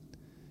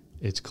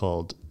 It's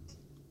called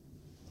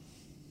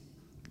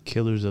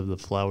Killers of the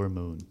Flower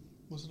Moon.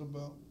 What's it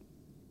about?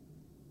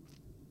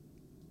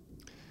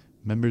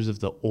 Members of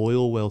the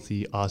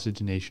oil-wealthy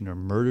Osage Nation are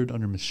murdered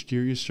under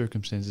mysterious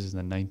circumstances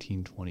in the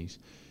 1920s,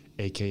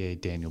 a.k.a.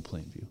 Daniel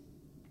Plainview.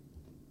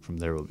 From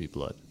There Will Be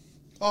Blood.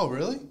 Oh,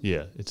 really?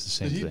 Yeah, it's the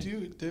same thing. Did he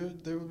do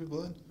There Will Be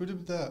Blood? Who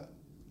did that?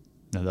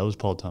 No, that was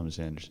Paul Thomas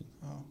Anderson.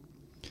 Oh.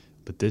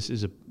 But this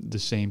is the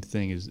same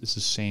thing. It's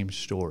the same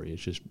story.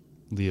 It's just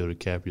Leo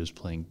DiCaprio's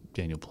playing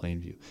Daniel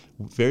Plainview.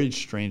 Very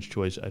strange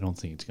choice. I don't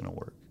think it's going to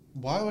work.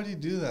 Why would he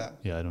do that?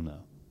 Yeah, I don't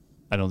know.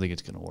 I don't think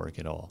it's going to work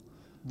at all.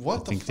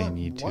 What the fuck? I think they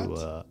need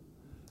to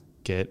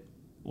get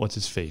what's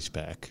his face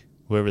back.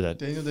 Whoever that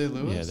Daniel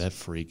Day-Lewis? Yeah, that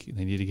freak.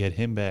 They need to get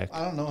him back.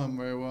 I don't know him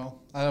very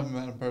well. I haven't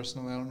met him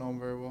personally. I don't know him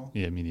very well.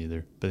 Yeah, me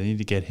neither. But they need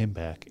to get him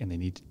back, and they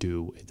need to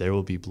do There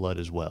Will Be Blood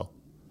as well,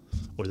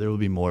 or There Will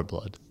Be More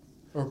Blood.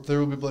 Or There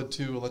Will Be Blood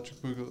 2, Electric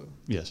Boogaloo.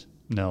 Yes.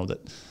 No,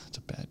 that's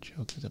a bad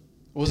joke. It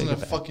wasn't a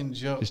fucking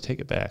joke. Just take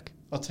it back.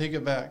 I'll take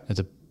it back. It's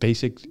a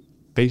basic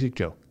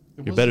joke.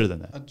 You're better than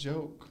that. A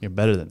joke. You're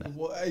better than that.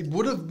 Well, it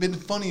would have been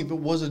funny if it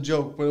was a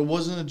joke, but it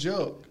wasn't a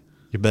joke.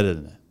 You're better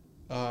than that.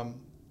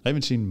 I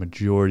haven't seen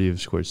majority of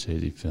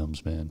Scorsese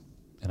films, man,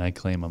 and I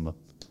claim I'm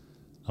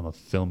a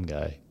film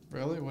guy.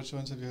 Really? Which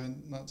ones have you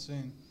not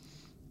seen?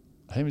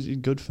 I haven't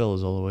seen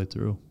Goodfellas all the way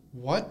through.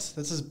 What?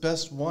 That's his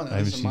best one. I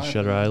haven't seen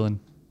Shutter Island.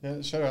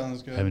 Yeah, Shutter Island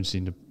is good. I haven't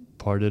seen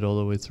Departed all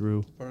the way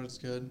through. Departed's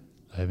good.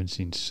 I haven't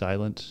seen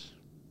Silence.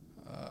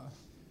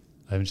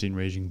 I haven't seen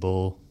Raging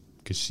Bull,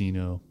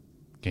 Casino,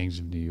 Gangs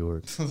of New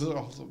York. Those are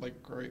also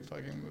like great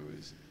fucking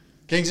movies.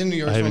 Gangs of New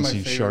York. I is one haven't of my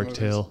seen favorite Shark movies.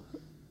 Tale.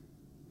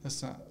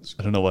 That's not.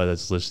 I don't know why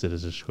that's listed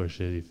as a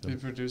Scorsese He film.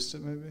 produced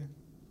it, maybe.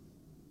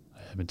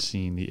 I haven't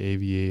seen The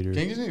Aviator.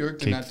 Gangs of New York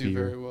did Cape not do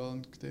Fear. very well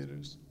in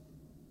theaters.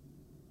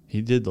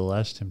 He did The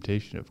Last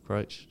Temptation of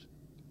Christ.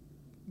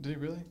 Did he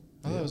really?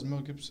 I thought it was Mel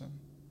Gibson.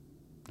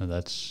 No,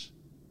 that's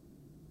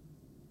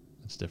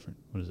different.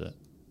 What is that?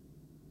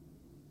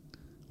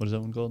 What is that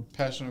one called?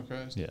 Passion of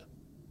Christ. Yeah.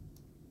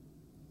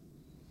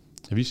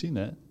 Have you seen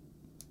that?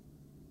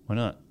 Why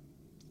not?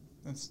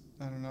 I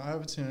don't know. I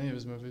haven't seen any of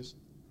his movies.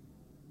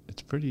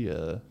 It's pretty,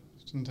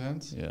 It's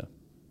intense. yeah. That's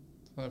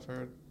what I've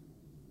heard.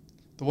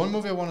 The one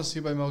movie I want to see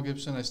by Mel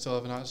Gibson I still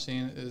have not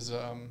seen is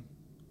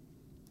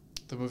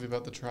the movie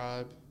about the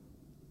tribe.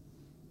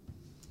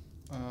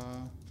 I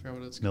forgot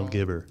what it's Mel called.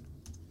 Gibber.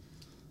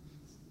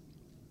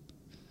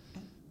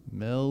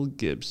 Mel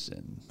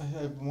Gibson.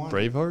 I want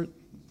Braveheart?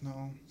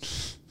 No,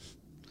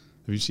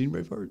 Have you seen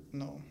Braveheart?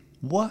 no.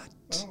 What?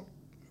 I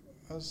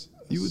don't.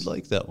 You would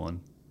like that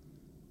one.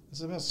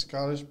 Is it about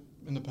Scottish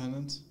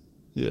independence?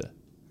 Yeah.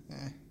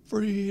 Eh.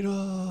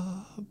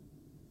 Freedom.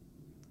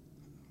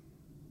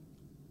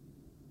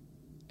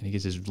 And he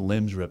gets his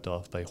limbs ripped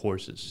off by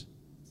horses.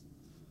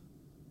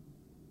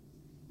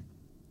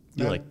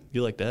 You Yeah.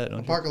 you like that,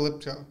 don't you?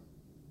 Apocalypto.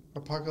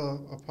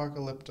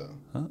 Apocalypto.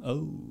 Huh?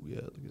 Oh, yeah.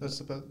 Look at That's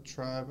that. about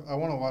tribe. I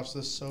want to watch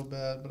this so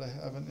bad, but I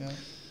haven't yet.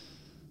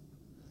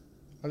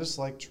 I just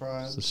like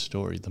tribe. It's the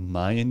story. The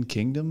Mayan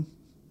kingdom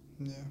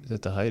Yeah. is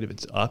at the height of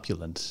its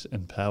opulence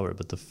and power,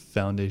 but the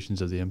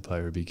foundations of the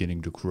empire are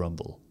beginning to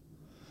crumble.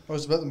 Oh,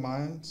 it's about the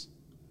Mayans?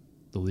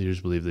 The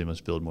leaders believe they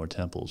must build more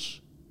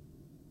temples.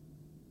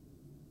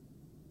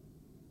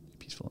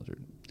 Peaceful and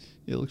certain.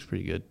 Yeah, it looks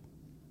pretty good.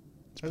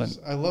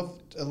 I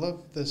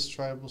love this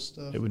tribal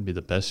stuff. It wouldn't be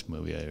the best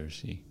movie I ever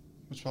see.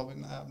 It's probably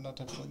not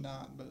definitely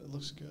not, but it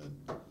looks good.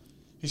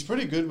 He's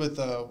pretty good with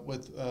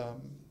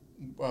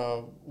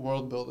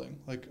world building,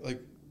 like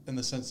in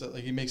the sense that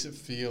like he makes it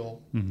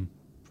feel Mm-hmm.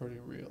 pretty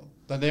real.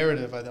 The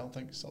narrative I don't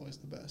think is always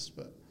the best,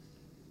 but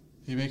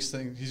he makes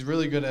things. He's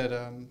really good at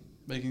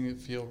making it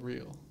feel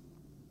real.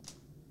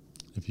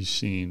 Have you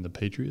seen The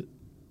Patriot?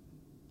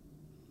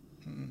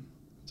 Mm-mm.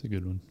 It's a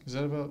good one. Is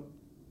that about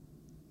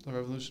the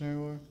Revolutionary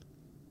War?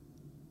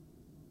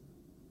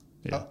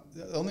 Yeah.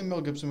 The only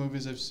Mel Gibson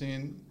movies I've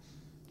seen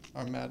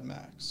are Mad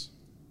Max,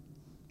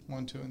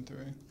 1, 2, and 3.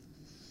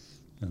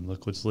 And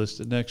look what's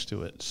listed next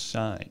to it.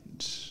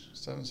 Signs.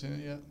 Still haven't seen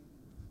it yet.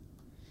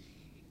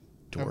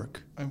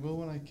 Dork. I will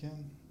when I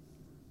can.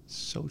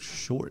 So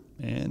short,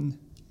 man.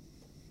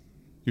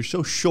 You're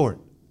so short.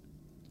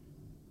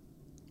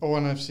 Oh,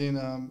 and I've seen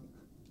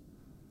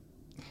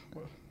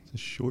It's a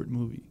short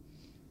movie.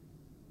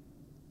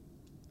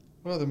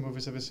 what other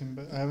movies have I seen?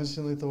 But I haven't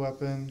seen Lethal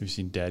Weapon. Have you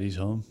seen Daddy's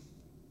Home?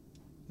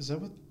 Is that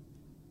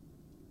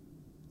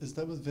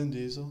with Vin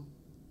Diesel?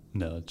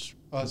 No, it's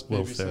Oh, it's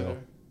Will Babysitter. Ferrell.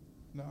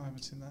 No, I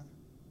haven't seen that.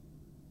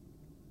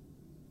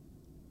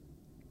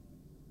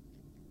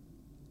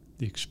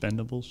 The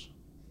Expendables.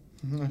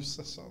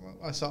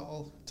 I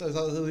saw at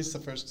least the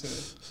first two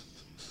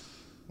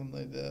when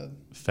they did.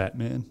 Fat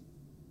Man.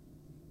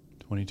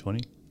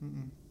 2020.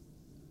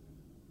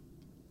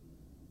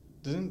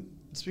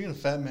 Speaking of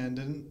Fat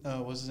Man,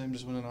 what's his name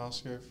just win an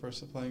Oscar for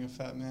playing a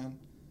fat man?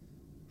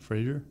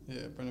 Frasier?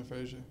 Yeah, Brendan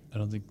Fraser. I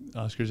don't think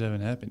Oscars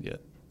haven't happened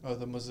yet. Oh,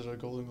 then was it a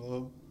Golden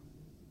Globe?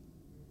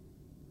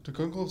 The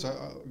Golden Globes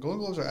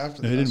are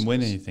after No, the he didn't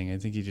win Oscars. anything. I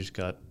think he just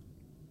got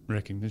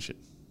recognition.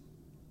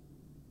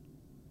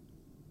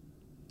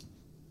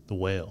 The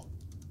Whale.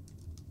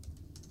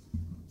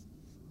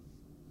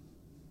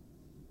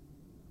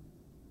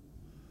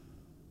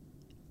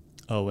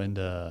 Oh, and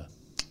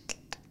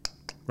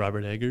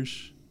Robert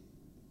Eggers.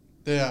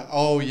 Yeah.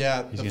 Oh,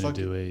 yeah. He's going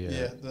to do a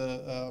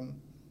the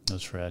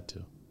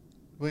Nosferatu.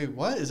 Wait,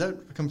 what? Is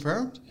that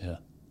confirmed? Yeah.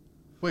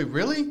 Wait,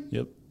 really?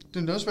 Yep.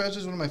 Dude, Nosferatu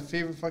is one of my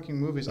favorite fucking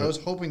movies. I Yep. was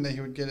hoping that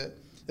he would get it.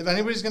 If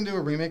anybody's gonna do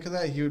a remake of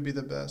that, he would be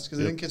the best because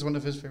I Yep. think it's one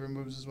of his favorite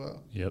movies as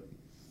well. Yep.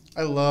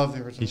 I love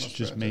the original. He should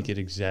just Nosferatu. make it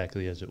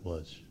exactly as it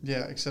was.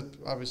 Yeah, except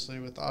obviously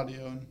with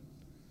audio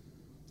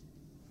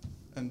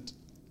and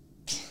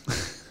a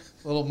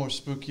little more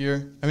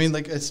spookier. I mean,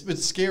 like it's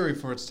scary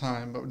for its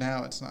time, but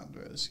now it's not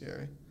really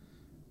scary,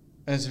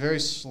 and it's very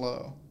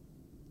slow.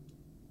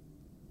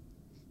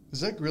 Is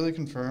that really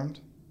confirmed?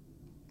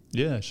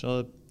 Yeah, I saw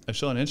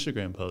an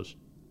Instagram post.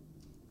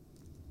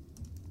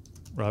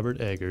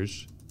 Robert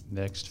Eggers'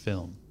 next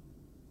film.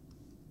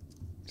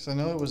 Because I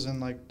know it was in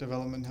like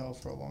development hell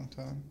for a long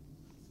time.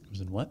 It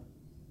was in what?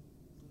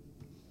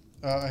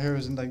 I hear it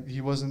was in like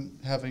he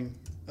wasn't having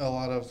a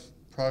lot of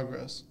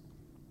progress.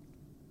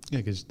 Yeah,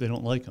 because they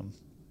don't like him.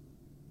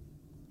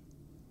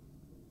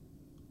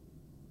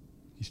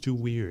 He's too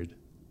weird.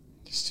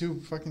 He's too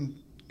fucking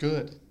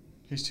good.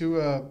 He's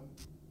too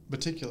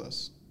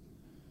meticulous.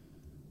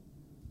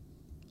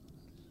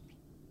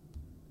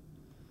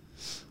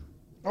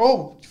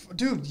 Oh,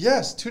 dude,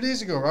 yes. 2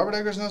 days ago, Robert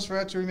Eggers'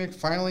 Nosferatu remake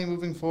finally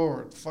moving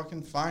forward.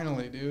 Fucking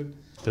finally, dude.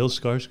 Bill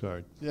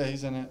Skarsgård. Yeah,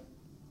 he's in it.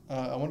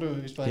 I wonder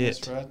who he's playing It.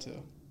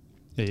 Nosferatu.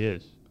 Yeah, he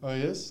is. Oh,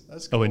 he is?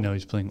 That's cool. Oh, wait, no,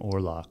 he's playing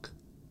Orlok.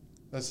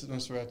 That's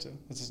Nosferatu.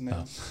 That's his name.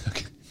 Oh,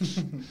 okay.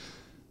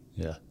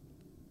 Yeah.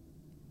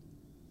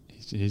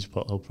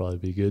 He'll probably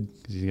be good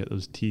because he's got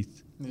those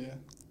teeth. Yeah.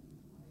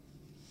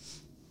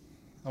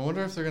 I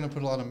wonder if they're going to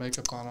put a lot of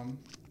makeup on him.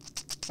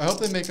 I hope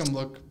they make him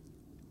look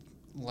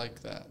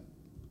like that.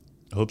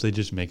 I hope they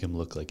just make him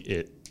look like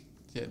it.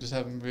 Yeah, just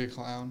have him be a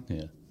clown.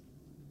 Yeah.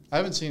 I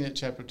haven't seen it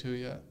chapter 2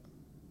 yet.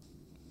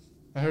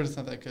 I heard it's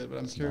not that good, but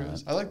I'm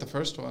curious. I like the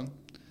first one.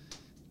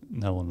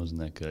 That one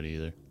wasn't that good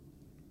either.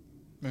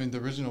 I mean, the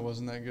original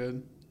wasn't that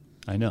good.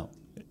 I know.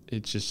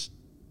 It's just,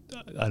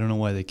 I don't know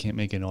why they can't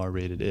make an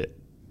R-rated It.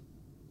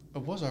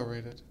 It was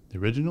R-rated. The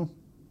original?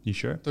 You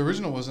sure? The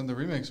original wasn't. The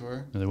remakes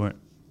were. No, they weren't.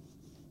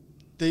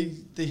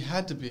 They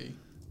had to be.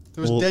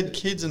 There was dead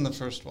kids in the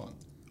first one.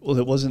 Well,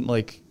 it wasn't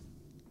like...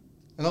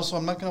 And also,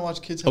 I'm not going to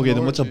watch kids have Okay, an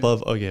then what's orgy.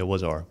 above... Okay, it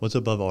was R. What's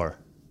above R?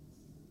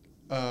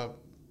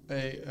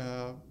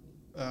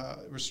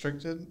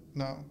 Restricted?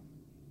 No.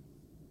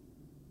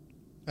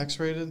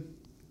 X-rated?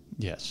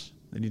 Yes.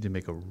 They need to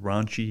make a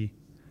raunchy...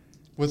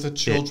 With a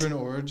children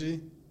orgy?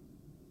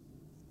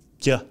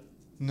 Yeah.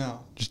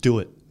 No. Just do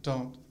it.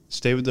 Don't.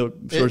 Stay with the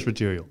source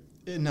material.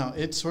 No,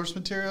 its source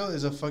material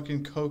is a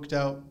fucking coked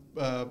out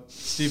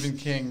Stephen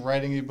King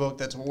writing a book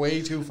that's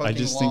way too fucking long. I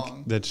just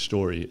think that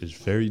story is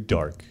very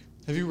dark.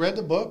 Have you read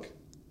the book?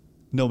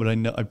 No, but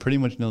I pretty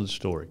much know the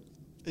story.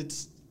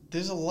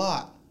 There's a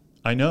lot.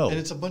 I know. And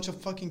it's a bunch of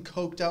fucking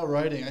coked out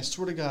writing. I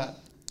swear to God.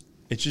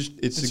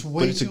 It's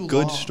way a too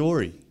good long.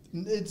 story.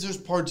 There's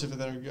parts of it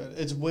that are good.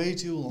 It's way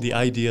too long. The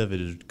idea of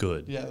it is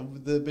good. Yeah,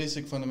 the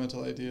basic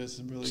fundamental idea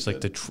is really It's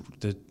good. like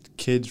the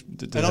kids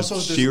that have also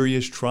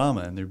serious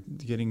trauma and they're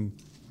getting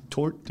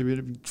they're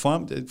getting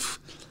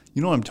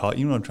you know what I'm talking.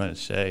 You know what I'm trying to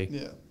say.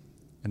 Yeah.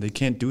 And they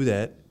can't do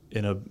that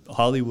in a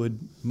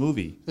Hollywood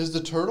movie. Is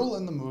the turtle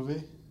in the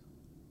movie?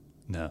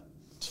 No.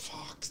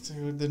 Fuck,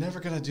 dude. They're never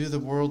going to do the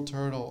world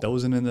turtle. That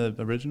wasn't in the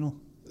original?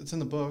 It's in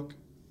the book.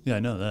 Yeah, I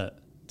know that.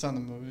 It's on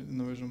the movie, in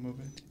the original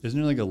movie. Isn't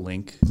there like a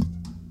link?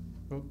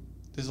 Oh,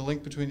 there's a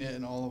link between it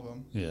and all of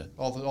them. Yeah.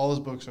 All his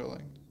books are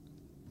linked.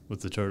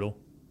 With the turtle?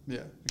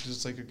 Yeah, because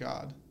it's like a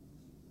god.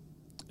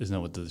 Isn't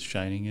that what The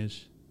Shining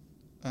is?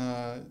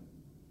 I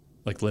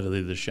Like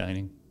literally The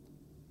Shining?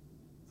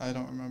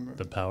 don't remember.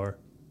 The power?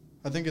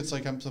 I think it's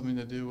like something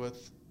to do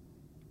with...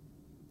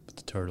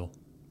 The turtle.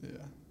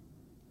 Yeah.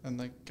 And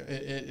like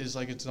it is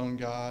like its own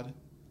god.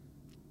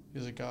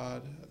 He's a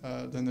god.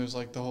 Then there's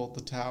like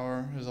the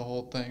tower is a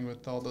whole thing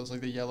with all those,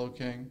 like the Yellow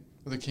King,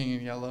 or the King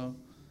in Yellow.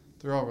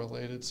 They're all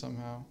related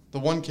somehow. The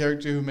one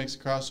character who makes a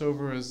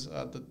crossover is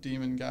the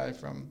demon guy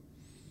from...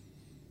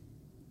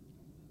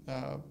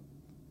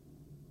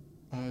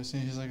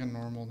 he's like a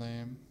normal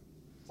name.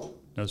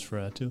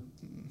 Nosferatu?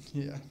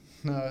 Yeah.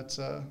 No, it's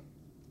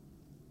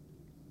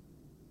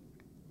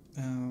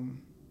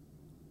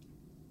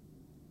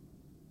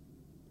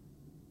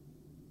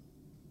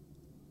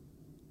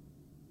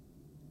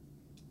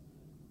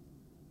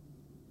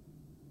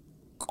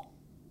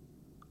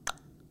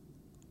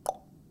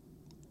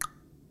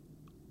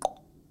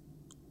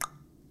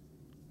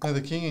no,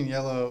 the King in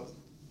Yellow.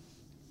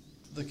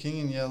 The King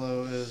in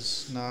Yellow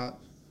is not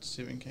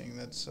Stephen King.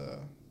 That's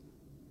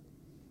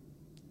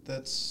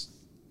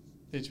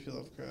H.P.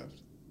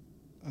 Lovecraft.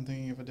 I'm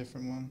thinking of a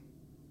different one.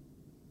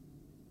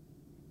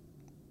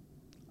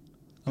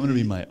 I'm going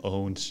to be my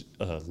own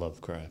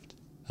Lovecraft.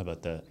 How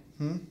about that?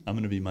 I'm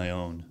going to be my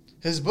own.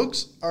 His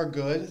books are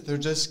good. They're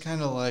just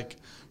kind of like,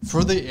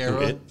 for the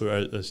era...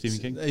 Stephen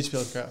King? H.P.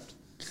 Lovecraft.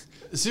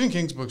 Stephen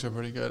King's books are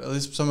pretty good. At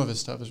least some of his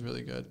stuff is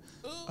really good.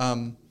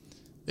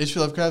 H.P.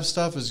 Lovecraft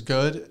stuff is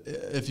good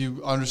if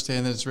you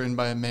understand that it's written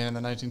by a man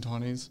in the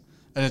 1920s.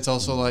 And it's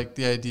also like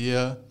the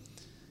idea...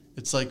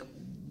 It's like...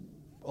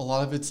 A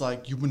lot of it's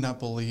like, you would not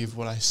believe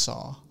what I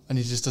saw. And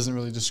he just doesn't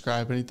really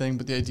describe anything,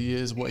 but the idea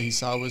is what he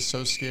saw was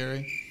so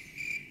scary.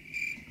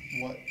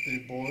 What? Are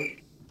you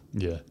bored?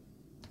 Yeah.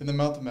 In the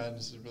Mouth of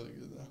Madness is really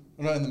good, though.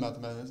 Or not in the Mouth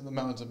of Madness, in the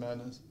Mountains of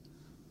Madness.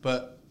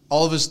 But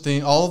all of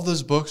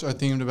those books are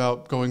themed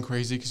about going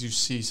crazy because you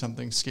see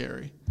something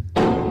scary.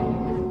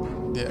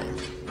 Yeah.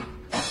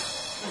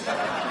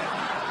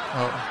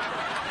 Oh.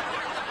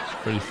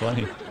 It's pretty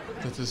funny.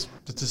 That is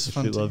H.P.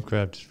 fun.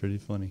 Lovecraft is pretty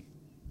funny.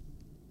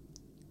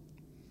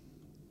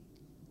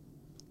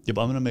 Yeah,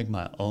 but I'm going to make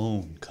my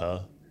own,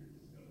 cuh.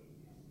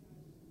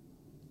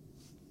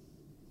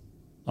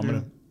 I'm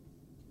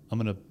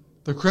going to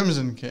The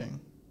Crimson King.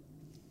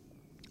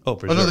 Oh,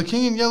 Oh no, the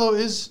King in Yellow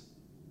is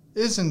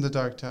in the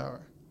Dark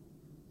Tower.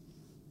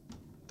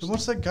 Then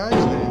what's that guy's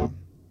name?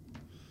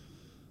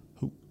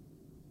 Who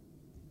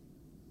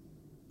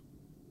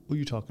are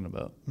you talking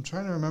about? I'm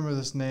trying to remember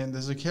this name.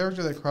 There's a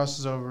character that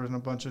crosses over in a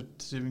bunch of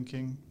Stephen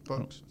King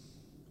books.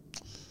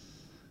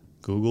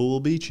 Google will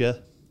beat you.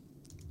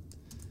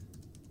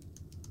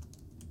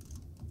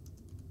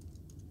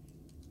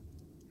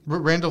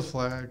 Randall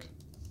Flagg.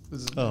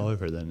 Oh, I've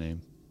heard that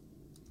name.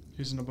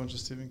 He's in a bunch of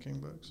Stephen King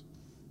books.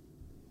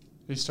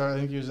 I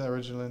think he was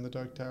originally in the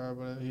Dark Tower,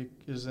 but he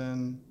is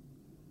in...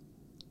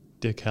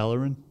 Dick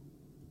Halloran?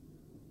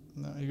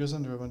 No, he goes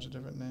under a bunch of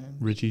different names.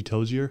 Richie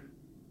Tozier?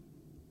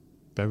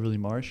 Beverly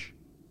Marsh?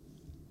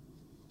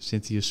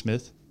 Cynthia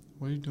Smith?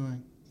 What are you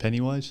doing?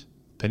 Pennywise?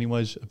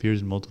 Pennywise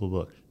appears in multiple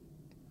books.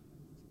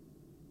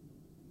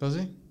 Does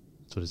he?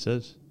 That's what it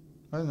says.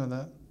 I didn't know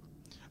that.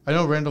 I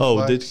know Randall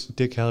Flagg.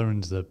 Dick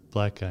Halloran's the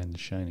black guy in The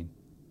Shining.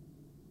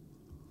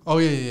 Oh,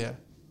 yeah.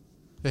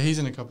 Yeah, he's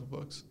in a couple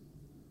books.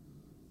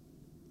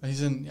 I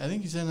think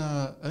he's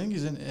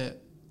in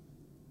It.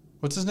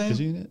 What's his name? Is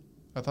he in it?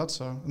 I thought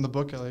so. In the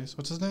book, at least.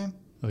 What's his name?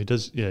 Oh, he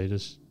does. Yeah, he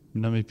does.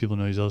 Not many people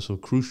know he's also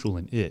crucial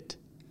in It.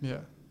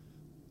 Yeah.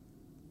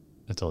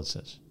 That's all it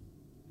says.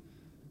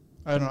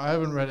 I don't know. I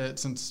haven't read it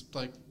since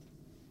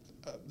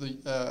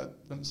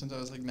since I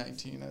was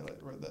 19. I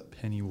read that.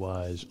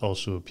 Pennywise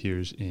also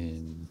appears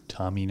in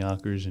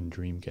Tommyknockers and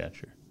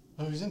Dreamcatcher.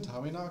 Oh, he's in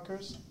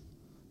Tommyknockers?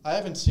 I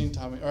haven't seen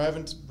I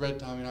haven't read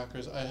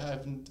Tommyknockers.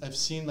 I've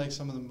seen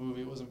some of the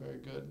movie. It wasn't very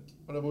good,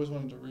 but I've always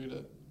wanted to read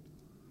it.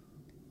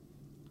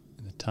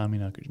 In the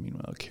Tommyknockers,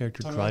 meanwhile, a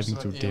character Tommyknockers driving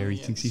about through Derry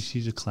aliens. thinks he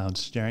sees a clown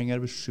staring out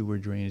of a sewer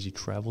drain as he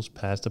travels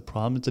past. The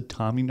problem is that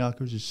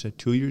Tommyknockers is set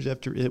 2 years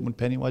after It, when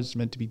Pennywise is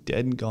meant to be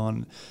dead and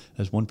gone,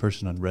 as one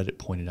person on Reddit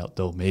pointed out,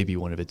 though maybe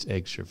one of its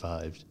eggs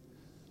survived.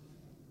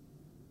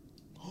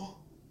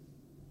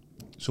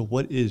 So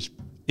what is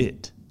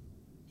It?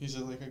 He's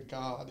a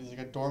god. He's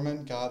a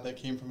dormant god that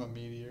came from a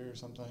meteor or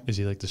something. Is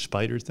he like the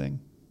spider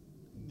thing?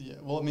 Yeah,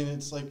 well, I mean,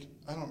 it's I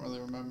don't really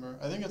remember.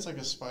 I think it's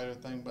a spider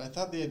thing, but I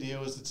thought the idea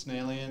was it's an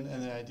alien,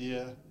 and the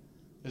idea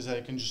is that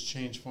it can just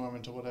change form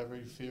into whatever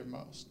you fear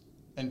most.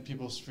 And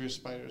people fear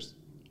spiders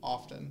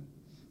often.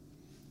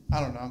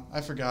 I don't know.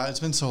 I forgot. It's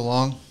been so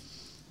long.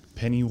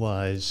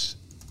 Pennywise,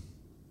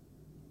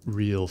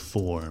 real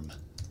form.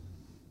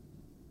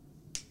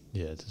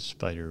 Yeah, it's a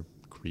spider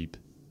creep.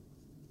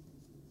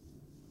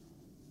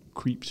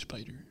 Creep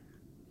spider.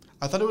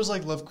 I thought it was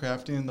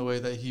Lovecraftian in the way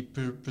that he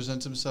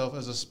presents himself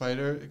as a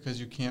spider because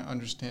you can't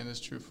understand his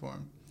true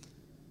form.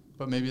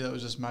 But maybe that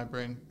was just my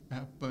brain.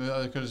 But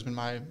it could have been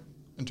my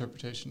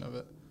interpretation of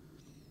it.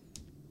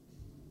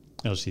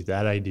 Oh, see,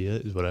 that idea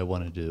is what I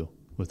want to do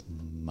with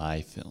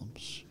my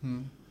films.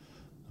 I'm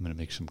going to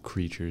make some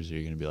creatures that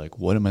you're going to be like,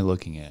 what am I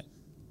looking at?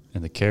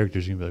 And the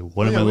characters are going to be like,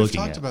 what am I looking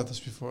at? We've talked about this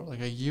before.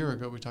 A year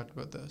ago we taled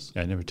about this.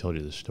 Yeah, I never told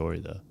you the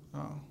story, though.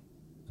 Oh.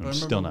 And I'm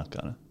still not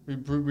going to. We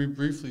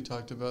briefly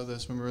talked about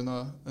this when we were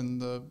in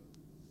the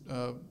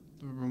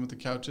room with the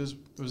couches.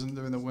 It was in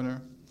the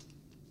winter.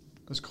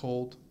 It was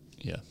cold.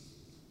 Yeah.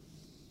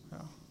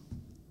 Yeah.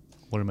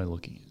 What am I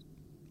looking at?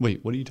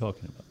 Wait, what are you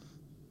talking about?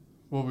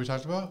 What we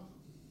talked about?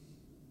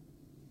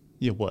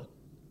 Yeah, what?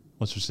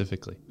 What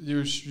specifically? I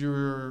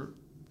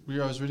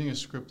was reading a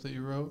script that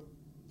you wrote.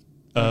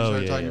 Oh,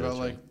 yeah. Talking about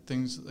right.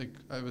 things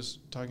I was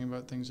talking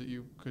about things that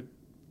you could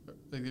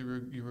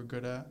you were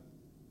good at.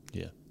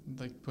 Yeah.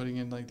 Putting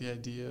in the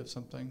idea of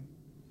something.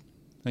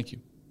 Thank you.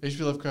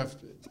 H.P. Lovecraft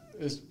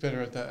is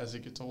better at that as he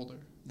gets older.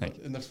 Thank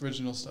you. In the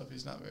original stuff,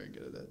 he's not very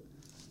good at it.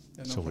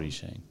 Yeah, So what are you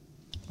saying?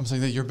 I'm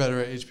saying that you're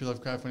better at H.P.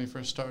 Lovecraft when he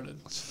first started.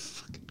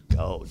 Let's fucking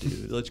go,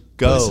 dude. Let's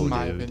go, That's in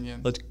my dude.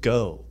 opinion. Let's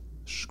go.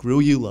 Screw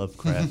you,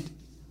 Lovecraft.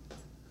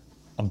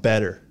 I'm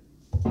better.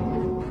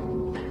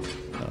 No,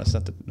 that's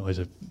not the noise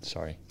of...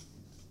 Sorry.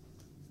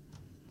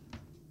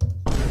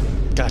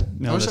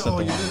 God, no, that's not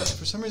the one.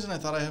 For some reason, I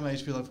thought I had my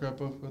H.P. Lovecraft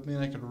book with me,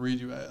 and I could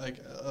read you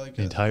the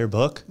entire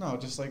book. No,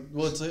 just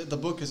the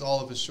book is all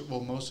of his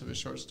most of his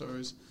short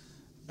stories,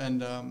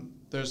 and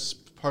there's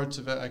parts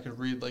of it I could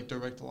read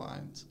direct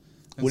lines.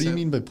 What do you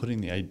mean by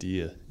putting the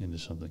idea into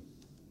something?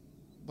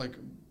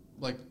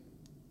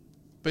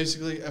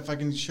 Basically, if I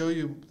can show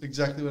you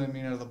exactly what I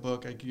mean out of the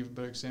book, I can give you a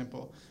better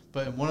example.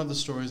 But in one of the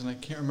stories, and I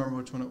can't remember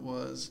which one it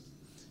was,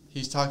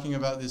 he's talking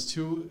about these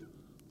two.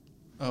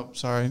 Oh,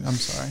 sorry, I'm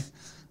sorry.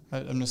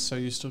 I'm just so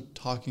used to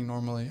talking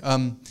normally.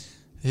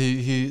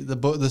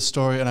 The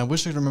story, and I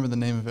wish I could remember the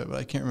name of it, but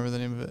I can't remember the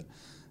name of it.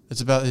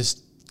 It's about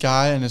his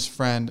guy and his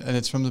friend, and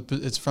it's from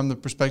the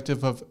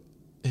perspective of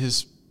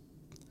his.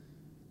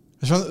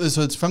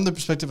 It's from the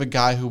perspective of a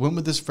guy who went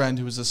with his friend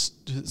who was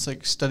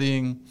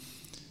studying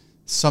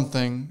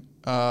something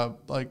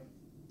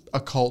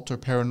occult or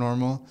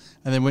paranormal,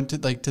 and they went to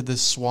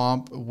this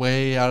swamp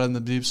way out in the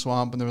deep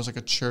swamp, and there was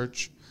a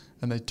church,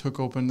 and they took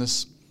open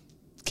this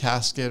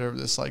casket or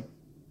this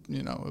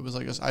it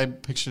was I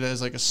pictured it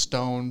as a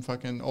stone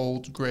fucking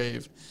old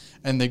grave,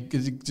 and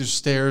there's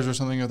stairs or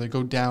something, or they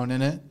go down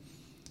in it,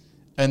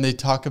 and they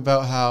talk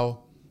about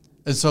how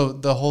And so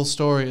the whole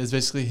story is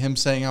basically him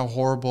saying how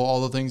horrible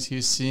all the things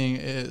he's seeing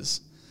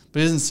is. But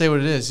he doesn't say what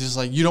it is. He's just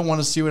like, you don't want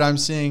to see what I'm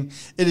seeing.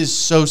 It is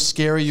so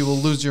scary, you will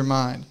lose your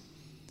mind.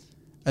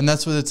 And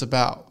that's what it's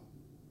about.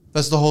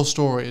 That's the whole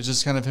story. It's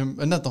just kind of him,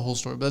 and not the whole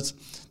story, but that's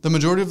the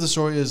majority of the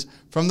story is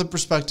from the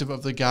perspective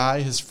of the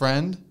guy, his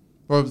friend,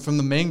 or from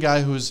the main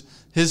guy who's,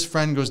 his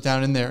friend goes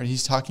down in there and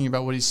he's talking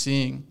about what he's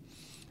seeing.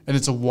 And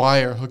it's a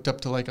wire hooked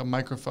up to like a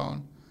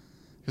microphone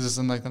because it's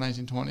in like the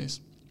 1920s.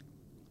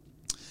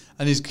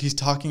 And he's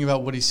talking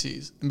about what he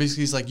sees. And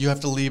basically he's like, you have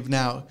to leave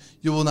now.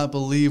 You will not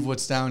believe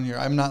what's down here.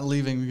 I'm not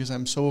leaving because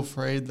I'm so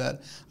afraid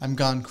that I'm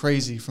gone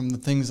crazy from the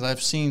things that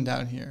I've seen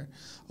down here.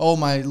 Oh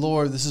my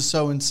Lord, this is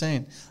so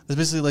insane. That's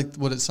basically like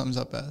what it sums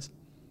up as.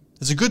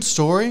 It's a good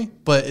story,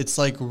 but it's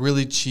like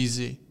really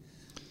cheesy.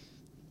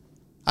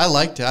 I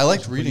liked it. I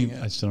liked reading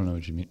it. I still don't know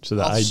what you mean. So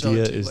the I'll show it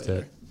idea to you is later.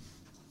 that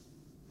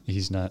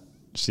he's not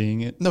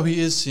seeing it? No, he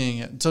is seeing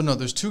it. So no,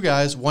 there's two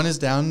guys. One is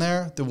down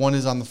there. The one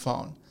is on the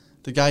phone.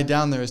 The guy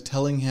down there is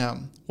telling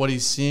him what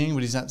he's seeing,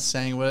 but he's not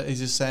saying what. He's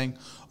just saying,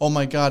 oh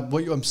my God,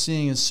 what I'm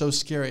seeing is so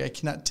scary. I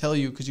cannot tell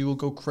you because you will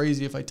go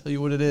crazy if I tell you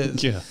what it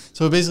is. Yeah.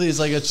 So basically it's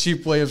like a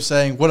cheap way of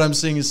saying what I'm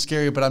seeing is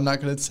scary, but I'm not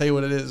going to say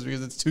what it is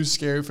because it's too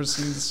scary for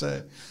Steve to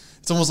say.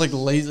 It's almost like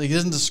lazy. Like he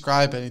doesn't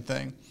describe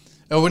anything.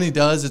 And when he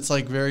does, it's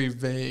like very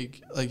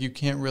vague. Like you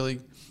can't really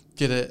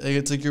get it. Like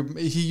it's like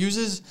he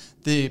uses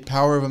the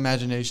power of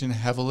imagination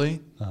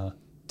heavily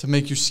to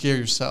make you scare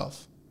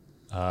yourself.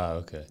 Ah,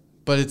 okay.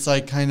 But it's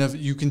like kind of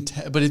you can.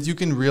 But if you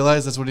can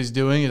realize that's what he's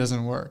doing, it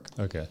doesn't work.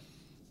 Okay.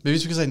 Maybe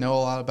it's because I know a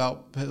lot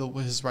about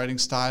his writing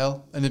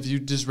style, and if you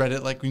just read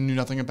it like we knew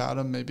nothing about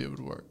him, maybe it would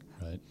work.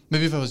 Right.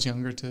 Maybe if I was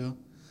younger too.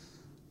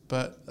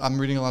 But I'm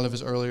reading a lot of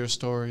his earlier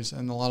stories,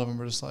 and a lot of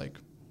them are just like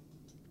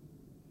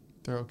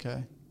they're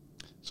okay.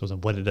 So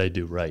then, what did I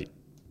do right?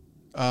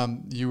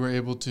 You were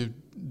able to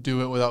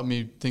do it without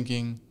me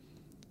thinking,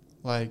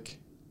 like,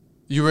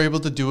 you were able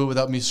to do it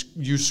without me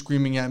you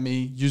screaming at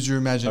me. Use your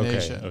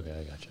imagination. Okay,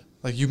 I gotcha.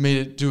 Like you made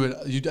it do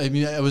it. I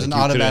mean, it was Like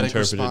an automatic you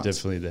response. could interpret it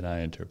differently than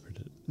I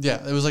interpreted it.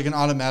 Yeah, it was like an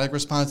automatic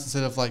response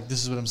instead of like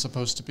this is what I'm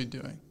supposed to be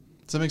doing.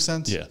 Does that make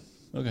sense? Yeah.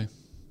 Okay.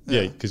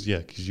 Yeah. Yeah,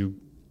 because you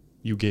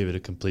gave it a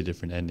complete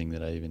different ending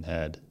that I even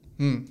had.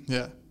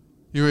 Yeah,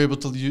 you were able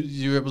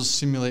to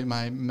simulate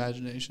my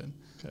imagination.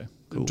 Okay.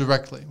 Cool.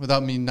 Directly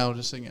without me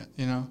noticing it.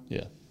 You know.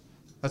 Yeah.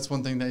 That's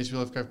one thing that H.P.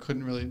 Lovecraft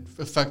couldn't really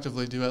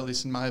effectively do, at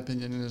least in my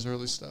opinion, in his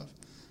early stuff.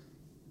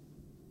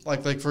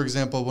 Like for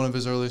example, one of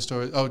his early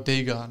stories,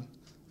 Dagon.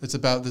 It's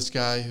about this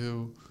guy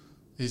who,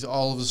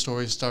 all of the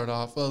stories start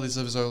off, well, at least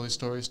of his early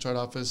stories start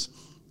off as,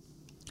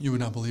 you would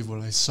not believe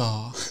what I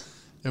saw.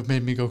 It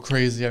made me go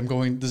crazy.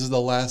 This is the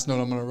last note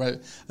I'm going to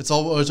write. It's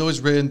always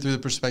written through the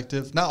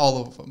perspective, not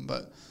all of them,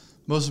 but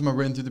most of them are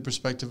written through the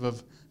perspective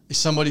of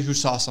somebody who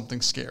saw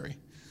something scary.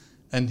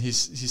 And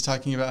he's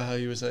talking about how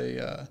he was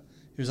on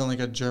like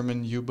a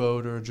German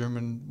U-boat or a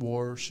German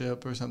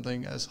warship or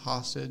something as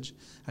hostage,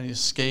 and he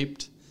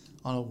escaped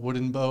on a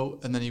wooden boat,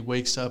 and then he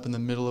wakes up in the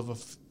middle of a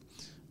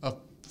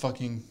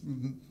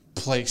fucking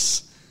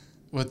place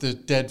with the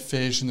dead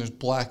fish, and there's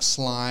black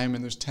slime,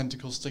 and there's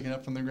tentacles sticking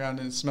up from the ground,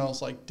 and it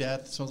smells like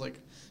death. It smells like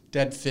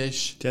dead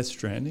fish. Death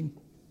Stranding?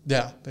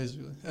 Yeah,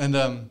 basically. And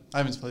I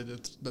haven't played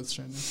Death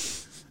Stranding.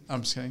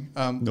 I'm just kidding.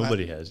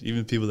 Nobody has.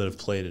 Even people that have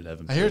played it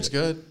haven't. I hear it's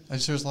good. I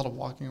just hear there's a lot of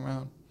walking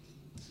around.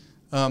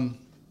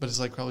 But it's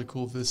like probably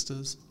cool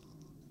vistas.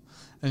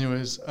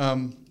 Anyways,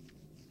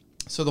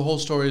 so the whole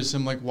story is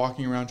him like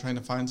walking around trying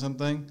to find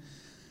something,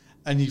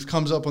 and he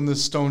comes up on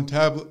this stone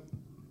tablet,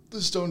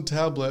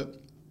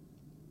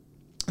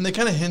 and they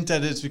kind of hint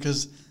at it's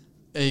because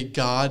a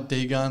god,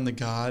 Dagon the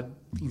god,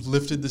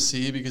 lifted the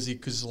sea because he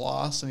was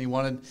lost and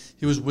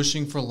he was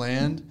wishing for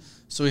land,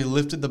 so he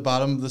lifted the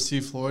bottom of the sea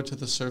floor to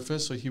the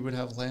surface so he would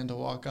have land to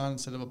walk on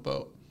instead of a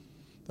boat.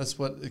 That's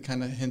what it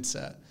kind of hints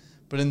at.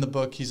 But in the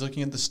book, he's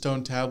looking at the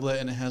stone tablet,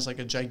 and it has like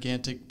a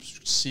gigantic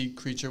sea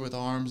creature with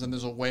arms, and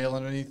there's a whale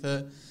underneath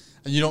it.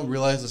 And you don't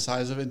realize the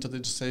size of it until they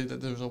just say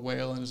that there's a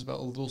whale, and it's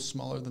about a little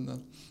smaller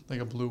than like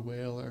a blue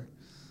whale.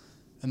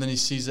 And then he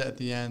sees it at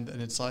the end,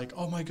 and it's like,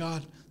 oh my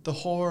God, the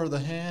horror, the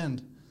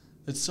hand.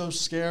 It's so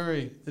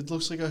scary. It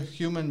looks like a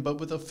human, but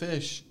with a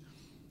fish.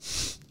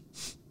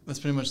 That's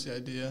pretty much the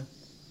idea.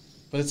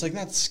 But it's like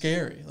not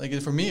scary. Like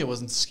for me, it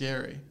wasn't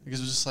scary because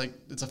it was just like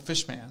it's a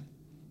fish man.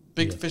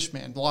 Big fish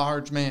man,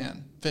 large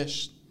man,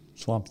 fish.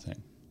 Swamp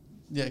Thing.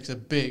 Yeah,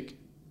 except big.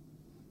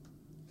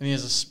 And he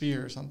has a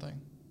spear or something.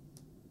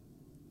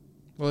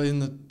 Well, in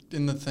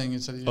the thing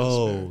it said he has a spear.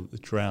 Oh, the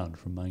Drowned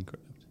from Minecraft.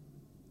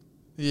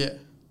 Yeah,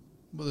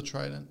 with a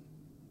trident.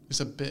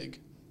 Except big.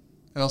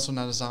 And also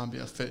not a zombie,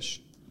 a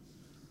fish.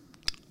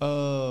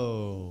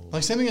 Oh.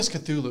 Like same thing as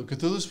Cthulhu.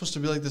 Cthulhu's supposed to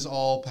be like this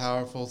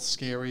all-powerful,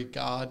 scary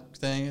god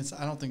thing.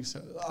 I don't think so.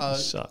 It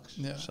sucks.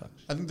 Yeah.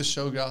 Sucks. I think the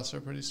Shoggoths are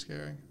pretty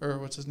scary. Or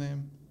what's his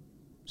name?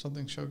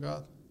 Something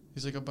Shoggoth.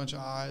 He's like a bunch of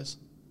eyes.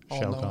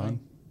 Shao Kahn?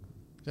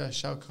 Yeah,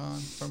 Shao Kahn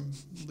from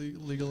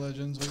League of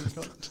Legends. What do you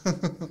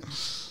call it?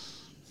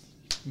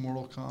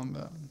 Mortal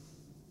Kombat.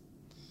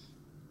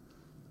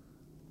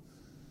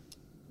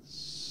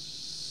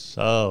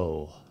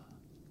 So.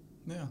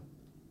 Yeah.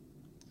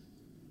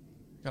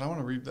 God, I want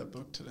to read that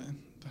book today,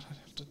 but I'd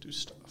have to do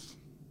stuff.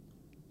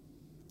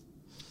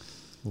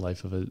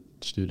 Life of a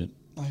student.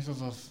 Life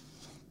of a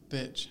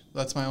bitch.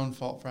 That's my own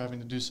fault for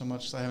having to do so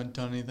much. So I haven't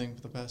done anything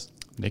for the past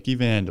Nikki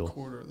Vandal.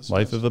 quarter of the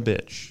Life of a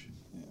semester. bitch.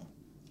 Yeah.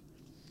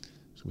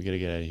 So we got to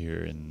get out of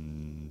here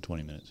in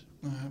 20 minutes.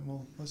 All right.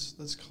 Well,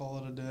 let's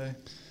call it a day.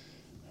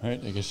 All right.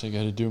 I guess I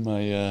got to do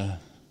my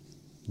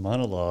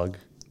monologue.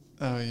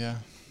 Oh yeah.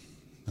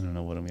 I don't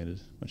know what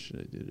what should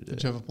I do today?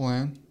 Did you have a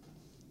plan?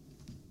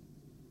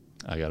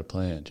 I got a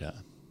plan,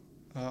 John.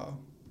 Oh.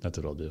 That's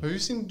what I'll do. Have you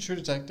seen True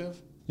Detective?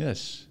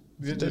 Yes.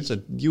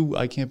 You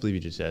I can't believe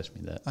you just asked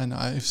me that. I know.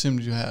 I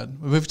assumed you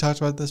had. We've talked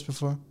about this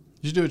before.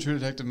 You should do a True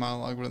Detective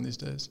monologue one of these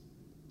days.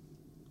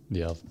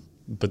 Yeah,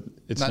 but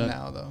it's not not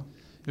now though.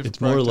 You have It's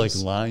to more like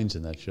practice. lines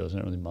in that show. It's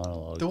not really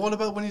monologue. Then what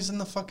about when he's in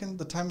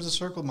the time is a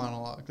circle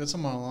monologue? That's a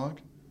monologue.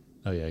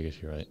 Oh yeah, I guess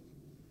you're right.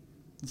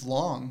 It's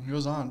long. He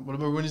goes on. What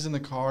about when he's in the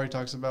car? He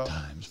talks about.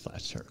 Times flat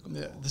circle.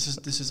 Yeah, this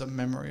is a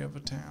memory of a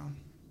town.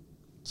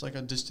 It's like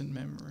a distant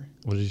memory.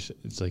 What did you say?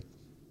 It's like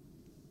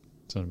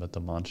something about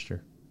the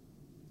monster.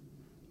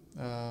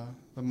 The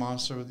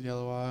monster with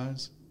yellow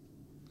eyes.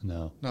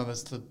 No. No,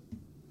 that's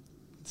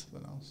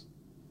something else.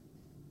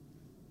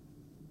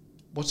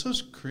 What's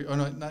those? Oh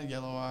no, not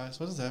yellow eyes.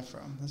 What is that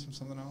from? That's from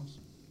something else.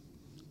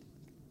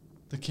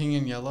 The King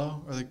in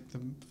Yellow, or the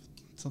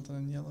something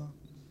in yellow.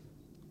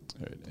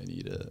 All right, I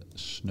need a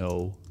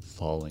snow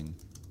falling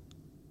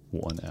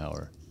 1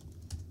 hour.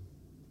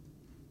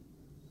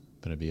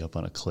 Gonna be up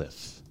on a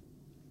cliff.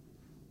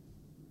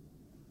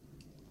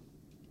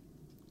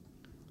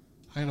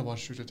 I gotta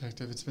watch True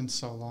Detective. It's been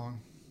so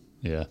long.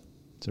 Yeah,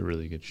 it's a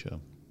really good show.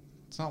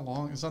 It's not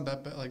long. It's not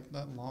that bad, like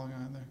that long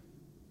either.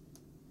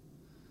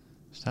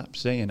 Stop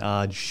saying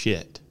odd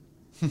shit.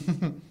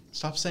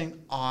 Stop saying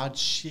odd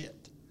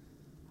shit.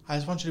 I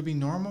just want you to be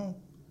normal.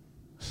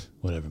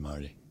 Whatever,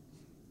 Marty.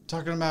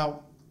 Talking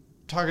about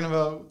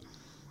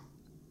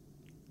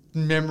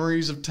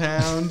memories of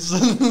towns.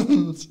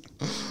 It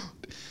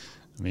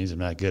means I'm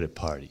not good at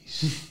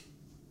parties.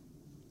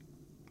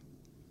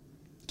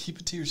 Keep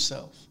it to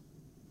yourself.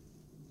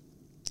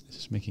 Is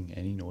this making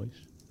any noise?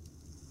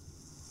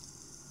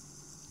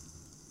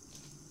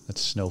 That's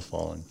snow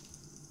falling.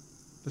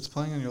 It's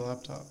playing on your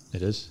laptop.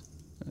 It is?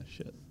 Ah,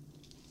 shit.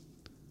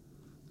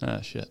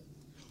 Ah, shit.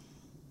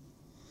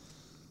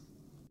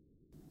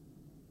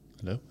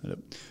 Hello? Hello?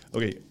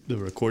 Okay, the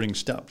recording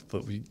stopped,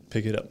 but we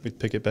pick it up. We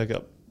pick it back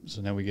up.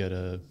 So now we got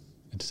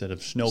instead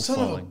of snow Son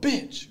falling. of a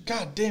bitch.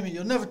 God damn it.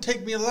 You'll never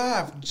take me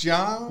alive,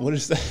 John. What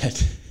is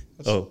that?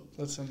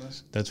 That's in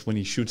this. That's when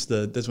he shoots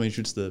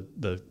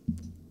the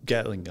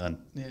Gatling gun.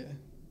 Yeah.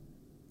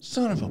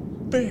 Son of a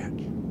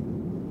bitch.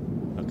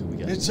 Okay, we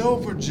got It's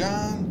over,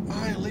 John.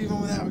 I ain't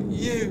leaving without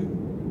you.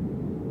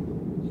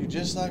 You're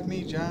just like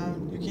me,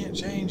 John. You can't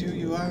change who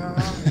you are.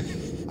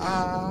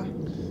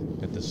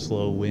 Got the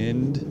slow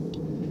wind.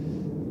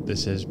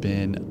 This has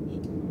been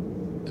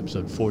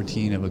episode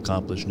 14 of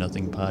Accomplish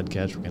Nothing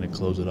podcast. We're going to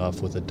close it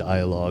off with a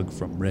dialogue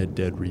from Red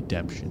Dead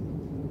Redemption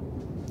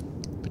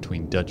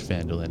between Dutch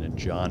Van der Linde and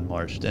John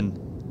Marston.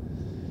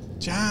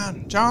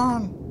 John.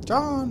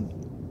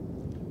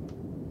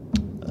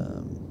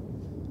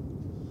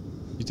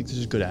 You think this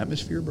is good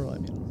atmosphere, bro? I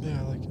mean, Yeah,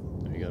 I like it.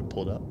 you got it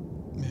pulled up.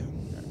 Yeah.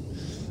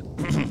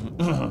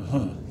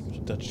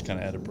 Dutch is kind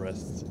of out of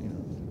breath, you know.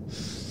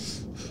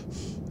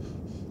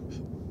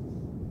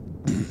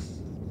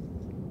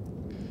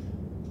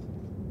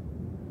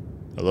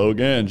 Hello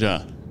again,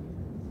 John.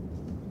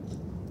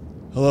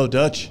 Hello,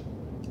 Dutch.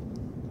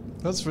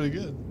 That's pretty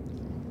good.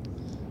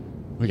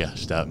 We gotta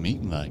stop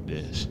meeting like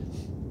this.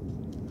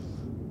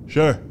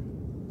 Sure.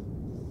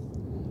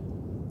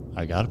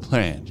 I got a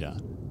plan,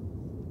 John.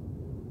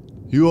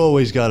 You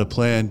always got a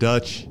plan,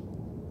 Dutch.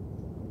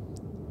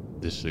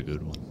 This is a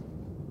good one.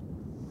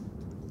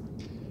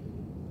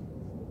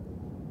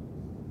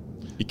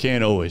 You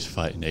can't always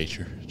fight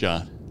nature,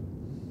 John.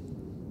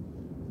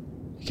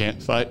 You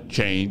can't fight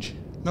change.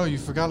 No, you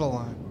forgot a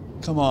line.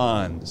 Come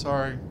on.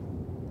 Sorry.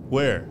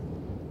 Where?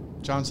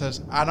 John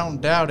says, I don't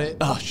doubt it.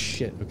 Oh,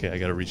 shit. Okay, I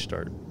gotta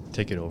restart.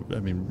 Take it over. I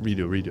mean,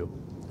 redo.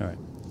 All right.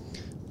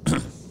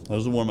 That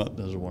was a warm-up.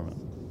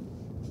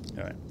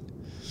 All right.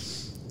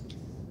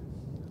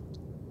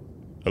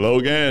 Hello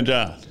again,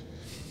 John.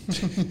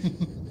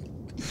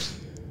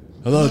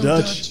 Hello,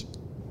 Dutch.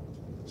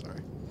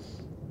 Sorry.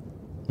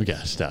 We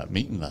gotta stop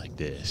meeting like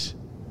this.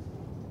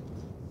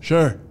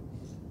 Sure.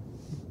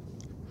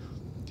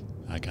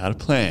 I got a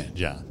plan,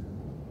 John.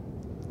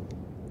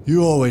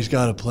 You always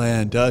got a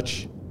plan,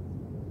 Dutch.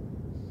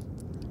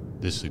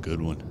 This is a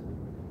good one.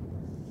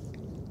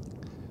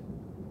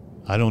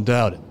 I don't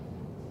doubt it.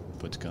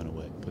 Puts gun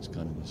away. Puts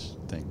gun in this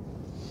thing.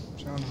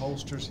 John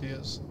holsters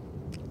his.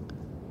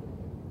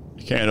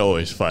 You can't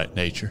always fight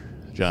nature,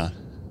 John.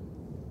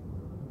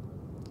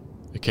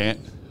 You can't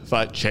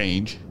fight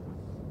change.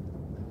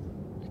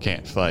 You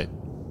can't fight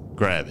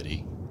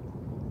gravity.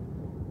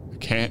 You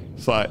can't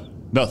fight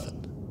nothing.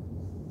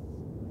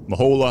 My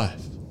whole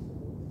life,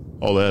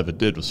 all I ever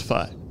did was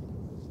fight.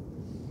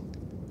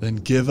 Then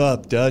give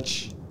up,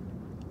 Dutch.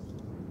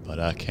 But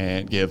I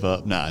can't give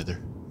up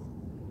neither.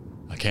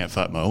 I can't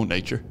fight my own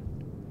nature.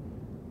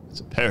 It's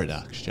a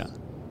paradox, John.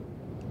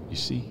 You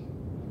see?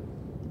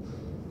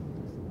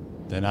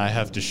 Then I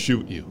have to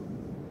shoot you.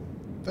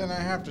 Then I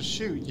have to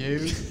shoot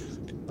you.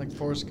 Like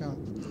Forrest Gump.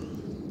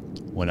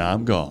 When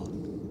I'm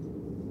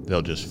gone,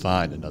 they'll just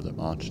find another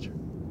monster.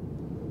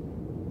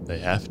 They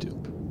have to.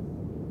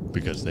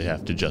 Because they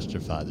have to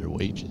justify their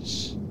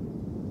wages.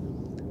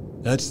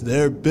 That's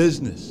their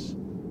business.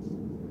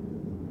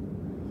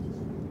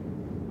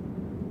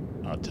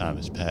 Our time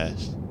has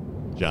passed.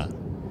 John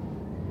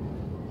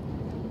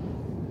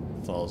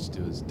falls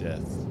to his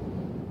death.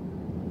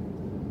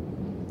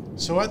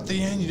 So at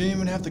the end, you didn't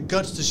even have the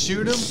guts to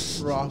shoot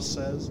him? Ross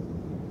says.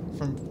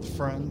 From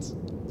Friends.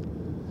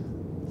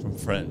 From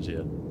Friends,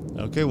 yeah.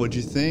 Okay, what'd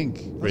you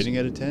think? Rating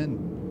out of 10.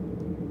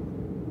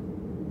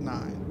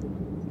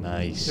 9.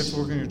 Nice. You have to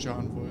work on your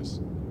John voice.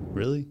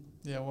 Really?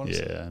 Yeah, one.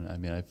 Yeah, I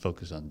mean, I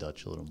focus on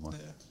Dutch a little more.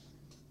 Yeah.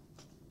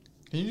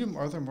 Can you do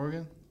Arthur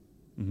Morgan?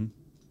 Mm-hmm.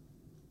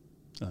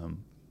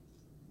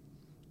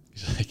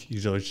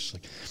 He's always just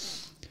like,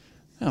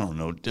 I don't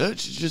know,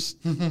 Dutch. It's just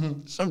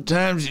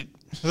sometimes you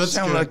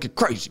sound like a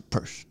crazy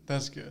person.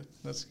 That's good.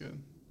 That's good.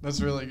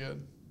 That's really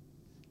good.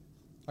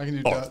 I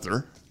can do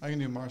Arthur. I can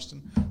do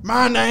Marston.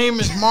 My name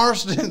is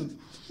Marston.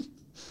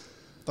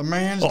 The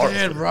man's Arthur.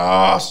 dead,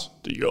 Ross.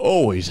 Do you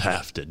always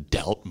have to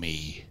doubt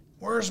me?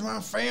 Where's my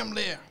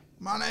family?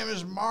 My name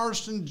is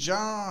Marston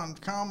John,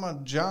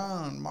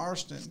 John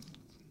Marston.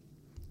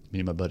 Me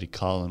and my buddy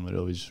Colin would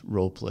always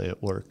role play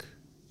at work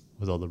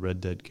with all the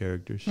Red Dead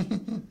characters.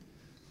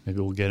 Maybe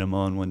we'll get him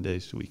on one day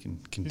so we can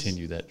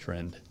continue that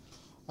trend.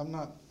 I'm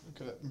not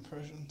good at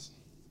impressions.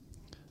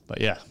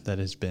 But yeah, that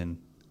has been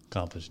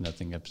Accomplish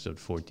Nothing, episode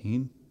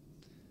 14.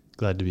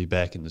 Glad to be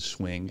back in the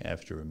swing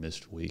after a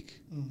missed week.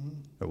 Mm-hmm.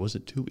 Or was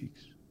it 2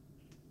 weeks?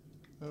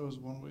 That was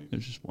 1 week. It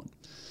was just one.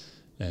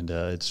 And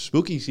it's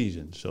spooky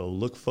season, so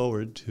look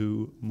forward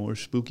to more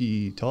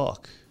spooky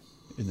talk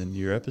in the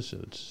near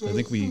episodes. I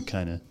think we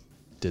kind of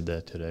did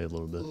that today a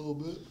little bit. A little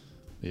bit.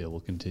 Yeah,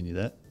 we'll continue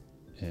that.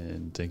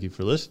 And thank you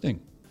for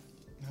listening.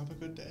 Have a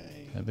good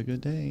day. Have a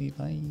good day.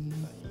 Bye.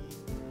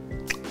 Bye.